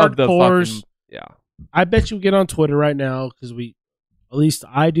most of the hardcores. Yeah, I bet you get on Twitter right now because at least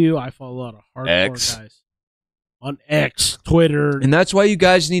I do. I follow a lot of hardcore guys on X, Twitter, and that's why you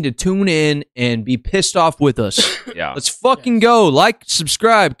guys need to tune in and be pissed off with us. Yeah, let's fucking go. Like,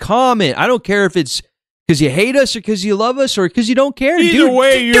 subscribe, comment. I don't care if it's because you hate us or because you love us or because you don't care. Either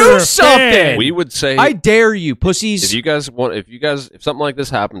way, you're do something. Fan. We would say, I dare you, pussies. If you guys, if something like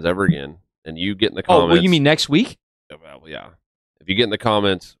this happens ever again, and you get in the comments, oh, well, you mean next week? Well, yeah. If you get in the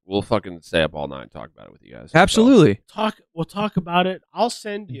comments, we'll fucking stay up all night and talk about it with you guys. Absolutely. We'll talk about it. I'll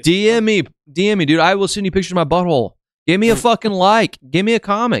send you. DM me, dude. I will send you pictures of my butthole. Give me a fucking like. Give me a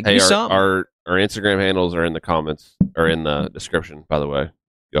comment. Give me something. Our Instagram handles are in the comments or in the description. By the way,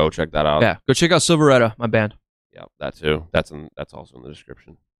 go check that out. Yeah, go check out Silveretta, my band. Yeah, that too. That's also in the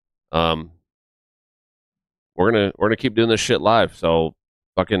description. We're gonna keep doing this shit live. So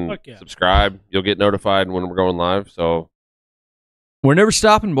fucking subscribe. You'll get notified when we're going live. So we're never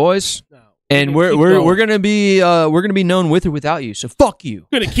stopping, boys. No, and we're gonna be known with or without you. So fuck you.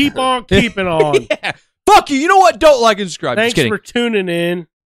 We're gonna keep on keeping on. Yeah. Fuck you. You know what? Don't like and subscribe. Thanks for tuning in.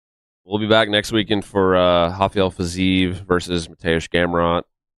 We'll be back next weekend for Rafael Fiziev versus Mateusz Gamrot.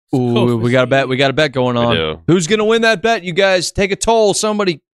 Ooh, we got a bet going on. We do. Who's gonna win that bet? You guys take a toll.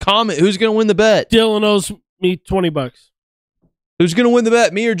 Somebody comment. Who's gonna win the bet? Dylan owes me $20. Who's gonna win the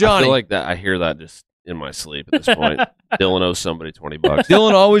bet? Me or Johnny? I feel like that. I hear that just in my sleep at this point. Dylan owes somebody $20.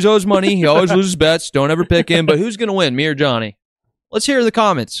 Dylan always owes money. He always loses bets. Don't ever pick him. But who's gonna win? Me or Johnny? Let's hear the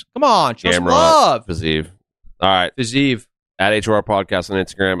comments. Come on, show some love. Fiziev. All right, Fiziev. At HOR Podcast on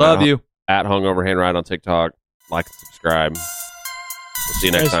Instagram. Love you. At Hungover Handwrite on TikTok. Like and subscribe. We'll see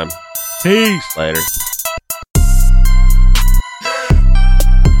you next time. Peace. Later.